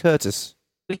thinking Curtis.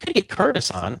 We could get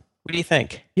Curtis on. What do you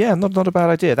think? Yeah, not a bad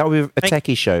idea. That would be a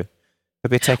techie show. It'd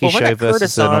be a techie show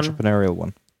versus an entrepreneurial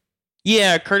one.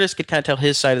 Yeah, Curtis could kind of tell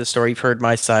his side of the story. You've heard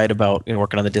my side about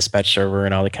working on the dispatch server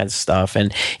and all that kinds of stuff.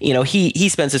 And he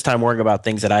spends his time worrying about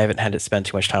things that I haven't had to spend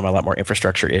too much time on, a lot more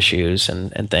infrastructure issues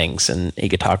and things. And he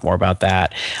could talk more about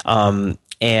that. He's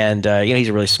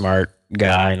a really smart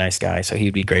guy, nice guy, so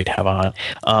he'd be great to have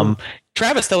on.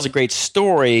 Travis tells a great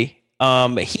story.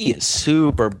 He is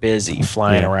super busy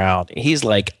flying around. He's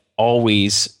like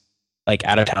always like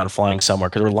out of town flying somewhere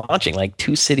because we're launching like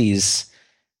 2 cities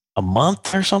a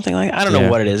month or something like that. I don't know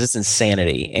what it is. It's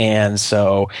insanity. And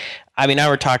so, I mean, I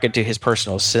were talking to his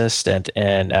personal assistant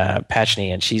and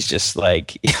Patchney, and she's just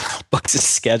like books his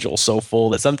schedule so full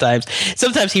that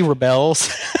sometimes he rebels.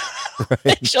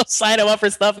 Right. She'll sign him up for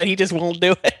stuff and he just won't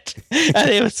do it. And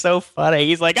it was so funny.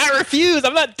 He's like, I refuse.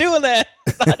 I'm not doing that.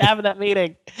 I'm not having that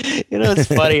meeting. You know, it's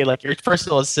funny. Like your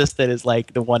personal assistant is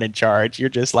like the one in charge. You're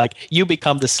just like, you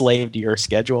become the slave to your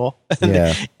schedule.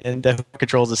 Yeah. And who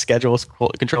controls the schedule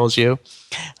controls you.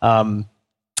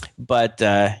 But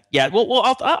yeah,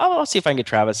 well, I'll see if I can get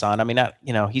Travis on. I mean,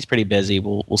 he's pretty busy.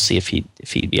 We'll see if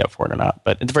he'd be up for it or not.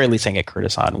 But at the very least, I can get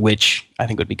Curtis on, which I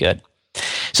think would be good.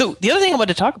 So the other thing I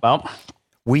wanted to talk about,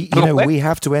 we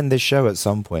have to end this show at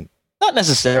some point. Not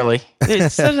necessarily.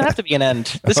 It doesn't have to be an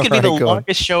end. This could be the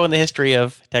longest show in the history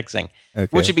of Texting,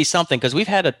 which would be something because we've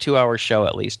had a 2-hour show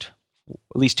at least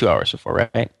 2 hours before,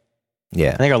 right?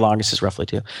 Yeah, I think our longest is roughly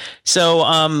 2. So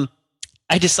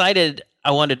I decided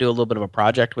I wanted to do a little bit of a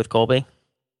project with Colby.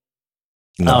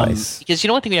 Nice, because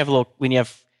one thing when you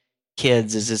have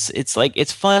kids is it's like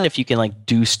it's fun if you can like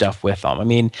do stuff with them. I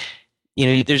mean.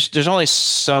 There's only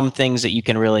some things that you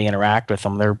can really interact with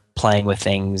them. They're playing with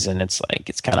things, and it's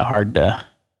kind of hard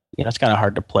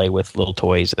to play with little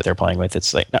toys that they're playing with.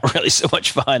 It's like not really so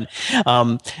much fun.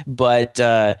 But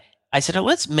I said,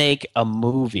 let's make a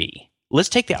movie. Let's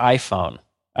take the iPhone.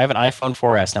 I have an iPhone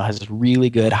 4S now. It has this really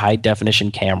good high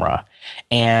definition camera,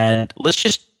 and let's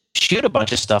just shoot a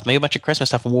bunch of stuff, maybe a bunch of Christmas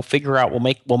stuff, and we'll figure out.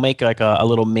 We'll make like a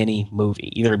little mini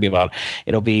movie.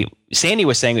 It'll be. Sandy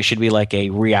was saying it should be like a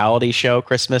reality show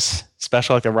Christmas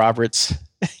special, like the Roberts,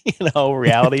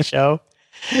 reality show,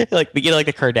 like the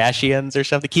Kardashians or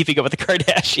something. Keeping Up with the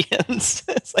Kardashians.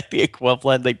 It's like the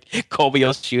equivalent. Like Colby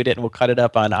will shoot it, and we'll cut it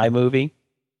up on iMovie.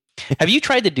 Have you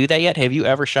tried to do that yet? Have you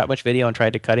ever shot much video and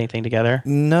tried to cut anything together?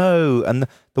 No, and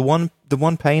the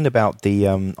one pain about the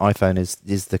iPhone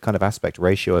is the kind of aspect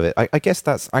ratio of it. I guess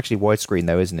that's actually widescreen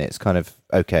though, isn't it? It's kind of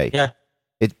okay. Yeah.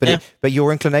 But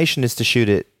your inclination is to shoot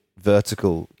it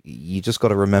vertical. You just got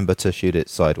to remember to shoot it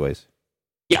sideways.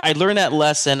 Yeah, I learned that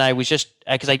lesson. I was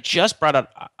because I just brought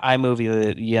up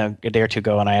iMovie a day or two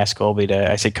ago, and I asked Colby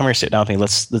I said, "Come here, sit down with me.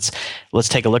 Let's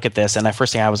take a look at this." And the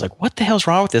first thing I was like, "What the hell's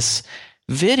wrong with this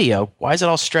video? Why is it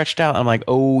all stretched out?" I'm like,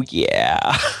 "Oh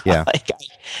yeah."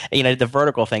 The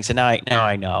vertical thing. So now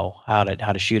I know how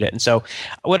to shoot it. And so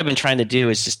what I've been trying to do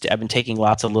is I've been taking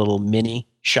lots of little mini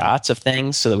shots of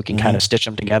things so that we can kind of stitch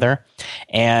them together.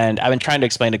 And I've been trying to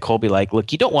explain to Colby, like,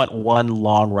 look, you don't want one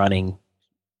long running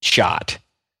shot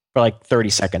for like 30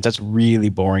 seconds. That's really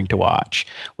boring to watch.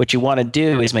 What you want to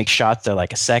do is make shots that are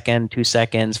like a second, 2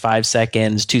 seconds, 5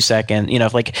 seconds, 2 seconds.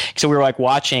 So we were like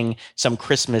watching some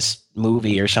Christmas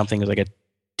movie or something. It was like a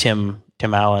Tim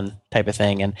Allen type of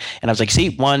thing. And I was like,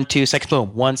 see, 1, 2 seconds,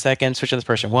 boom, 1 second, switch to this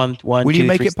person. One. Will you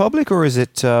make it public, or is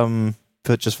it just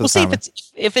for the family?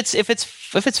 If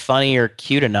it's funny or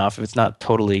cute enough, if it's not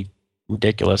totally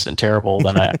ridiculous and terrible,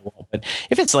 then I won't. But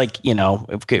if it's like,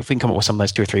 if we can come up with something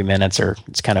that's 2 or 3 minutes or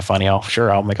it's kind of funny,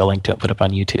 I'll make a link to it, put it up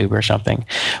on YouTube or something.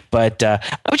 But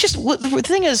the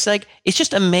thing is, like, it's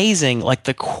just amazing, like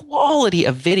the quality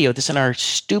of video that's in our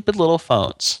stupid little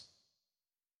phones.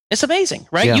 It's amazing,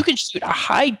 right? Yeah. You can shoot a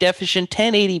high definition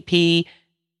 1080p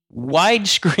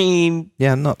widescreen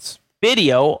nuts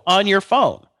video on your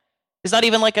phone. It's not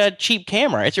even like a cheap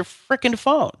camera. It's your freaking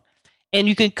phone. And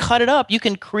you can cut it up. You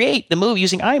can create the movie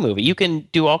using iMovie. You can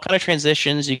do all kind of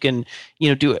transitions. You can,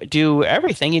 do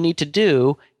everything you need to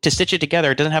do to stitch it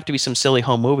together. It doesn't have to be some silly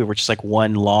home movie where it's just like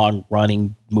one long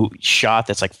running shot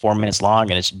that's like 4 minutes long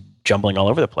and it's jumbling all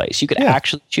over the place. You could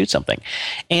actually shoot something.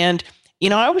 And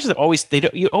you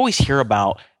always hear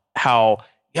about how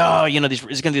there's going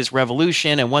to be this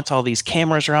revolution, and once all these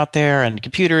cameras are out there and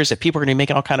computers, that people are going to be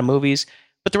making all kind of movies.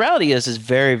 But the reality is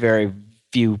very, very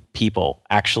few people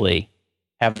actually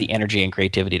have the energy and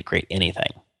creativity to create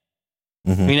anything.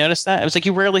 Mm-hmm. You notice that? It was like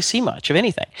you rarely see much of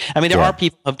anything. I mean, there are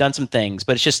people who have done some things,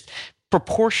 but it's just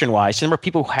proportion-wise. The number of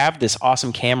people who have this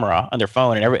awesome camera on their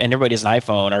phone, and everybody has an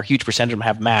iPhone, or a huge percentage of them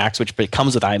have Macs, which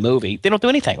comes with iMovie. They don't do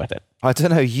anything with it. I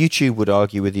don't know. YouTube would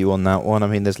argue with you on that one. I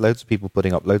mean, there's loads of people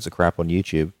putting up loads of crap on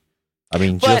YouTube. I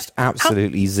mean, just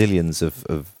absolutely zillions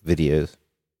of videos.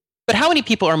 But how many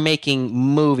people are making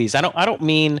movies? I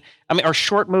mean,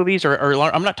 short movies, or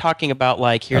I'm not talking about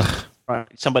like here's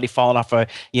somebody falling off a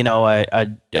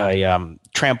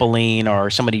trampoline, or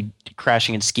somebody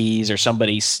crashing in skis, or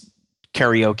somebody's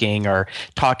karaokeing or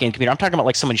talking in computer. I'm talking about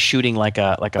like someone shooting like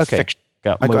a fiction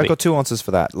movie. I got 2 answers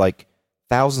for that. Like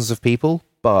thousands of people,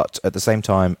 but at the same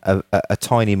time, a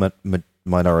tiny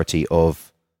minority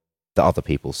of the other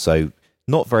people. So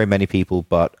not very many people,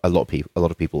 but a lot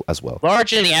of people as well.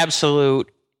 Large in the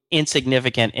absolute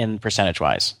insignificant in percentage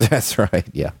wise. That's right.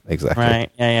 Yeah, exactly.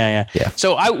 Right. Yeah.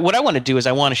 So what I want to do is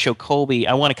I want to show Colby,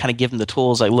 I want to kind of give him the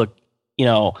tools. Like, look,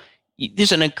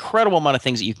 there's an incredible amount of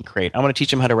things that you can create. I want to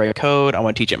teach him how to write code. I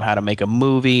want to teach him how to make a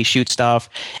movie, shoot stuff.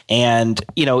 And,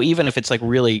 even if it's like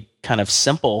really kind of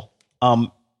simple,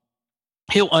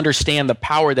 he'll understand the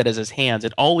power that is his hands,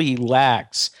 and all he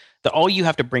lacks, that all you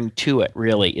have to bring to it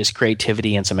really is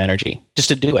creativity and some energy just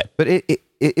to do it. But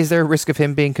is there a risk of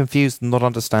him being confused, not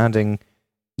understanding,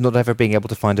 not ever being able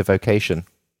to find a vocation?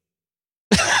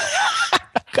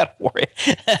 Gotta worry.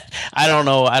 I don't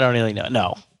know. I don't really know.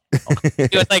 No.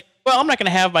 It's like, well, I'm not going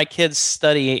to have my kids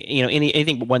study,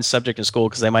 anything but one subject in school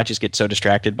because they might just get so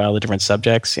distracted by all the different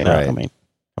subjects. Right. I mean,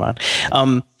 come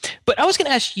on. But I was going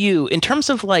to ask you, in terms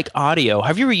of like audio,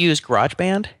 have you ever used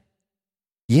GarageBand?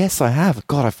 Yes, I have.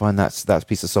 God, I find that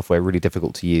piece of software really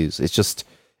difficult to use. It's just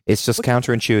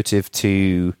counterintuitive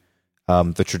to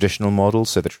the traditional model.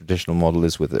 So the traditional model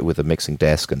is with a mixing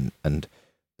desk and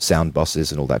sound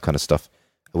buses and all that kind of stuff,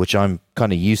 which I'm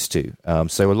kind of used to.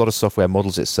 So a lot of software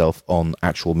models itself on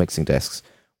actual mixing desks,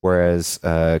 whereas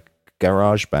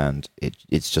GarageBand,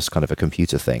 it's just kind of a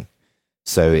computer thing.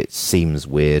 So it seems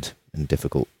weird and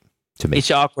difficult to me.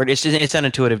 It's awkward. It's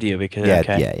unintuitive to you because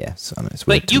yeah. So, it's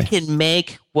weird. But you can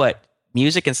make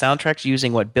music and soundtracks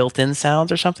using built-in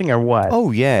sounds or something, or what?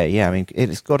 Oh yeah. I mean,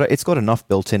 it's got enough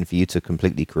built in for you to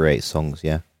completely create songs,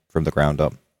 from the ground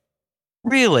up.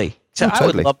 Really? So totally.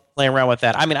 I would love to play around with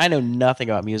that. I mean, I know nothing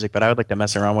about music, but I would like to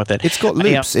mess around with it. It's got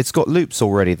loops. It's got loops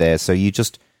already there, so you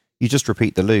just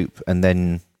repeat the loop and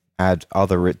then add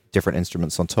other different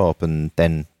instruments on top, and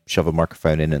then shove a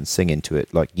microphone in and sing into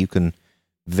it. Like, you can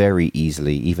very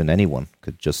easily, even anyone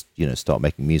could just start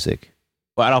making music.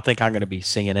 Well, I don't think I'm going to be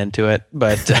singing into it,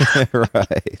 but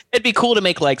right. It'd be cool to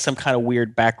make like some kind of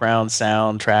weird background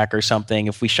soundtrack or something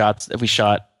if we shot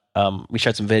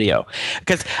some video.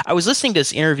 Because I was listening to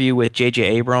this interview with J.J.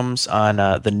 Abrams on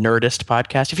the Nerdist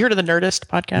podcast. Have you heard of the Nerdist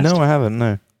podcast? No, I haven't.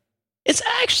 No. It's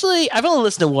actually, I've only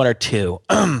listened to one or two,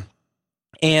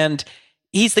 and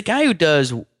he's the guy who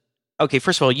does. Okay,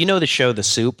 first of all, the show The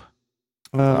Soup.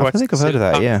 I think I've heard of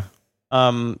that. Yeah.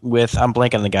 I'm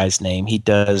blanking on the guy's name. He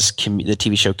does the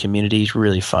TV show Community. He's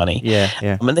really funny. Yeah.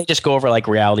 And they just go over like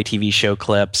reality TV show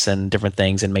clips and different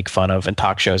things and make fun of, and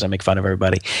talk shows and make fun of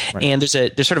everybody. Right. And there's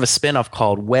sort of a spinoff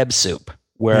called Web Soup,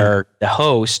 where the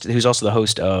host, who's also the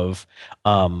host of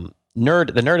the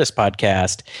Nerdist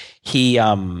podcast, he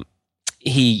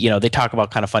they talk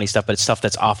about kind of funny stuff, but it's stuff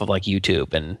that's off of like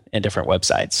YouTube and different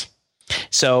websites.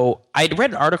 So I'd read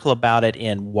an article about it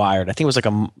in Wired. I think it was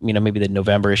like maybe the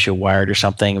November issue of Wired or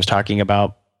something. It was talking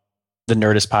about the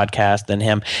Nerdist podcast and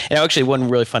him. And actually, one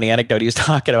really funny anecdote he was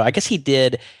talking about, I guess he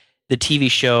did the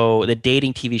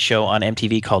dating TV show on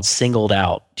MTV called Singled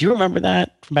Out. Do you remember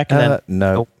that from back in the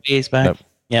no. Days back? Nope.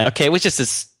 Yeah. Okay. It was just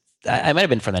this. I might have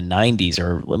been from the 90s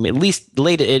or at least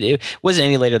late. It wasn't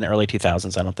any later than the early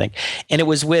 2000s, I don't think. And it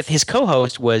was with his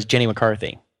co-host was Jenny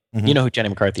McCarthy. Mm-hmm. You know who Jenny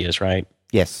McCarthy is, right?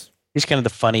 Yes. He's kind of the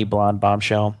funny blonde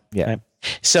bombshell. Yeah. Right?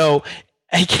 So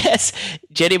I guess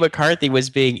Jenny McCarthy was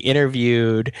being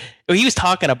interviewed. He was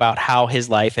talking about how his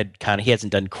life he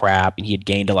hasn't done crap, and he had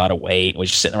gained a lot of weight and was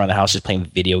just sitting around the house just playing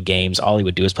video games. All he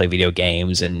would do is play video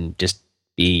games and just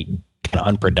be kind of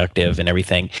unproductive and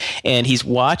everything. And he's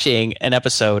watching an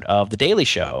episode of The Daily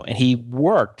Show, and he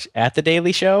worked at The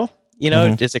Daily Show,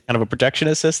 as a kind of a production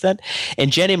assistant.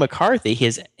 And Jenny McCarthy,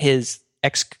 his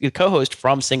ex-co-host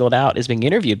from Singled Out, is being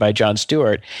interviewed by Jon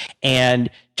Stewart, and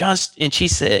she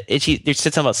said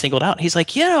something about Singled Out. He's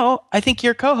like, I think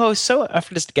your co-host, so I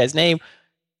forget this guy's name,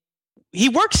 he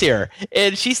works here.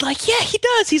 And she's like, yeah, he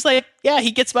does. He's like, yeah, he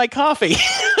gets my coffee.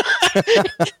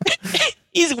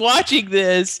 He's watching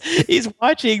this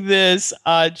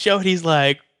show, and he's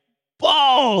like,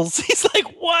 balls. He's like,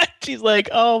 what? She's like,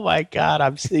 oh my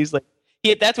God. He's like,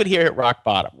 that's when he hit rock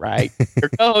bottom, right? Your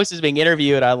co-host is being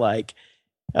interviewed on like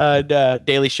the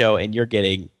Daily Show, and you're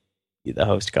getting the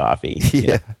host coffee.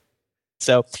 Yeah.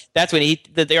 So that's when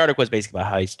the article was basically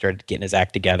about how he started getting his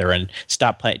act together and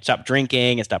stopped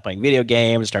drinking and stopped playing video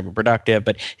games, started being productive.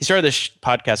 But he started this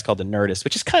podcast called The Nerdist,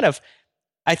 which is kind of,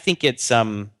 I think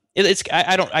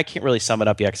I can't really sum it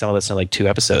up yet because I only listened to like 2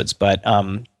 episodes, but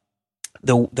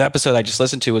the episode I just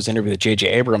listened to was an interview with J.J.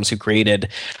 Abrams, who created,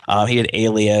 he had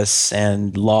Alias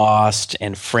and Lost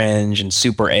and Fringe and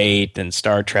Super 8 and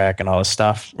Star Trek and all this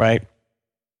stuff, right?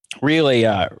 Really,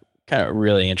 kind of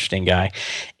really interesting guy.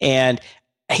 And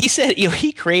he said,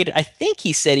 he created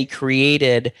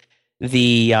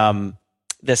the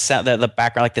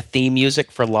background, like the theme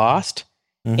music for Lost.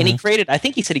 And he Mhm. created, I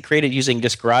think he said he created using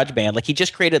just GarageBand. Like he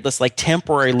just created this like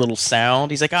temporary little sound.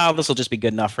 He's like, oh, this will just be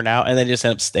good enough for now. And then it just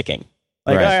ended up sticking.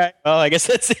 Like, Right. all right, well, I guess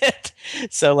that's it.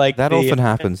 So like That often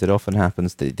happens. It often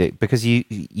happens because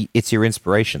it's your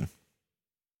inspiration,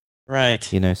 right.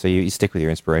 so you stick with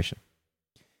your inspiration.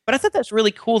 But I thought that's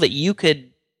really cool that you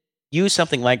could use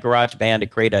something like GarageBand to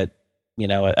create a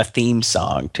theme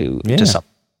song to something.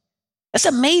 That's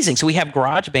amazing. So we have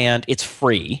GarageBand, it's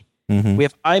free. Mhm. We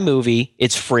have iMovie,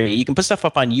 it's free. You can put stuff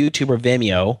up on YouTube or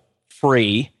Vimeo,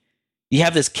 free. You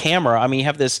have this camera. I mean,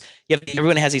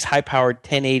 everyone has these high-powered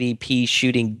 1080p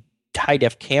shooting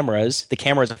high-def cameras. The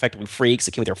camera is effectively free because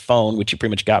it came with your phone, which you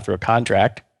pretty much got through a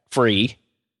contract, free.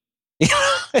 You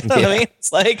know what I mean?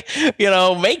 It's like,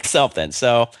 make something.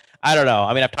 So I don't know.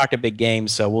 I mean, I've talked a big game,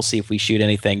 so we'll see if we shoot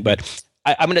anything. But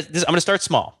I'm gonna start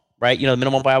small, right? The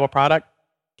minimum viable product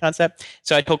concept.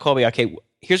 So I told Colby, okay,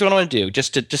 here's what I'm gonna do,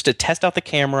 just to test out the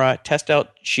camera, test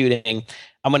out shooting.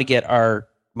 I'm gonna get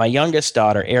my youngest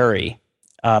daughter, Ari,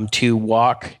 to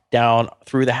walk down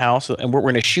through the house, and we're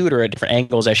gonna shoot her at different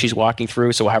angles as she's walking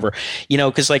through. So we'll have her,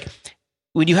 because like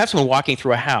when you have someone walking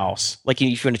through a house, like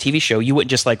if you're in a TV show, you wouldn't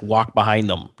just like walk behind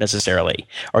them necessarily,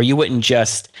 or you wouldn't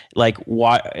just like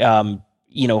walk,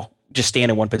 just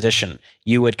stand in one position.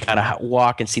 You would kind of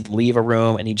walk and see them leave a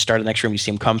room, and you'd start in the next room. You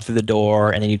see them come through the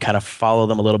door, and then you'd kind of follow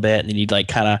them a little bit, and then you'd like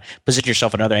kind of position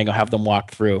yourself at another angle, have them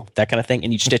walk through, that kind of thing,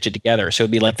 and you'd stitch it together. So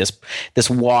it'd be like this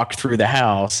walk through the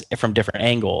house from different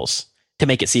angles to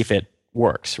make it, see if it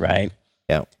works, right?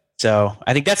 Yeah. So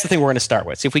I think that's the thing we're going to start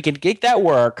with. So if we can get that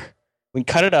work, we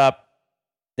can cut it up,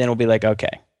 then we'll be like,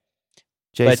 okay.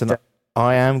 Jason,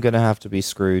 I am going to have to be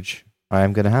Scrooge. I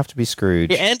am going to have to be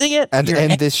Scrooge. You're ending it? And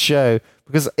end this show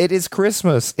because it is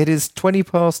Christmas. It is 20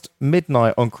 past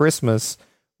midnight on Christmas.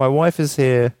 My wife is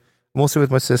here. I'm also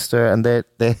with my sister, and they're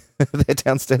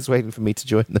downstairs waiting for me to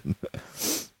join them.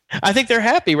 I think they're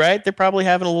happy, right? They're probably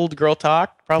having a little girl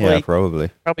talk. Probably. Yeah, probably.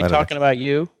 Probably talking about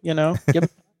you, Yep.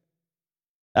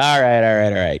 All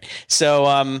right.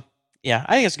 So, yeah,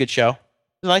 I think it's a good show.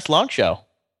 It's a nice long show.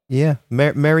 Yeah.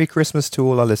 Merry Christmas to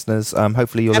all our listeners.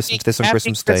 Hopefully you'll listen to this on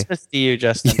Christmas Day. Happy Christmas to you,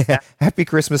 Justin. Yeah. Happy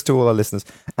Christmas to all our listeners.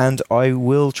 And I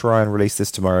will try and release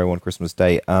this tomorrow on Christmas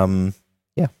Day.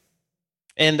 Yeah.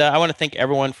 And I want to thank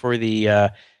everyone for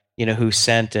the, who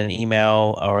sent an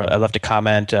email or left a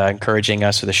comment encouraging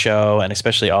us for the show, and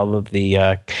especially all of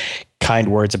the kind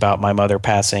words about my mother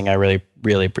passing. I really,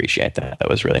 really appreciate that. That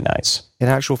was really nice. In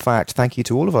actual fact, thank you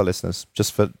to all of our listeners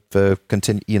just for your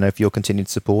continued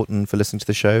support and for listening to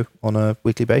the show on a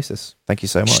weekly basis. Thank you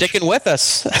so much. Sticking with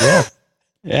us. Yeah.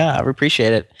 Yeah, I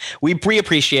appreciate it. We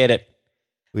appreciate it.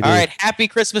 We all do. right. Happy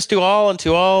Christmas to all, and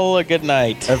to all a good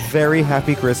night. A very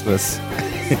happy Christmas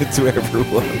to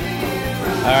everyone.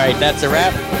 All right. That's a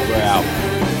wrap. We're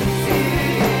out.